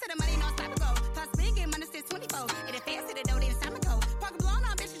 Tryna run to the money, no stop and go. Plus been getting money since 24, it is fast to the door, then it's time to go. Poker blown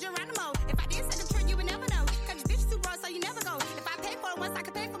on bitches, just run them out. If I did set the trend, you would never know. Cause these bitches too broke, so you never go. If I pay for it once, I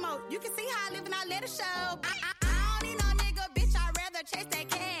can pay for more. You can see how I live and I let it show. I don't need no nigga, bitch, I'd rather chase that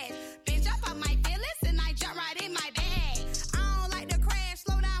cash. Bitch, up on my feelings and I jump right in my bag. I don't like to crash,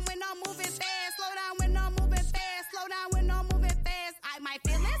 slow down when I'm moving fast. Slow down when I'm moving fast, slow down when I'm moving fast. I my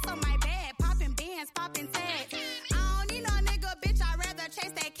feelings on my bed, popping bands, popping tags. I don't need no nigga, bitch, I'd rather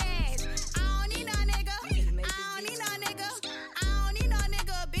chase that cash. I don't need no nigga, I don't need no nigga, I don't need no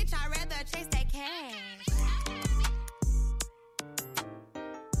nigga, bitch, I'd rather chase that cash.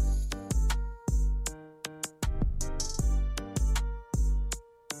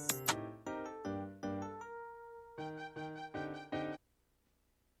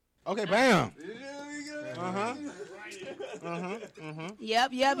 Okay, bam.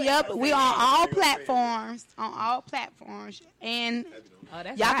 Yep. We on all platforms. And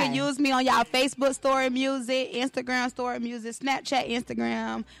y'all can use me on y'all Facebook story music, Instagram story music, Snapchat,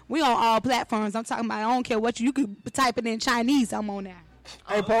 Instagram. We on all platforms. I'm talking about, I don't care what you could type it in Chinese, I'm on there.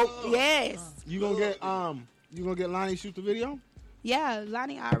 Hey, Poke. Yes. You gonna get Lonnie shoot the video? Yeah,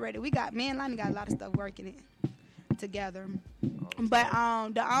 Lonnie already. Me and Lonnie got a lot of stuff working it together. But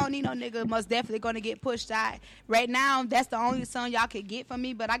the I Don't Need No Nigga most definitely gonna get pushed out. Right now, that's the only song y'all could get from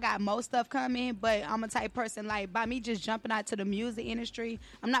me, but I got most stuff coming. But I'm a type person, like, by me just jumping out to the music industry,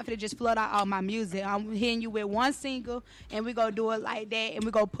 I'm not gonna just flood out all my music. I'm hitting you with one single, and we gonna do it like that, and we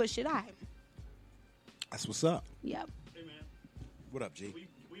gonna push it out. That's what's up. Yep. Hey, man. What up, G? Can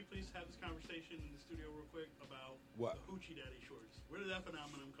we please have this conversation in the studio real quick about what? The Hoochie Daddy shorts. Where did that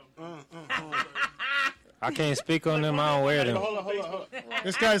phenomenon come from? I can't speak on them. I don't wear them. Hold on.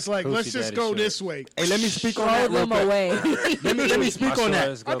 This guy's like, Hoochie let's just daddy go shorts. this way. Hey, let me speak on Throw that real them quick. away. Let me speak on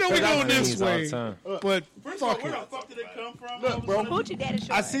that. I know we going this all the way, time. but First of all, fuck where it. the fuck did it come from? Look, bro. Hoochie daddy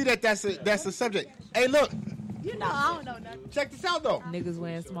shorts. I see that's a subject. Hey, look, You know, I don't know nothing. check this out though. Niggas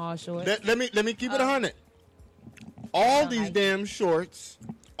wearing small shorts. Let me keep it 100. All these damn shorts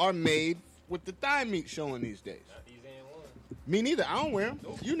are made with the thigh meat showing these days. Me neither. I don't wear them.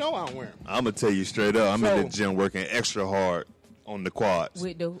 You know I don't wear them. I'm gonna tell you straight up. I'm in So- the gym working extra hard on the quads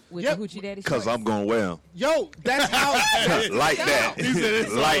With the Yep. hoochie daddy because shorts. I'm gonna wear them Yo, that's how. like that.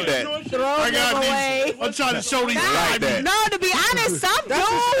 Like that. Throw I got them away. these. I'm trying to show these. Like that. No, to be honest, some dudes,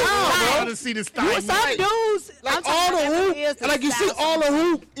 I want like, to see this thigh. some dudes, Like I'm all the talking about hoop, the like you see style. all the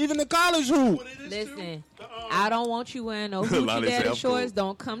hoop, even the college hoop. Listen, I don't want you wearing no Lolly hoochie said, daddy "I'm shorts. cool."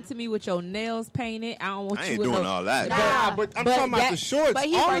 Don't come to me with your nails painted. I don't want I you ain't with doing no, all that. Nah, but I'm talking about the shorts. but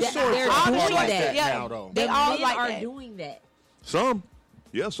he All the right- shorts they're are doing like that. that Yeah. now, though. They The all men like are that. doing that. Some.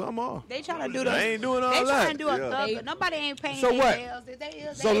 Yeah, some are. They trying to do the. I ain't doing all They that. trying to do a Yeah. thug. Nobody ain't painting So their what? nails. If they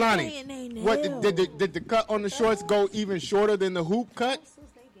is, So they Lonnie, painting their what nails. did the cut on the shorts go even shorter than the hoop cut?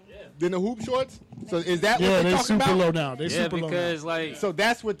 Than the hoop shorts? So is that Yeah, what they they're talking super about? low now. They Yeah, super low now. because like, So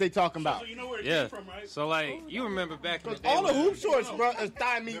that's what they talking about. So you know where it yeah. came from, right? So like, you remember back in the day? All the when- hoop shorts, bro, is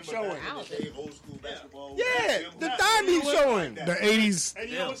thigh meat showing. Old school basketball. Yeah, the thigh meat showing. The 80s And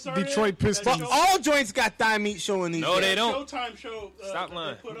you know what started Detroit it? Pistons. That All joints got thigh meat showing these No, days. they don't. Showtime show. Stop that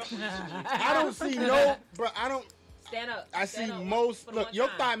lying. they put up. I don't see no, bro. I don't. Stand up. I see Stand up. most. For the Look, one your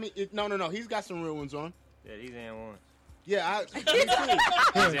time. thigh meat. No. He's got some real ones on. Yeah, these ain't one. Yeah, These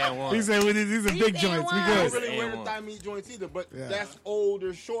ain't one. He said, these are big joints. We I don't good. really wear the one. thigh meat joints either, but Yeah. that's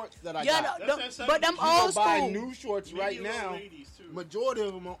older shorts that I Yeah, got. no, but them You old go buy school. new shorts right now. Majority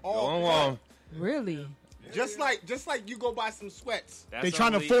of them are Go all on, cut. Wall. Really? Just like you go buy some sweats. That's They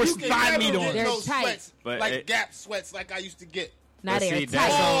trying to only- force You can thigh never meat get on. They're no tight. sweats But like it- Gap sweats like I used to get. Now But they're see,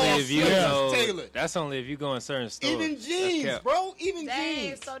 that's tight. only if you sweats go. tailored. That's only if you go in certain stores. Even That's jeans, cap. bro. Even Dang,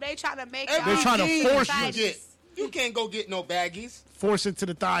 jeans. so they trying to make Every They're trying to jeans force you you. get. You can't go get no baggies. Force it to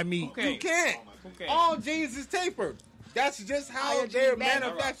the thigh meat. Okay. You can't. Okay. All jeans is tapered. That's just how your they're jeans bag.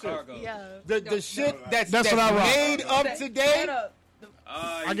 manufactured. Yeah. The shit that's what I rock. made up today.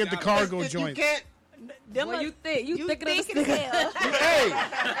 I get the cargo You joint. can't. Them Well, you think you thinking of thick the as hell. Hey,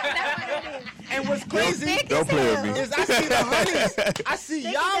 and what's crazy Don't play with me. is I see the honeys. I see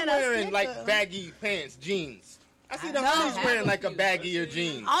Thicker y'all than a wearing Snicker. like baggy pants, jeans. I see the know. honeys wearing like a baggier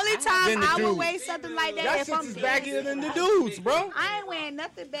jeans. Only Than time the I would dudes. wear something like that That if shit I'm is dancing. baggier than the dudes, bro. I ain't wearing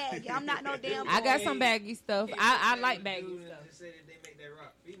nothing baggy. I'm not no damn. I got boy. some baggy stuff. I like baggy stuff.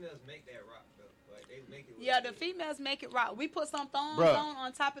 Yeah, the females make it rock. We put some thongs Bruh.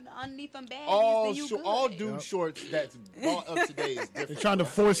 on top of the underneath them baggies. All then you good. all dude shorts that's bought up today is They're different. trying to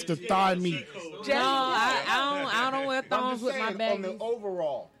force the thigh meat. No, I don't wear But I'm thongs just with my saying, on the baggies.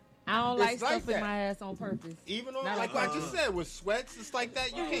 overall. I don't like it's like stuff in that. my ass on purpose. Even on, Not like on I just said, with sweats, it's like that.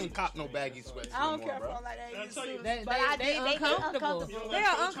 You can't cop no baggy sweats I don't no care more, for bro. them like that. You see. They But I they did. They uncomfortable. uncomfortable. They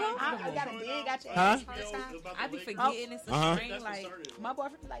are uncomfortable. I got a dig. Got your Huh? ass first time. I be forgetting it's a string. Like My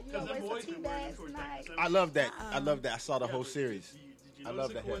boyfriend be like, you gonna waste some tea bags tonight? I love that. I love that. I saw the whole series. Did you I notice love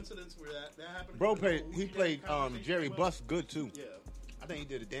the that. coincidence where that happened? Bro played Jerry Buss good too. Yeah. I think he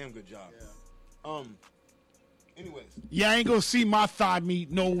did a damn good job. Anyways, Yeah, I ain't gonna see my thigh meat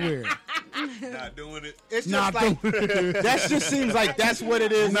nowhere. Not doing it. it's just Not like doing it. that. Just seems like that's what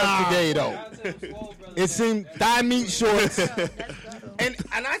it is up today, though. It seemed thigh meat shorts, and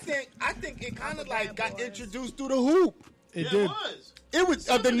I think it kind of like got introduced through the hoop. It Yeah, did. it was. It was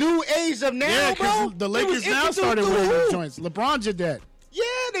of the new age of now, Yeah, bro. because the It was Lakers now introduced started through wearing the those hoop. joints. LeBron did that. Yeah,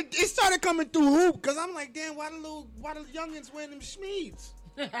 it started coming through hoop because I'm like, damn, why the youngins wearing them Schmeeds?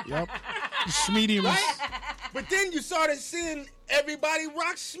 Yep. Schmeedy was. But then you started seeing everybody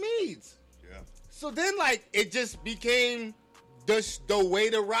rock Schmeeds. Yeah. So then, like, it just became the way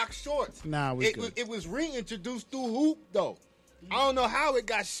to rock shorts. Nah, we good. It was reintroduced through hoop, though. I don't know how it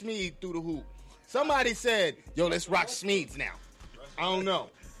got Schmeed through the hoop. Somebody said, yo, let's rock Schmeeds now. I don't know.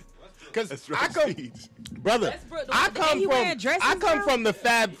 Because I come, brother, I come from the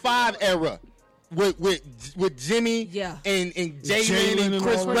Fab Five era with Jimmy and Jalen and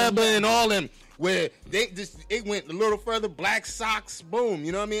Chris Webber and all them, where it went a little further. Black socks, boom.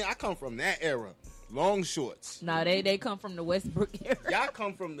 You know what I mean? I come from that era. Long shorts. No, they come from the Westbrook era. Y'all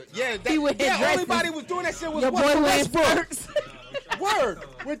come from the everybody was doing that shit with Your boy Westbrook. Word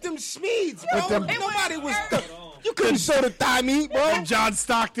with them Schmeeds, bro. Nobody was. You couldn't show the thigh meat, bro. John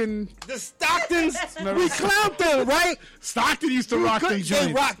Stockton. The Stocktons, we clowned them, right? Stockton used to rock these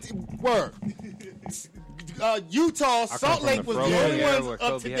They joints. rocked. Word. Utah, Salt from Lake the was the throwback only era ones where up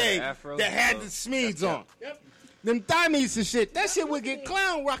Kobe to had an date afro, that had so the Smedes that's on. Them thigh meats and shit. That shit would get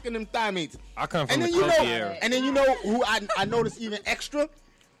clown rocking them thigh meats. I come from And the then you Kobe know, era. and then you know who I noticed even extra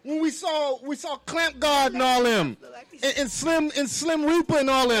when we saw Clamp God and all them, and Slim Reaper and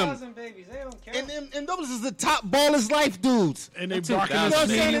all them, and those is the top ballers life dudes. And they you know rocking what the I'm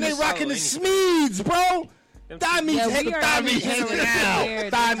saying? And they Smedes. rocking the Smedes, bro. Thigh meat hanging out. Thigh meat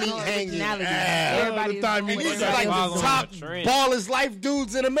hanging out. Everybody is thigh doing meat These is are like following the top the trend. ballers life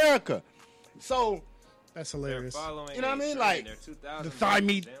dudes in America. So That's hilarious. you know what I mean? Like The thigh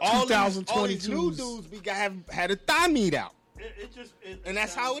meat all these new 2022s. dudes have had a thigh meat out. And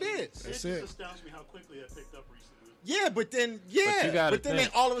that's how it is. It That's just it. astounds me how quickly it picked up recently. Yeah, but then gotta then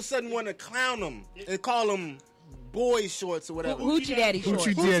think. they all of a sudden want to clown them and call them boy shorts or whatever. Hoochie daddy shorts.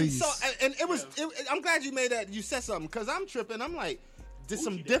 Hoochie daddies. So, and it was. I'm glad you made that. You said something because I'm tripping. I'm like, did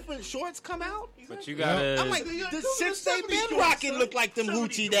some different shorts come out? But you gotta. I'm like, the shits they been rocking look like them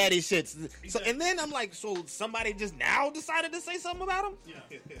hoochie daddy shits. So, and then I'm like, so somebody just now decided to say something about them?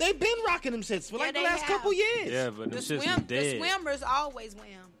 Yeah. They've been rocking them shits for like the they last have. couple years. Yeah, but The them shits is the dead. swimmers always win.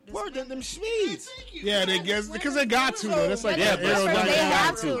 The Word to them Schmeeds. Yeah, they guess because they got to though. That's like Yeah, that but aerodynamic. they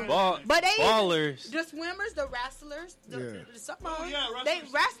have to. to. Ball, But they ballers. the swimmers, the wrestlers, the yeah, they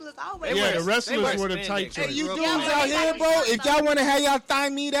wrestlers always. Yeah, win. the wrestlers wear were the spandex. tight Hey, joints. you dudes Yeah, out here, bro, if y'all want to have y'all thigh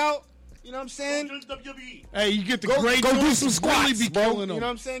meat out, you know what I'm saying? WWE. Hey, you get the Go great do joints some and squats, really be bro. killing You them. know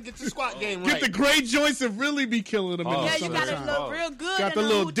what I'm saying? Get your squat game Get right. the great joints and really be killing them in Oh, the Yeah, you gotta summertime. look real good. Got in the a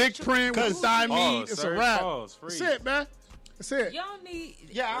little hoochie dick print with the thigh Oh, meat. It's a sir, wrap. pause, That's freeze. it, man. That's it. Y'all need.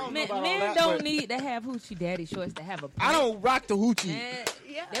 Yeah, I don't know men, about all men that, don't but- need to have hoochie daddy shorts to have a. I don't rock the hoochie. Man,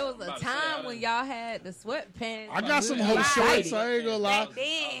 there was a time when y'all had the sweatpants. I got some We hoe was shorts. excited. I ain't gonna lie. Back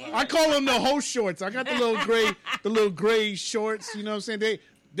then. I call them the hoe shorts. I got the little gray shorts. You know what I'm saying?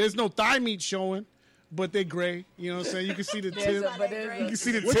 There's no thigh meat showing, but they're gray. You know what I'm saying? You can see the tip. You can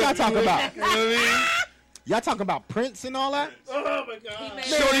see the What tip. y'all talking about? You know what I mean? Y'all talking about Prince and all that? Oh my god.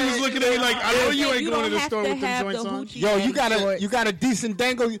 Shorty was looking at me like, I know you ain't going to the don't store have with to them have joints the on. hoochie Yo, you daddy got a decent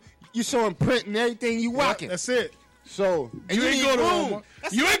dangle. You showing print and everything you Yeah, rocking. that's it. So and You ain't need going to room. Walmart.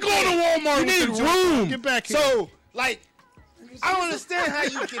 That's You what ain't I'm going to saying. Walmart You with need them joints. room. Get back here. So like, I don't understand how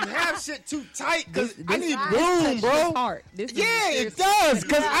you can have shit too tight because I need room, bro. Yeah, it does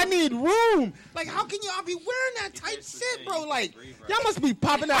because I need room. Like, how can y'all be wearing that tight shit, bro? Like, y'all must be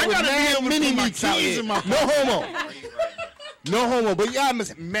popping out I with gotta be mad able to mini put my meats out keys here. in my No homo. No homo, but y'all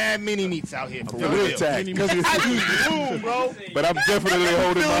must mad mini meats out here for real. attack. Because I need room, bro. But I'm definitely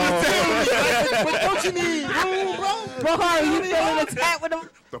holding on. But don't you need room, bro? Bro, you feeling attacked with them?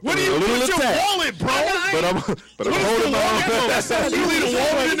 Where do you put your wallet, bro? But I'm holding on. You leave a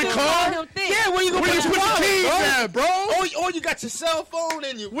wallet in the car? Yeah, where you gonna Where you put put your the wallet, keys bro? at, bro? Or you got your cell phone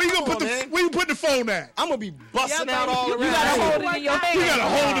and you. Where you gonna put where you put the phone at? I'm gonna be busting out all You around. gotta hold it in your hand. You gotta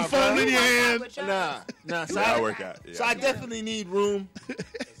hold the phone in your hand. Nah. So That'll I, work out. Yeah. so I definitely need room.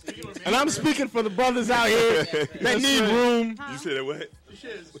 And I'm speaking for the brothers out here that need room. You said it what?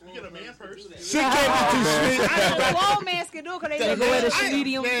 You get a man purse. Shit can't be too sweet. The wall man can do it because they Go with a I-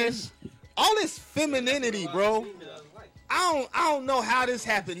 medium man, fish. all this femininity, bro. I don't know how this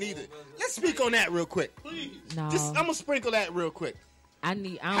happened either. Let's speak on that real quick. No, I'm gonna sprinkle that real quick. I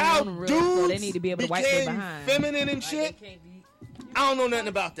How don't want them real, so they dudes need to be able to wipe their became behind. feminine and shit. I don't know nothing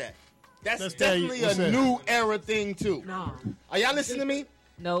about that. That's Let's definitely tell you, what's a that? new era thing too. No, Are y'all listening to me?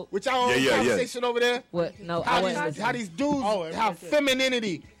 no. With y'all own Yeah. conversation over there? What? No, I How wasn't. these, how these dudes, Oh, how okay.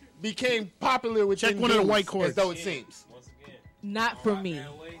 femininity became popular with Check one of the white courts. as though it seems. Not for me.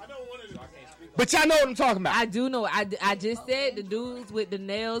 But y'all know what I'm talking about. I do know. I just said the dudes with the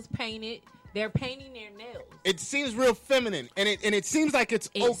nails painted. They're painting their nails. It seems real feminine, and it seems like it's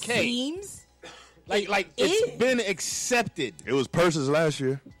It okay. seems. Like it's been accepted. It was purses last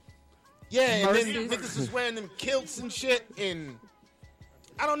year. Yeah, and then Versus- niggas is wearing them kilts and shit, and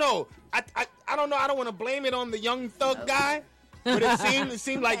I don't know. I don't know. I don't want to blame it on the young thug guy, but it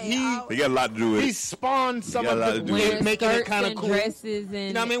seemed like He got a lot to do with he it. spawned some got a lot of to the do with Wearing it. making it skirts kind of and cool. dresses and.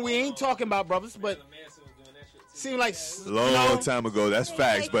 You know what I mean? We ain't talking about brothers, but seemed like Long time ago. That's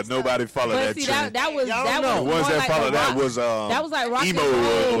facts, but nobody followed But that see, trend. that was Y'all that know. was The ones more that like followed the that rock- was that was like rock emo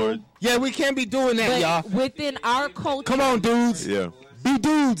and roll. or yeah, we can't be doing that, But y'all. within our culture, Come on, dudes. yeah. Be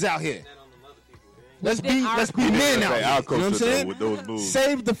dudes out here. Let's be men out Say here. our You know what I'm culture though, saying? with those moves.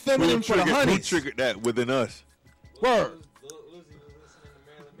 Save the feminine for the Who honeys. triggered that within us? Word.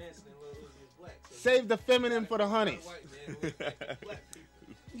 Save the feminine for the honeys.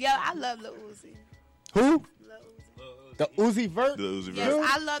 Yeah, I love Lil Uzi. Who? The Uzi Vert? The Uzi Yes, Vert.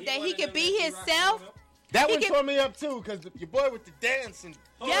 I love that he can be himself That He one can- tore me up too, because your boy with the dance and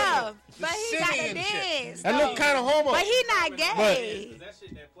Yeah, the but he got singing to and shit. dance. That look kind of homo. But he not gay. That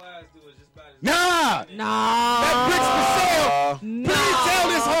shit that Plies do is just about as Nah, that bricks for sale. Please tell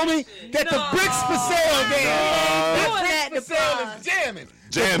this homie that the bricks for sale dance. Doing That that bricks for to sale Plies. is jamming. The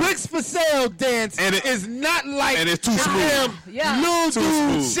Jamming. bricks for sale dance is not like and it's too the smooth. damn Lil Too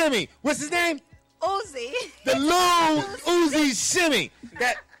Dude smooth. shimmy. What's his name? Uzi. The Lil Uzi shimmy.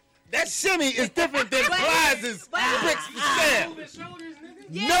 That shimmy is different than Plies' bricks for sale.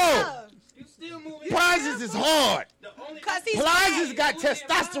 No. Plies is hard. Cause he's Plies got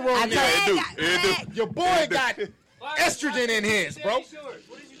testosterone in it. Your boy got estrogen in his, bro.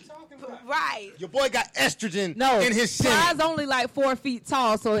 Right. Your boy got estrogen No, in his shimmy. Plies only like 4 feet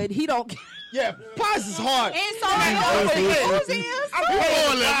tall, so he don't. Yeah, Plies is hard. And so Uzi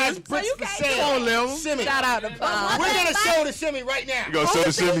is. So you can't shimmy. Shout out to Plies. We're gonna show the shimmy right now. You gonna show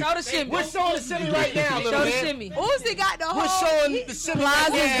the shimmy? Show the shimmy. We're showing the shimmy right now, little Show the man. shimmy. Uzi got the whole. We're showing the shimmy right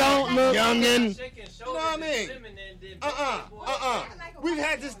Plies now. don't look. Youngin. You know what I mean? We've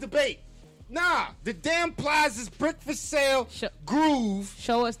had this debate. Nah, the damn Plies' brick for sale groove.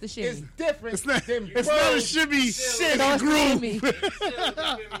 Show us the is shimmy. different than It's not a shimmy. shimmy Show us the groove. shimmy.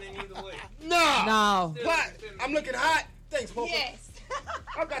 No. No. I'm looking hot. Thanks, Poker. Yes.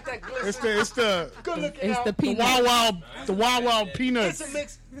 I got that glisten. It's the Good looking It's out. the the peanut. Wow Wow It's peanuts. a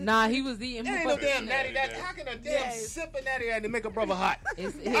mix. Nah, he was eating. It ain't no damn natty. How can a damn sip of natty to make a brother hot?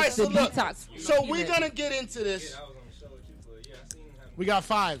 It's All right, so the look. detox. So we're gonna get into this. We got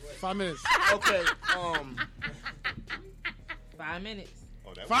 5 minutes. Okay. 5 minutes.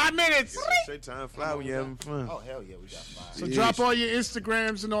 5 minutes. Straight time fly when you're having fun. Oh hell yeah, we got 5. So drop all your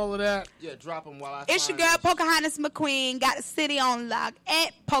Instagrams and all of that. Yeah, drop them while I. It's your girl Pocahontas McQueen. Got the city on lock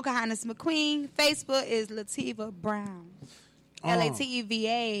at Pocahontas McQueen. Facebook is Lativa Brown. Lateva.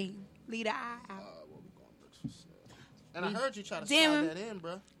 Lead the eye out. And I heard you try to Damn. slide that in,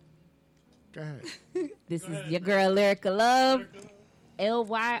 bro. Go ahead. This is your girl Lyrica Love.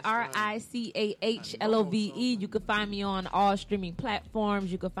 LYRICAHLOVE. You can find me on all streaming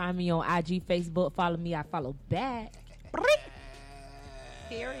platforms. You can find me on IG, Facebook. Follow me, I follow back.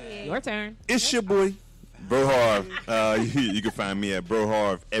 Period. Your turn. It's your boy, Bro Harv. You can find me at Bro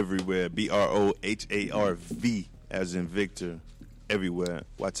Harv everywhere. BROHARV as in Victor. Everywhere.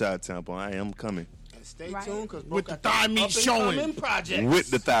 Watch out, Tampa. I am coming. And stay tuned, because With the thigh meat showing. project. With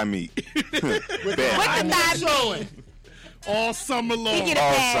the thigh meat. With the Bad. thigh meat showing. All summer long. He get a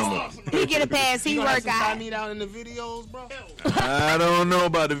All pass. summer. He get a pass. He You gonna have work some thigh out. meat out in the videos, bro? I don't know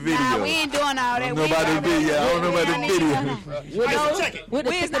about the video. Nah, we ain't doing all that. I don't know about the video. I don't know about the video. Let's check it. With the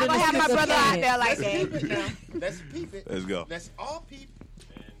We is tip not of the gonna have my stick of brother out sand. there like Let's peep that. it now. Let's peep it. Let's go. Let's all peep.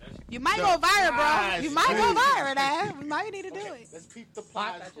 You might go viral, bro. Nice. You might go viral now. You might need to do it. Let's peep the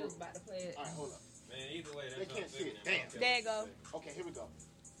plies. All about to play it. right, hold up. Man, either way, They can't see it. Damn. There you go. Okay, here we go.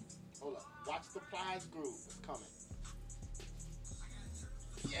 Hold up. Watch the plies groove. It's coming.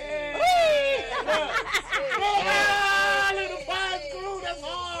 Yeah! Look at the plies groove. That's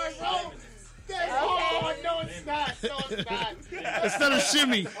hard, bro. That's hard. No, it's not. No, it's not. It's not a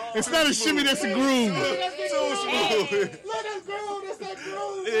shimmy. It's not a shimmy. That's a groove. Look at the groove. That's that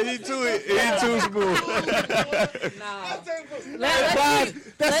groove. He too smooth.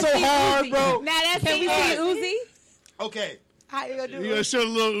 That's so hard, bro. Now that's Can we see Uzi? Okay. How you gonna do You it? gonna show the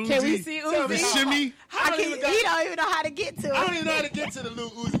little Uzi? Can we see The Uzi? shimmy? He don't even know how to get to it. I don't even know how to get to the Lil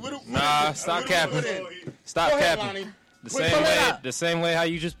Uzi. Nah, stop capping. Stop Go ahead, capping. Lonnie. The same way how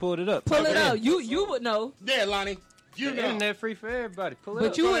you just pulled it up. Pull Type it in. up. You would know. Yeah, Lonnie. You The know. internet free for everybody. Pull it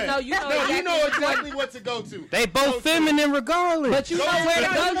But up. you Go would ahead. know. You know. No, you exactly know what- exactly what to go to. They both feminine regardless. But you know where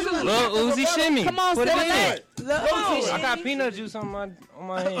to go to. Lil Uzi shimmy. Come on, Put it say in. that. I got peanut juice on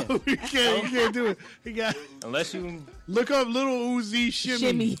my hand. You can't do it. He got. Unless you Look up little Uzi shimmy.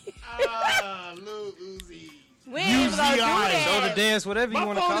 Shimmy. Lil Uzi. We ain't gonna do show the that. dance, whatever you My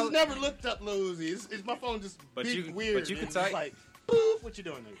want to phone call has it. never looked up Lil Uzi. It's my phone just But beep you- weird. but you can It's type- like, boop, what you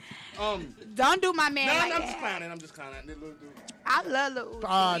doing, nigga? Don't do my man No, like I'm just that. clowning. I'm just clowning. Lil Uzi. I love Lil Uzi. even though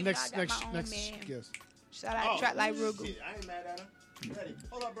I Next got my own man. guess. Shout out Trap Like Rugu. Shit, I ain't mad at him. Ready.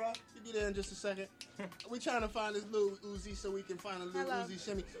 Hold up, bro. You get there in just a second. We trying to find this Lil Uzi so we can find a Lil Hello. Uzi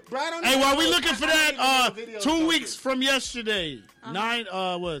shimmy. Bro, I don't Hey, even while we know- looking for I don't that, even know the videos 2 go weeks to. from yesterday,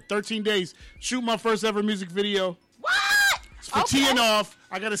 13 days, shoot my first ever music video. What? For teeing off.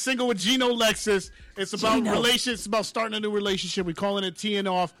 I got a single with Gino Lexus. It's about relations. It's about starting a new relationship. We calling it teeing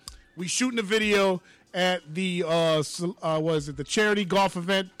off. We shooting the video at the the charity golf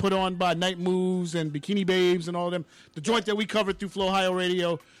event put on by Night Moves and Bikini Babes and all of them. The joint that we covered through Flow Ohio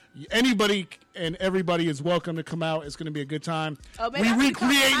Radio. Anybody and everybody is welcome to come out. It's going to be a good time. Oh, man, We I can come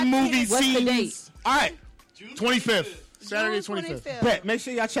recreate to my movie kids. What's the scenes. date? All right. 25th. Saturday, June 25th. Bet. Make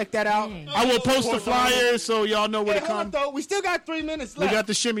sure y'all check that out. I will post the flyer so y'all know where Hey, to hold come. on, though. We still got 3 minutes We left. got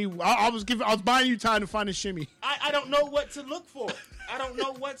the shimmy. I was buying you time to find a shimmy. I don't know what to look for. I don't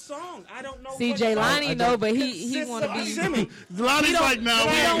know what song. I don't know. CJ what Lonnie song know, but he consists want to of be. a shimmy. Lonnie's like, no.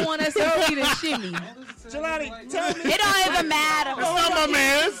 He don't want us to see the shimmy. Jelani, tell me. It don't even matter. That's not my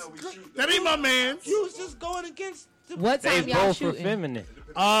man's. That ain't my man's. You was just going against. What They time y'all both shooting? effeminate.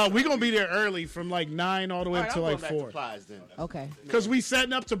 We're going to be there early from like 9 all the way All right, up to I'm like going back 4. to Plies then. Okay, Because we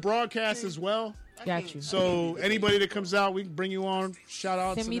setting up to broadcast as well. got you. So anybody that comes out, we can bring you on. Shout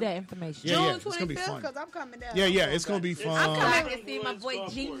out. Send to me them. that information. Yeah, June it's going to be 25th, fun. because I'm coming down. Yeah, it's going to be fun. I'm coming. I can see my boy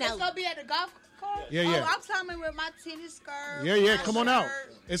Gino. It's going to be at the golf course? Yeah, yeah. Oh, I'm coming with my tennis skirt. Yeah, my come on out.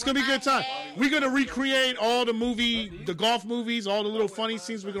 shirt, It's going to be a good time. We're going to recreate all the golf movies, all the little funny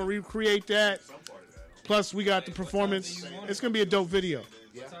scenes. We're going to recreate that. Plus, we got the performance. It's going to be a dope video.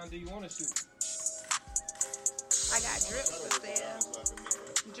 What time do you want to shoot? I got drips for sale.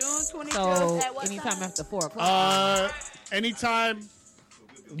 June 25th So at what anytime time? after 4 o'clock. Anytime.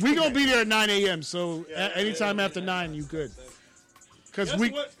 We're going to be there at 9 a.m. So anytime after 9, you good. Because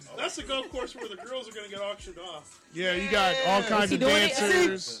That's the golf course where the girls are going to get auctioned off. Yeah, you got all kinds of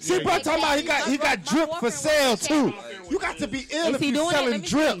dancers. See, bro, talking about he got drip for sale too. You got to be ill Is if he you're doing it? selling Let me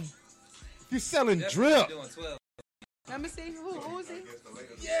drip. see. If you're selling drip. Let me see. Who is it?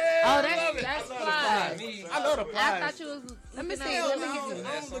 Yeah. Oh, I that's love it. Plies. I love the I Plies. thought you was. Let me see. Hell, Let no, me I get you.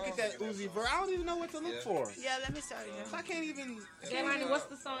 don't look at that Uzi Vert. I don't even know what to look for. Yeah, let me show you. I can't even. Yeah, Lonnie, what's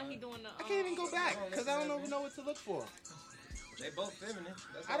the song he doing? I can't even go back because I don't even know what to look for. They both feminine.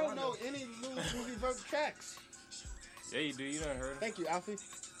 That's I all don't know any Uzi Vert tracks. Yeah, you do. You done heard it. Thank you, Alfie.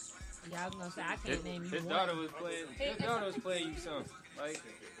 Yeah, I was gonna say I can't name you His one. daughter was playing. His daughter was playing you something like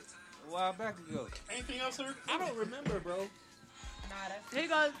a while back ago. Anything else, sir? I don't remember, bro. Here you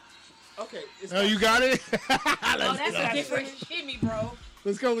go. Okay. Oh, you got it? Oh, that's a different shimmy, bro.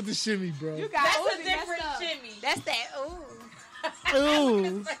 Let's go with the shimmy, bro. You got That's Uzi, a different up. shimmy. That's that. Ooh.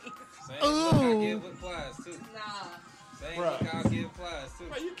 Ooh. Same look I give with Plies too. Nah. Same look I give Plies too.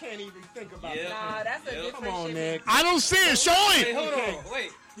 Bro, you can't even think about Yeah. that. Nah, that's a Yep. different Come on, shimmy. Nick. I don't see it. Show Hey, it. hold on.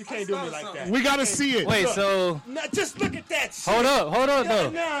 Wait. You can't do me like that. We got to see it. Wait, so No, just look at that shit. hold up though.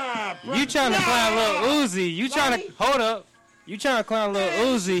 Nah, bro. You trying to Nah. clown Lil Uzi? You trying to hold up? You trying to clown Lil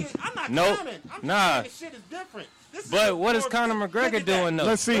Uzi? I'm not Nope. clowning. I'm Nah. just saying this shit is different. This is But what is more- Conor Look McGregor at that. doing though?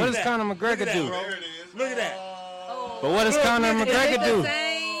 Let's see. What Look does at Conor that. McGregor Look at do? that, bro. Look at that. But what does Conor look at McGregor that. do?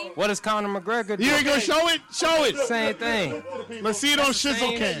 Same. What does Conor McGregor do? You ain't going to show it? Show it. Same thing. Let's see it on Shizzle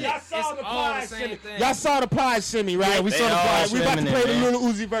same Cam. Y'all It's saw the all Plies the same shimmy. thing. Y'all saw the Plies shimmy, right? Yeah, we They saw the all Plies. We about to feminine, play the man. little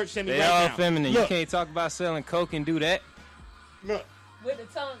Uzi Vert shimmy They right all now. feminine. Look, You can't talk about selling coke and do that. look, With the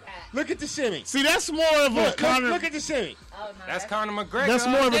tongue out. look at the shimmy. See, that's more of a Look, Conor. look at the shimmy. Oh, no, That's Conor McGregor. That's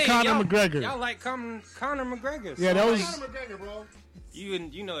more of a Hey, Conor y'all- McGregor. Y'all like Conor McGregor. Yeah, that was. Conor McGregor, bro.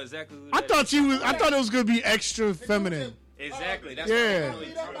 You know exactly who I that thought you was. I thought it was gonna be extra feminine. is. Exactly. That's Yeah. what I'm really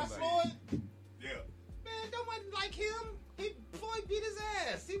Beat talking up by about. Floyd. Yeah. Man, don't want like him. Floyd beat his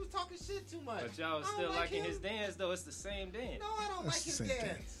ass. He was talking shit too much. But y'all was I don't still like liking him. his dance though. It's the same dance. No, I don't That's like the his same thing.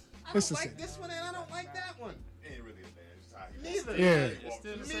 dance. I It's don't the like same. this one and I don't like that one. Ain't really a dance. It's how he Neither. Yeah. It's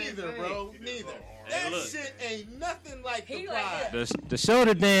still the same Neither, thing. bro. Neither. Hey, That look. shit ain't nothing like the He like Plies. The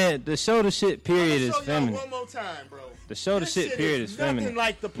shoulder dance, the shoulder shit period I'ma is show y'all feminine. one more time, bro. The shoulder This shit shit period is is nothing feminine.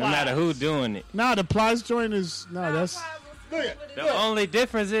 like the No matter Plies. who doing it. Nah, the Plies joint is. Nah, that's. The only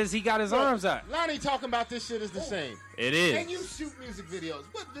difference is he got his arms out. Lonnie talking about this shit is the same. It And is. you shoot music videos.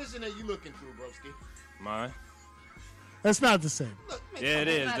 What vision are you looking through, broski? Mine. That's not the same. Look, man, Yeah, it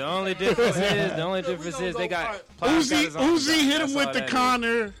come on, is. not The the only same. difference is the only Look, we difference gonna is they go got hard. Plies got Uzi his arms hit out. him That's with all the that is.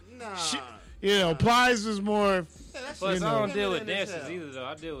 Connor. Nah. You know, Plies is more. Yeah, that Plus, shit I don't is deal with feminine as dancers hell. either though.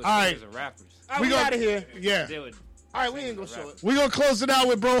 I deal with All right. singers and rappers. All right, We we gonna- out of here. Yeah. I deal with All right, we ain't gonna show it. We're gonna close it out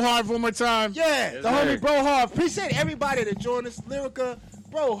with Bro Hard one more time. Yeah, Yes, the sir. homie Bro Harv. Appreciate everybody that joined us. Lyrica,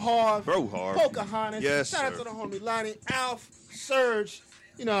 Bro Harv, Bro Harv. Pocahontas. Yes, Shout out sir. to the homie Lonnie, Alf, Surge.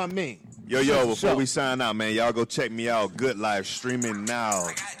 You know what I mean? Yo, Shizzle before Show. we sign out, man, y'all go check me out. Good Life streaming now.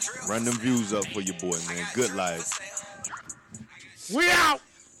 Run them views up for your boy, man. Good Life. We out.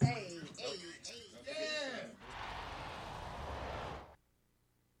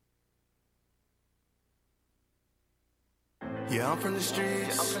 Yeah, I'm from the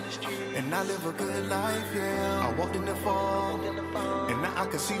streets, and I live a good life, yeah. I walked in the fall, and now I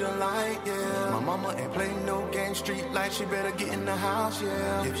can see the light, yeah. My mama ain't playing no game, street life, she better get in the house,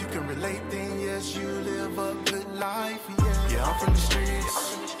 yeah. If you can relate, then yes, you live a good life, yeah. Yeah, I'm from the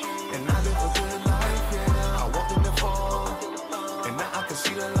streets, and I live a good life, yeah. I walked in the fall, and now I can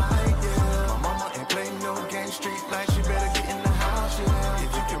see the light.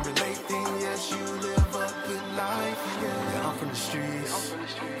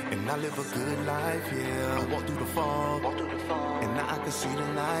 And I live a good life, yeah. I walk through the fog, and now I can see the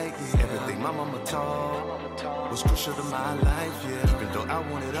light, yeah. Everything my mama taught was crucial to my life, yeah. Even though I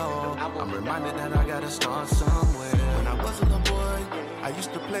want it all, I'm reminded that I gotta start somewhere. When I wasn't a boy, I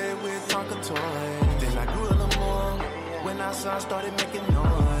used to play with Tonka toys. Then I grew a little more when I saw I started making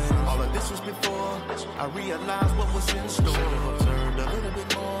noise. All of this was before I realized what was in store. Observed a little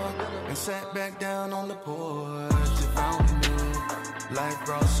bit more and sat back down on the porch. If I only knew life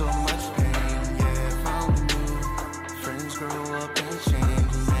brought so much pain, yeah. If I only knew friends grow up and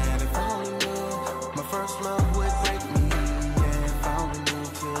change, man. If I only knew my first love would break me, yeah. If I only knew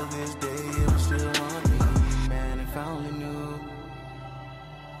till this day it was still on me, man. If I only knew,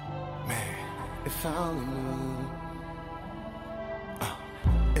 man. If I only knew.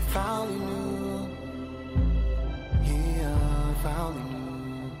 If I only knew, yeah, if I only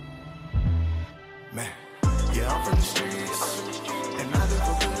knew, man, yeah, I'm from the streets, and I live a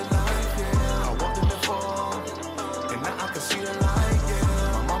good life, yeah, I walked in the fall, and now I can see the light,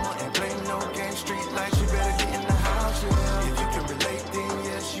 yeah, my mama ain't playing no game, street lights, you better get in the house, yeah, if you can relate, then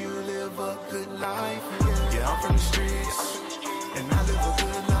yes, you live a good life, yeah, I'm from the streets, and I live a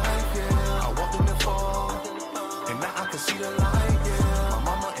good life, yeah, I walked in the fall, and now I can see the light, yeah.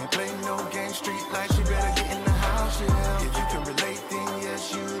 Street lights, you better get in the house, yeah. If you can relate, then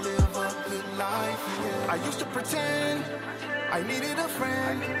yes, you live a good life, yeah. I used to pretend I needed a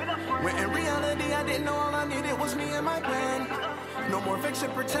friend, when in reality I didn't know all I needed was me and my pen. No more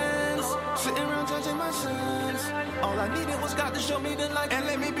fixing pretense, sitting around judging my sins. All I needed was God to show me the light and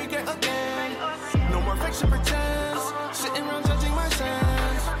let me begin again. No more fixing pretense, sitting around judging my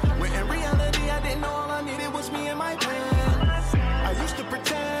sins. When in reality I didn't know all I needed was me and my pen. I used to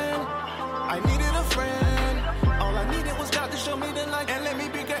pretend I needed a friend. All I needed was God to show me the light and let me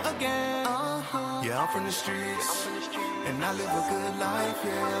begin again. Yeah, I'm from the streets, and I live a good life,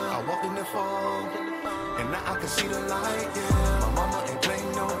 yeah. I walked in the fall, and now I can see the light, yeah. My mama ain't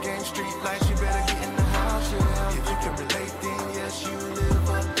playing no game, street lights, you better get in the house, yeah. If you can relate, then yes, you live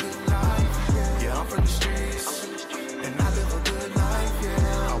a good life, yeah. Yeah, I'm from the streets, and I live a good life,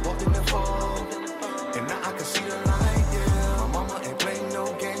 yeah. I walked in the fall, and now I can see the light, yeah. My mama ain't playing no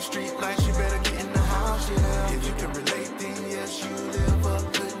game, street lights, you better get in the house, yeah. If you can relate, then yes, you live a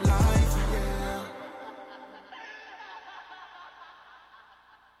good life, yeah.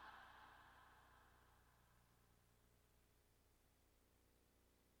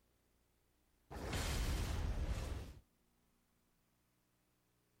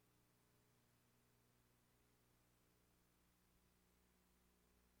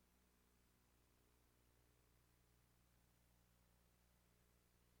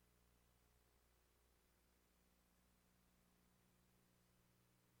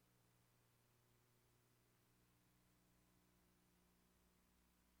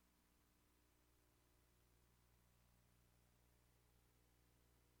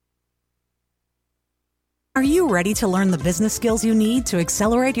 Are you ready to learn the business skills you need to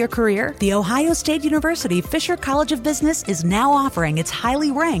accelerate your career? The Ohio State University Fisher College of Business is now offering its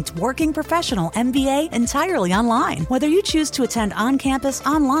highly ranked Working Professional MBA entirely online. Whether you choose to attend on campus,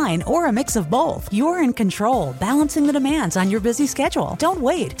 online, or a mix of both, you're in control, balancing the demands on your busy schedule. Don't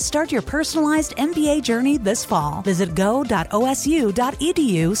wait. Start your personalized MBA journey this fall. Visit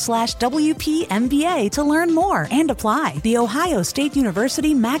go.osu.edu/WPMBA to learn more and apply. The Ohio State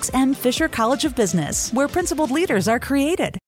University Max M. Fisher College of Business, where principled leaders are created.